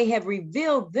Yahweh have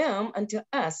revealed them unto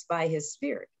us by his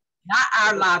Spirit. Not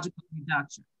our logical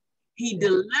deduction. He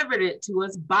delivered it to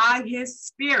us by his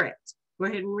Spirit. Go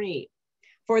ahead and read.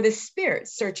 For the Spirit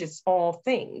searches all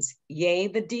things, yea,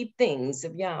 the deep things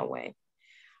of Yahweh.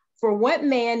 For what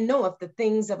man knoweth the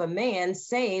things of a man,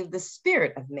 save the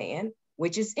spirit of man,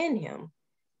 which is in him?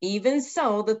 Even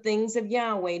so, the things of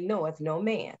Yahweh knoweth no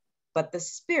man, but the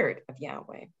Spirit of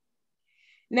Yahweh.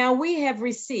 Now we have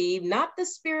received not the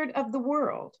spirit of the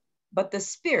world, but the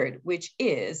Spirit which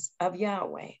is of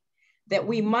Yahweh, that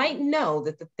we might know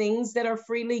that the things that are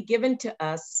freely given to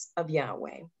us of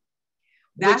Yahweh.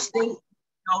 That's know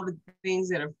the things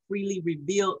that are freely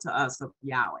revealed to us of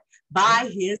Yahweh by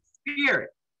his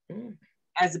Spirit.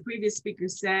 As the previous speaker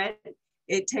said,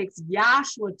 it takes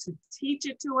Yahshua to teach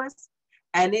it to us,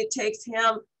 and it takes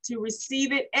him to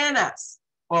receive it in us,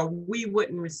 or we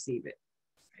wouldn't receive it.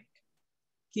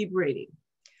 Keep reading.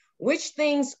 Which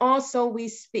things also we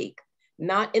speak,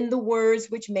 not in the words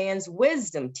which man's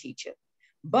wisdom teacheth,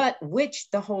 but which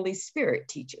the Holy Spirit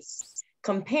teaches,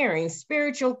 comparing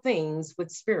spiritual things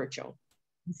with spiritual.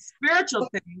 Spiritual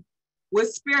things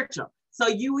with spiritual. So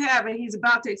you have, and he's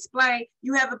about to explain,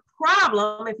 you have a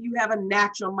problem if you have a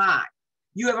natural mind.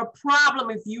 You have a problem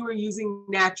if you are using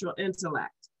natural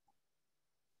intellect.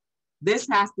 This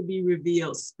has to be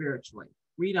revealed spiritually.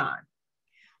 Read on.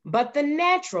 But the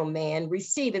natural man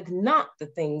receiveth not the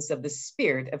things of the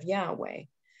Spirit of Yahweh,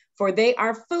 for they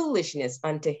are foolishness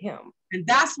unto him. And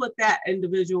that's what that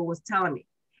individual was telling me.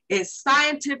 It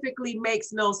scientifically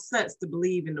makes no sense to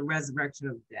believe in the resurrection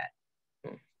of the dead.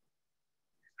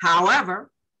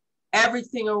 However,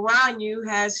 everything around you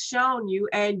has shown you,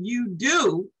 and you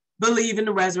do believe in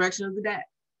the resurrection of the dead.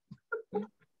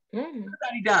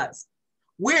 Everybody does.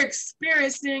 We're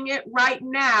experiencing it right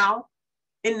now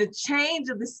in the change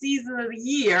of the season of the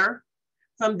year,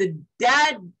 from the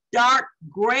dead, dark,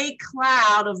 gray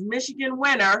cloud of Michigan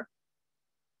winter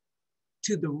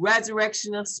to the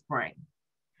resurrection of spring.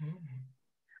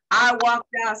 I walked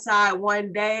outside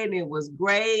one day and it was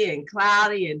gray and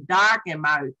cloudy and dark, and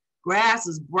my grass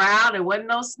was brown and wasn't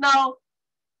no snow,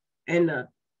 and the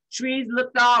trees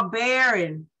looked all bare.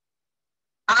 And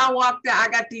I walked out, I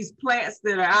got these plants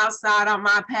that are outside on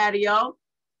my patio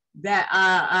that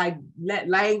I let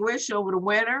languish over the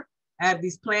winter. I have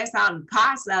these plants out in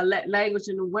pots that I let languish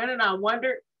in the winter, and I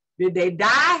wondered, did they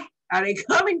die? Are they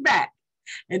coming back?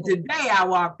 And today I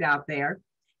walked out there,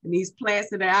 and these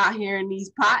plants that are out here in these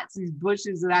pots, these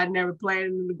bushes that I never planted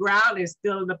in the ground, they're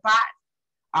still in the pot,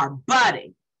 are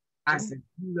budding. I said,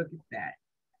 look at that.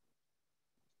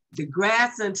 The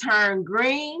grass and turned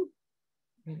green.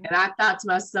 And I thought to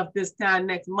myself, this time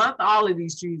next month, all of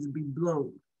these trees will be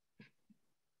bloomed.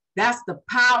 That's the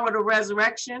power of the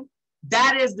resurrection.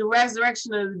 That is the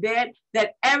resurrection of the dead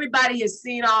that everybody has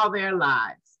seen all their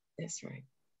lives. That's right.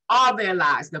 All their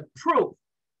lives, the proof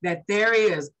that there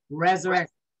is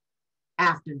resurrection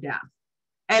after death.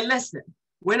 And listen,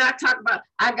 when I talk about,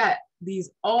 I got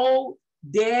these old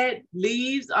dead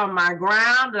leaves on my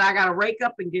ground that I got to rake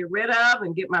up and get rid of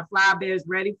and get my flower beds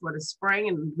ready for the spring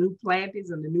and the new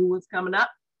plantings and the new ones coming up.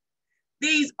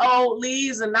 These old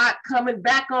leaves are not coming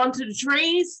back onto the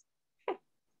trees.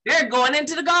 They're going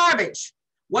into the garbage.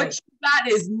 What you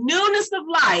got is newness of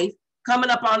life coming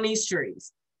up on these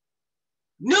trees.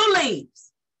 New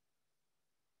leaves.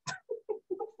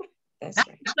 That's not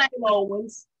right. the same old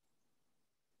ones.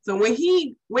 So when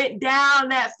he went down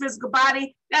that physical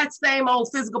body, that same old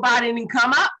physical body didn't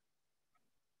come up.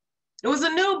 It was a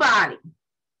new body.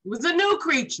 It was a new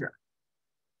creature.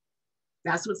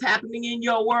 That's what's happening in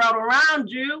your world around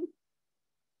you.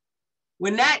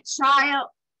 When that child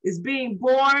is being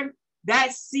born,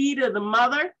 that seed of the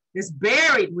mother is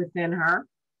buried within her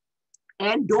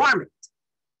and dormant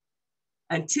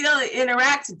until it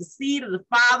interacts with the seed of the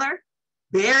father,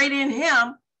 buried in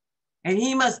him, and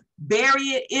he must bury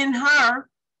it in her.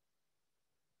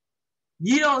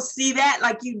 You don't see that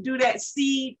like you do that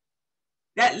seed,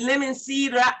 that lemon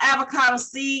seed or that avocado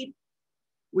seed,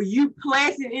 where you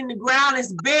plant it in the ground,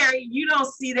 it's buried. You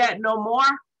don't see that no more.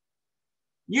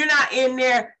 You're not in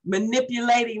there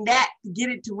manipulating that to get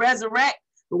it to resurrect.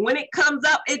 But when it comes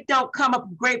up, it don't come up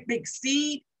a great big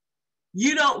seed.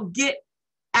 You don't get,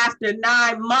 after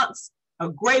 9 months, a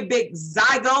great big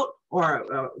zygote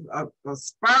or a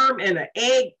sperm and an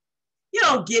egg. You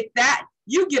don't get that.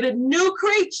 You get a new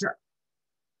creature.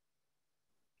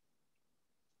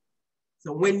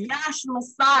 So when Yahshua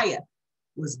Messiah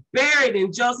was buried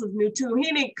in Joseph's new tomb,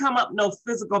 he didn't come up no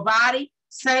physical body,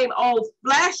 same old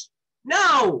flesh.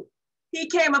 No, he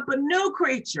came up a new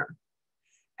creature.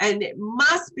 And it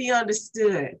must be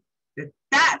understood that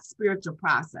that spiritual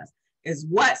process is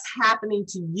what's happening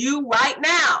to you right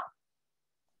now.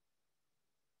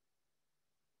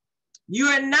 You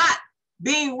are not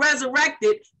being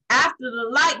resurrected after the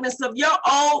likeness of your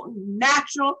old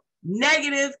natural,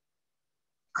 negative,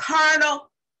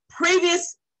 carnal,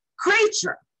 previous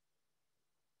creature.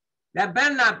 That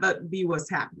better not be what's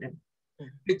happening.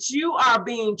 But you are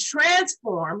being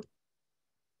transformed,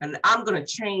 and I'm going to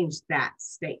change that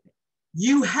statement.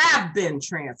 You have been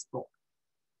transformed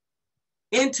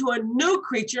into a new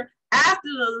creature after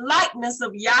the likeness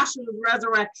of Yahshua's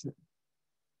resurrection.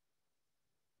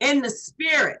 In the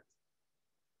spirit,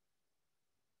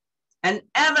 an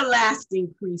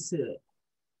everlasting priesthood.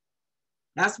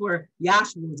 That's where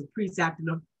Yahshua was a priest after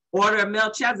the order of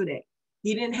Melchizedek.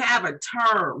 He didn't have a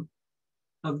term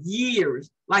of years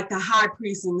like the high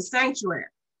priest in the sanctuary.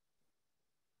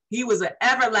 He was an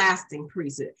everlasting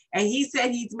priesthood. And he said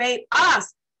he's made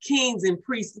us kings and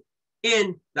priests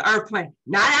in the earth plane.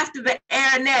 Not after the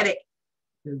Aeronetic.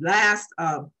 The last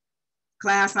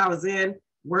class I was in,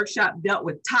 workshop, dealt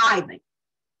with tithing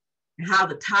and how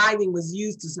the tithing was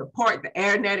used to support the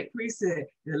Aeronetic priesthood,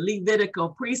 the Levitical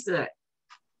priesthood.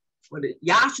 Well,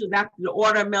 Yahshua's after the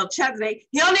order of Melchizedek,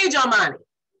 he don't need your money.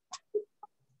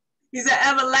 He's an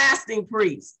everlasting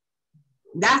priest.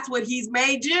 That's what he's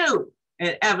made you,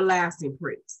 an everlasting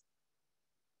priest.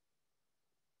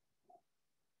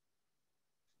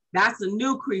 That's a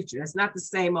new creature. That's not the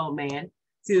same old man.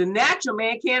 See, the natural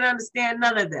man can't understand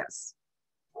none of this.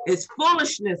 It's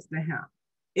foolishness to him.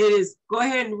 It is, go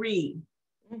ahead and read.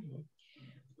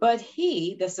 But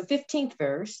he, that's the 15th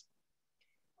verse,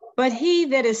 but he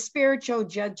that is spiritual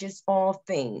judges all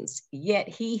things, yet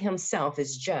he himself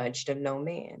is judged of no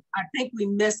man. I think we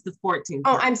missed the 14th.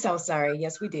 Oh, I'm so sorry.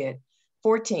 Yes, we did.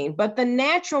 14, but the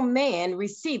natural man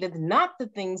receiveth not the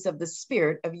things of the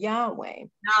spirit of Yahweh.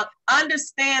 Now,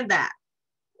 understand that.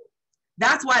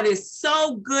 That's why it is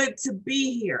so good to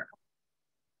be here.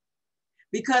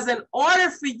 Because in order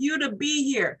for you to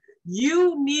be here,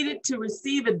 you needed to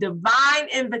receive a divine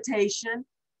invitation.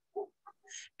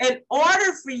 In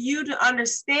order for you to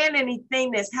understand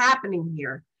anything that's happening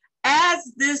here,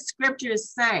 as this scripture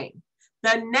is saying,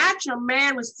 the natural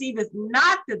man receiveth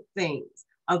not the things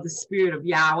of the spirit of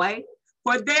Yahweh,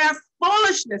 for they are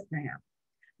foolishness to him.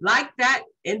 Like that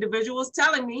individual was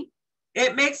telling me,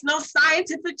 it makes no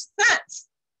scientific sense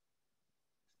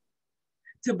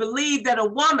to believe that a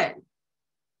woman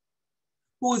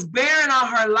who is barren all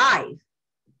her life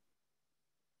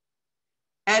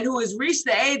and who has reached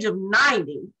the age of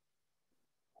 90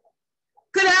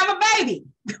 could have a baby.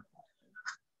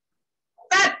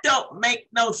 That don't make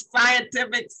no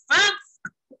scientific sense.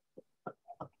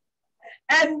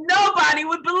 And nobody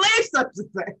would believe such a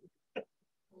thing.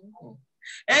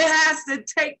 It has to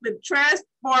take the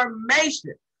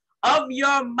transformation of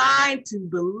your mind to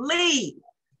believe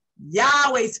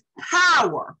Yahweh's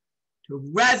power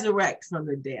to resurrect from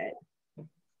the dead.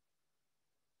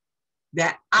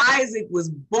 That Isaac was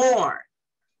born,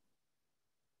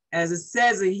 as it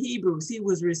says in Hebrews, he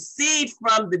was received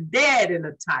from the dead in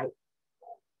a type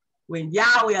when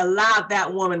Yahweh allowed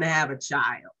that woman to have a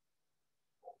child.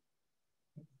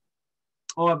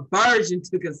 Or a virgin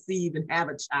to conceive and have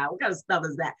a child. What kind of stuff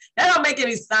is that? That don't make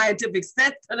any scientific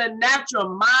sense to the natural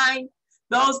mind.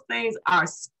 Those things are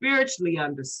spiritually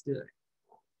understood,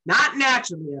 not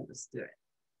naturally understood.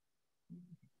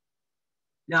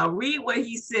 Now read what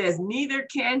he says, neither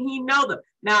can he know them.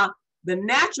 Now, the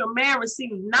natural man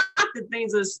receives not the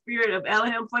things of the spirit of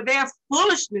Elohim, for they are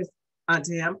foolishness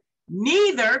unto him,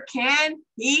 neither can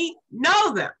he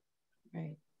know them.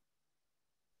 Right.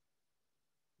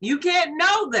 You can't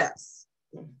know this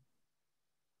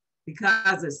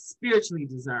because it's spiritually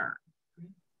discerned.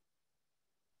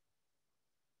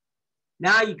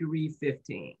 Now you can read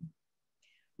 15.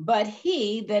 But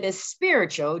he that is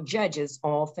spiritual judges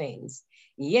all things,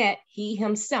 yet he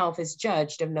himself is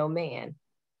judged of no man.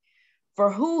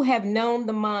 For who have known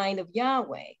the mind of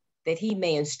Yahweh, that he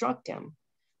may instruct him?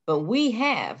 But we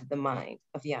have the mind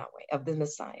of Yahweh, of the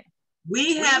Messiah.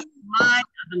 We have the mind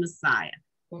of the Messiah.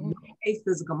 Not a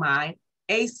physical mind,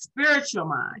 a spiritual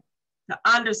mind to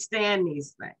understand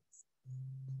these things.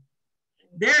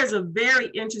 There's a very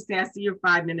interesting, I see your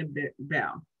 5-minute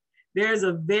bell. There's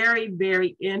a very,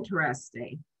 very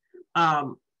interesting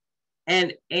and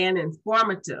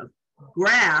informative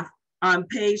graph on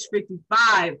page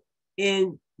 55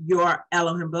 in your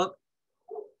Elohim book.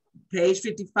 Page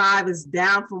 55 is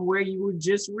down from where you were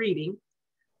just reading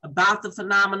about the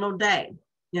phenomenal day.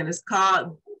 And it's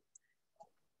called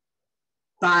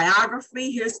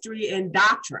Biography, History, and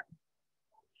Doctrine.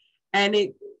 And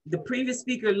the previous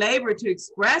speaker labored to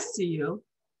express to you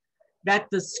that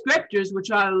the scriptures, which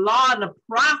are the law and the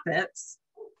prophets,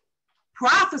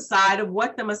 prophesied of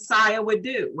what the Messiah would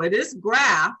do. Well, this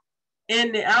graph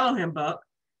in the Elohim book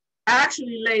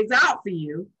actually lays out for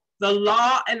you the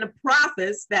law and the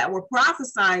prophets that were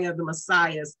prophesying of the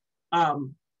Messiah's,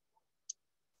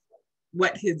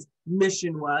 what his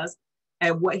mission was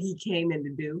and what he came in to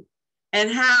do, and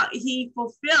how he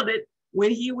fulfilled it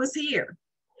when he was here.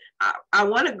 I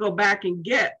want to go back and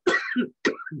get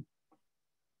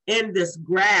in this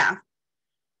graph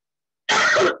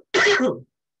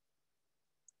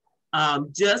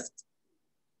just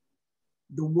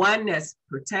the one that's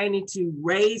pertaining to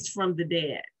raised from the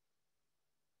dead.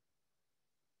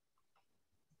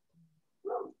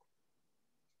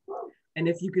 And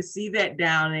if you can see that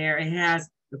down there, it has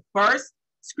the first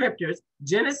scriptures,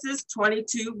 Genesis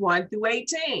 22, 1 through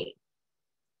 18.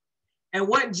 And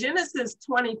what Genesis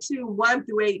 22, 1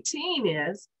 through 18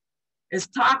 is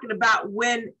talking about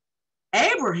when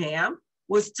Abraham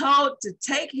was told to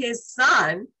take his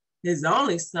son, his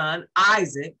only son,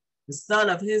 Isaac, the son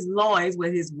of his loins,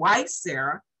 with his wife,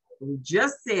 Sarah. We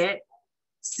just said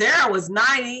Sarah was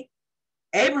 90,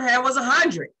 Abraham was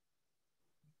 100.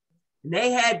 And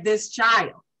they had this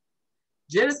child.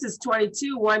 Genesis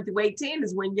 22, 1 through 18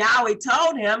 is when Yahweh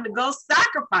told him to go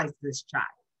sacrifice this child.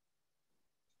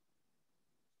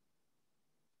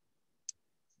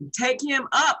 Take him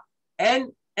up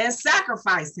and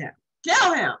sacrifice him,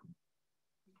 kill him.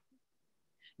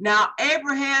 Now,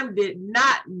 Abraham did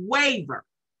not waver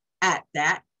at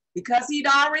that because he'd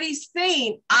already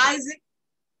seen Isaac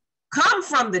come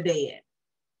from the dead.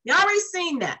 He already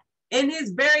seen that in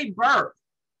his very birth.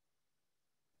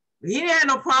 He didn't have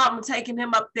no problem taking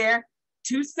him up there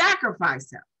to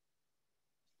sacrifice him.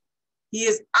 He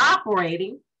is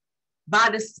operating by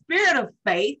the spirit of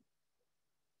faith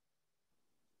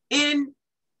in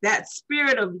that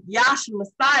spirit of Yahshua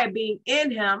Messiah being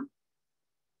in him,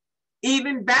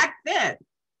 even back then,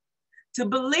 to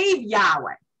believe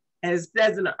Yahweh. As it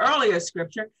says in the earlier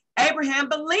scripture, Abraham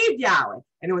believed Yahweh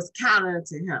and it was counted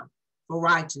unto him for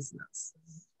righteousness.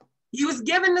 He was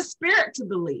given the spirit to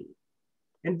believe.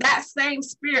 And that same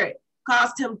spirit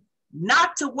caused him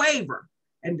not to waver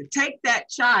and to take that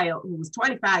child, who was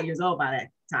 25 years old by that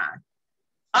time,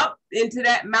 up into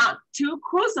that mount to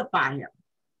crucify him,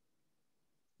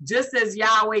 just as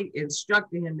Yahweh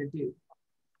instructed him to do.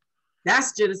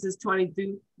 That's Genesis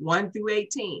 22, 1 through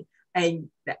 18. And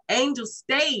the angel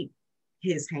stayed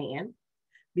his hand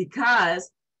because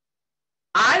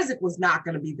Isaac was not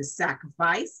going to be the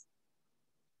sacrifice.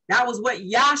 That was what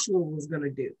Yahshua was going to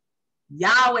do.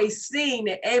 Yahweh, seeing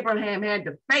that Abraham had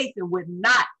the faith and would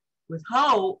not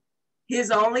withhold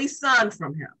his only son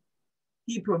from him.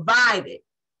 he provided,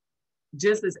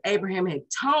 just as Abraham had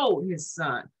told his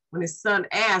son. When his son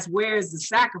asked, where is the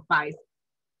sacrifice?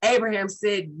 Abraham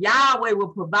said, Yahweh will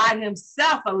provide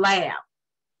himself a lamb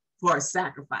for a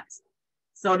sacrifice.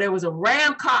 So there was a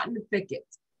ram caught in the thicket,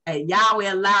 and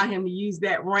Yahweh allowed him to use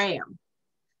that ram.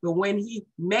 But when he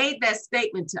made that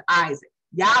statement to Isaac,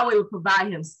 Yahweh would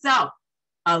provide himself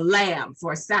a lamb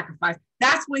for a sacrifice.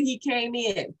 That's when he came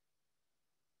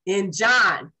in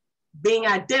John, being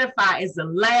identified as the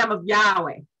Lamb of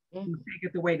Yahweh, who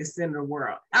taketh away the sin of the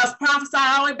world. That was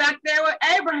prophesied all the way back there with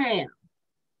Abraham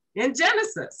in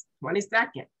Genesis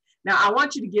 22nd. Now, I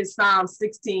want you to get Psalm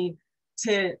 16,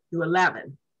 10 through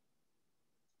 11.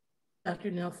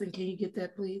 Dr. Nelson, can you get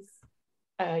that, please?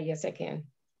 Yes, I can.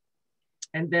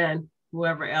 And then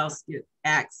whoever else get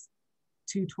Acts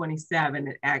 2:27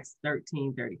 and Acts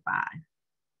 13:35.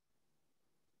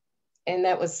 And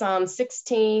that was Psalm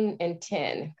 16 and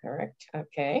 10, correct?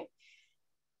 Okay.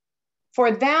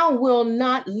 For thou wilt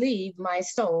not leave my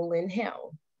soul in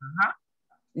hell,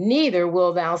 neither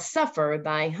will thou suffer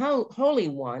thy Holy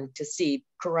One to see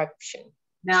corruption.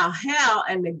 Now, hell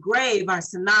and the grave are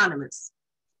synonymous.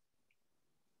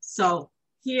 So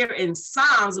here in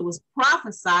Psalms, it was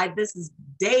prophesied. This is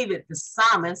David, the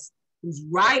psalmist, who's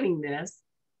writing this.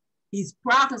 He's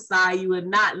prophesied, you would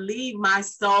not leave my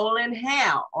soul in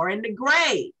hell or in the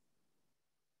grave.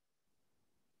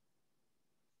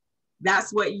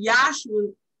 That's what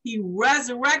Yahshua, he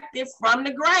resurrected from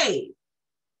the grave.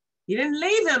 He didn't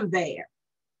leave him there.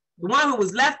 The one who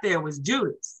was left there was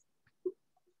Judas.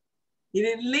 He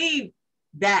didn't leave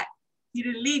that. He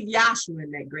didn't leave Yahshua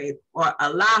in that grave or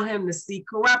allow him to see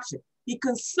corruption. He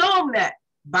consumed that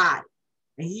body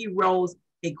and he rose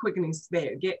a quickening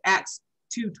spirit. Get Acts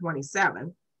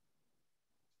 2:27.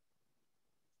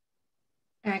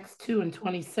 Acts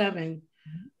 2:27.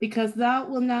 Because thou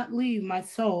wilt not leave my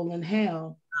soul in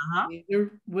hell,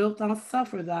 neither wilt thou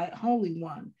suffer thy Holy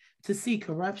One to see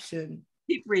corruption.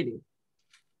 Keep reading.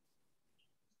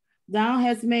 Thou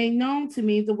hast made known to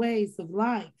me the ways of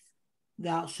life.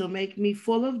 Thou shalt make me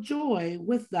full of joy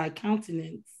with thy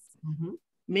countenance.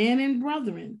 Men and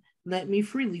brethren, let me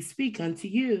freely speak unto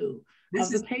you of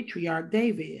the patriarch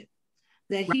David,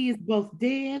 that he is both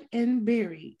dead and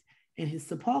buried, and his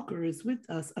sepulchre is with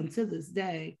us unto this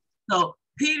day. So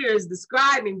Peter is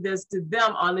describing this to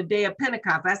them on the day of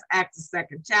Pentecost. That's Acts the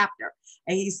 2nd chapter.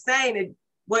 And he's saying that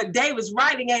what David's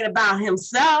writing ain't about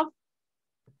himself.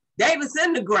 David's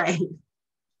in the grave.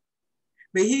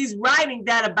 But he's writing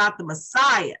that about the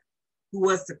Messiah who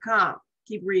was to come.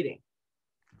 Keep reading.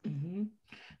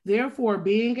 Therefore,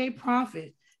 being a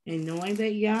prophet, and knowing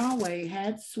that Yahweh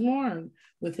had sworn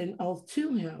with an oath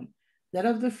to him, that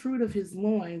of the fruit of his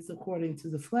loins, according to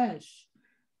the flesh,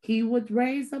 he would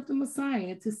raise up the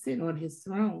Messiah to sit on his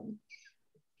throne.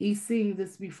 He, seeing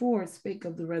this before, spake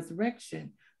of the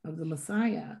resurrection of the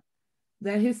Messiah,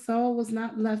 that his soul was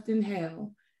not left in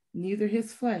hell, neither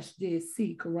his flesh did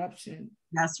see corruption.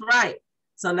 That's right.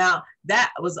 So now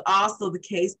that was also the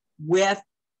case with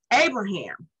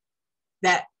Abraham,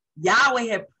 that Yahweh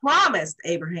had promised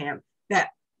Abraham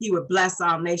that he would bless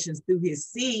all nations through his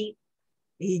seed.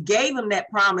 He gave him that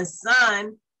promised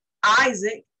son,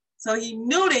 Isaac. So he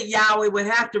knew that Yahweh would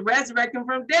have to resurrect him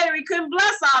from dead, or he couldn't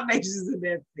bless all nations in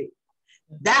that seed.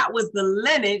 That was the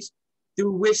lineage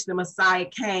through which the Messiah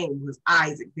came, was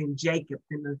Isaac, then Jacob,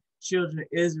 then the children of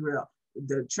Israel,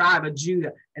 the tribe of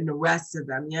Judah, and the rest of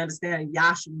them. You understand?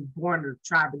 Yahshua was born of the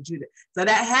tribe of Judah. So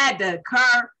that had to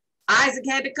occur. Isaac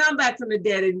had to come back from the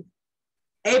dead, and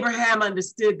Abraham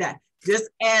understood that. Just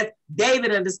as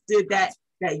David understood that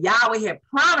Yahweh had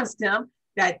promised him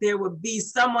that there would be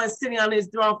someone sitting on his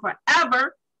throne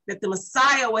forever, that the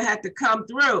Messiah would have to come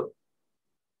through.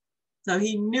 So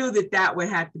he knew that that would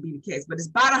have to be the case. But it's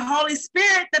by the Holy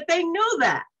Spirit that they knew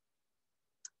that.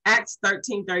 Acts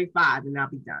 13:35, and I'll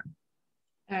be done.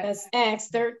 That's Acts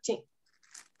 13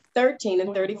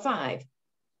 and 35.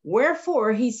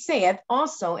 Wherefore he saith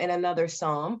also in another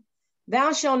psalm,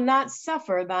 thou shalt not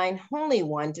suffer thine Holy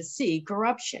One to see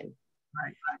corruption.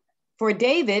 Right. For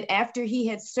David, after he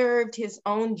had served his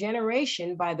own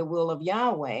generation by the will of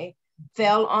Yahweh,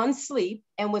 fell on sleep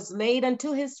and was laid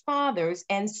unto his fathers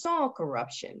and saw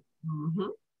corruption.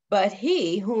 But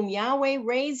he whom Yahweh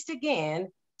raised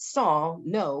again saw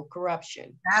no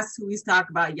corruption. That's who he's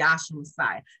talking about, Yahshua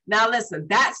Messiah. Now listen,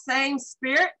 that same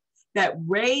spirit that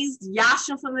raised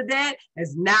Yahshua from the dead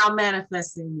is now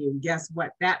manifesting in you. Guess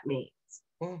what that means?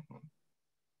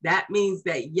 That means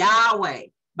that Yahweh,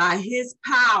 by his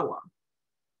power,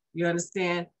 you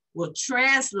understand, will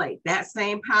translate that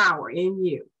same power in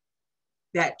you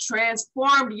that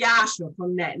transformed Yahshua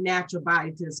from that natural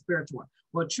body to the spiritual one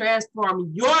will transform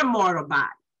your mortal body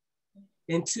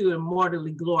into a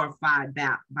mortally glorified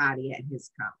body at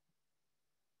his coming.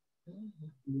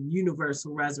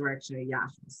 Universal resurrection of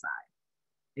Yahshua Messiah.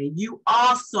 And you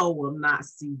also will not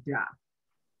see death.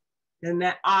 Isn't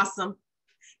that awesome?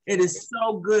 It is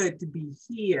so good to be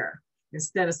here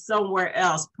instead of somewhere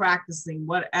else practicing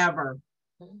whatever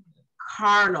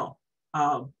carnal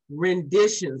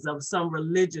renditions of some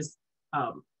religious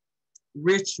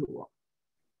ritual.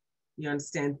 You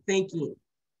understand? Thinking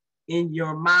in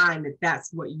your mind that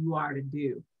that's what you are to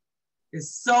do.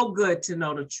 It's so good to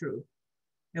know the truth.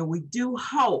 And we do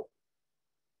hope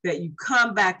that you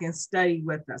come back and study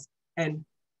with us and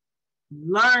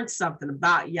learn something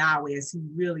about Yahweh as he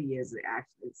really is, it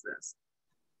actually exists.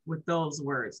 With those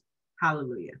words,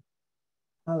 hallelujah.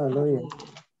 Hallelujah.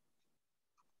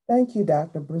 Thank you,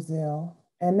 Dr. Brazil.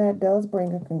 And that does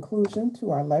bring a conclusion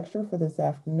to our lecture for this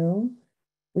afternoon.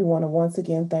 We want to once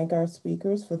again thank our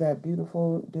speakers for that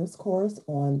beautiful discourse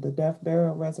on the death,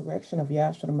 burial, resurrection of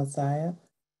Yahshua the Messiah,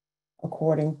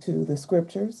 according to the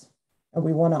scriptures. And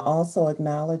we want to also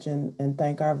acknowledge and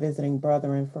thank our visiting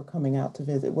brethren for coming out to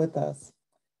visit with us.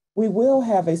 We will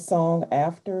have a song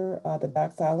after the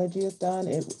doxology is done.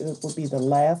 It will be the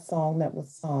last song that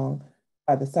was sung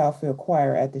by the Southfield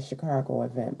Choir at the Chicago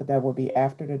event, but that will be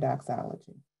after the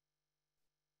doxology.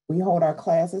 We hold our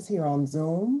classes here on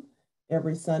Zoom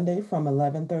every Sunday from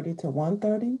 11:30 to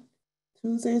 1:30,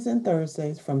 Tuesdays and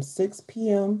Thursdays from 6:30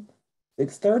 p.m.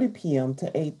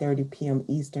 to 8:30 p.m.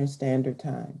 Eastern Standard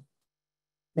Time.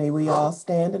 May we all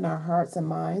stand in our hearts and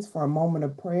minds for a moment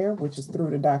of prayer, which is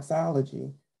through the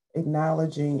doxology,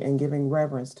 acknowledging and giving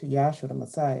reverence to Yahshua the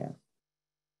Messiah.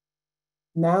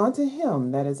 Now unto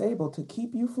him that is able to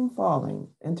keep you from falling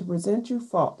and to present you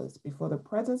faultless before the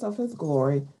presence of his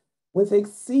glory with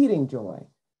exceeding joy,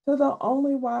 to the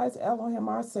only wise Elohim,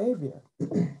 our Savior,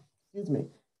 excuse me,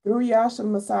 through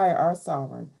Yahshua Messiah, our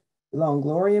sovereign, belong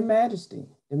glory and majesty,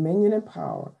 dominion and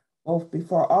power, both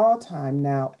before all time,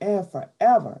 now and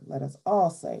forever. Let us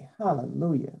all say,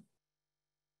 hallelujah.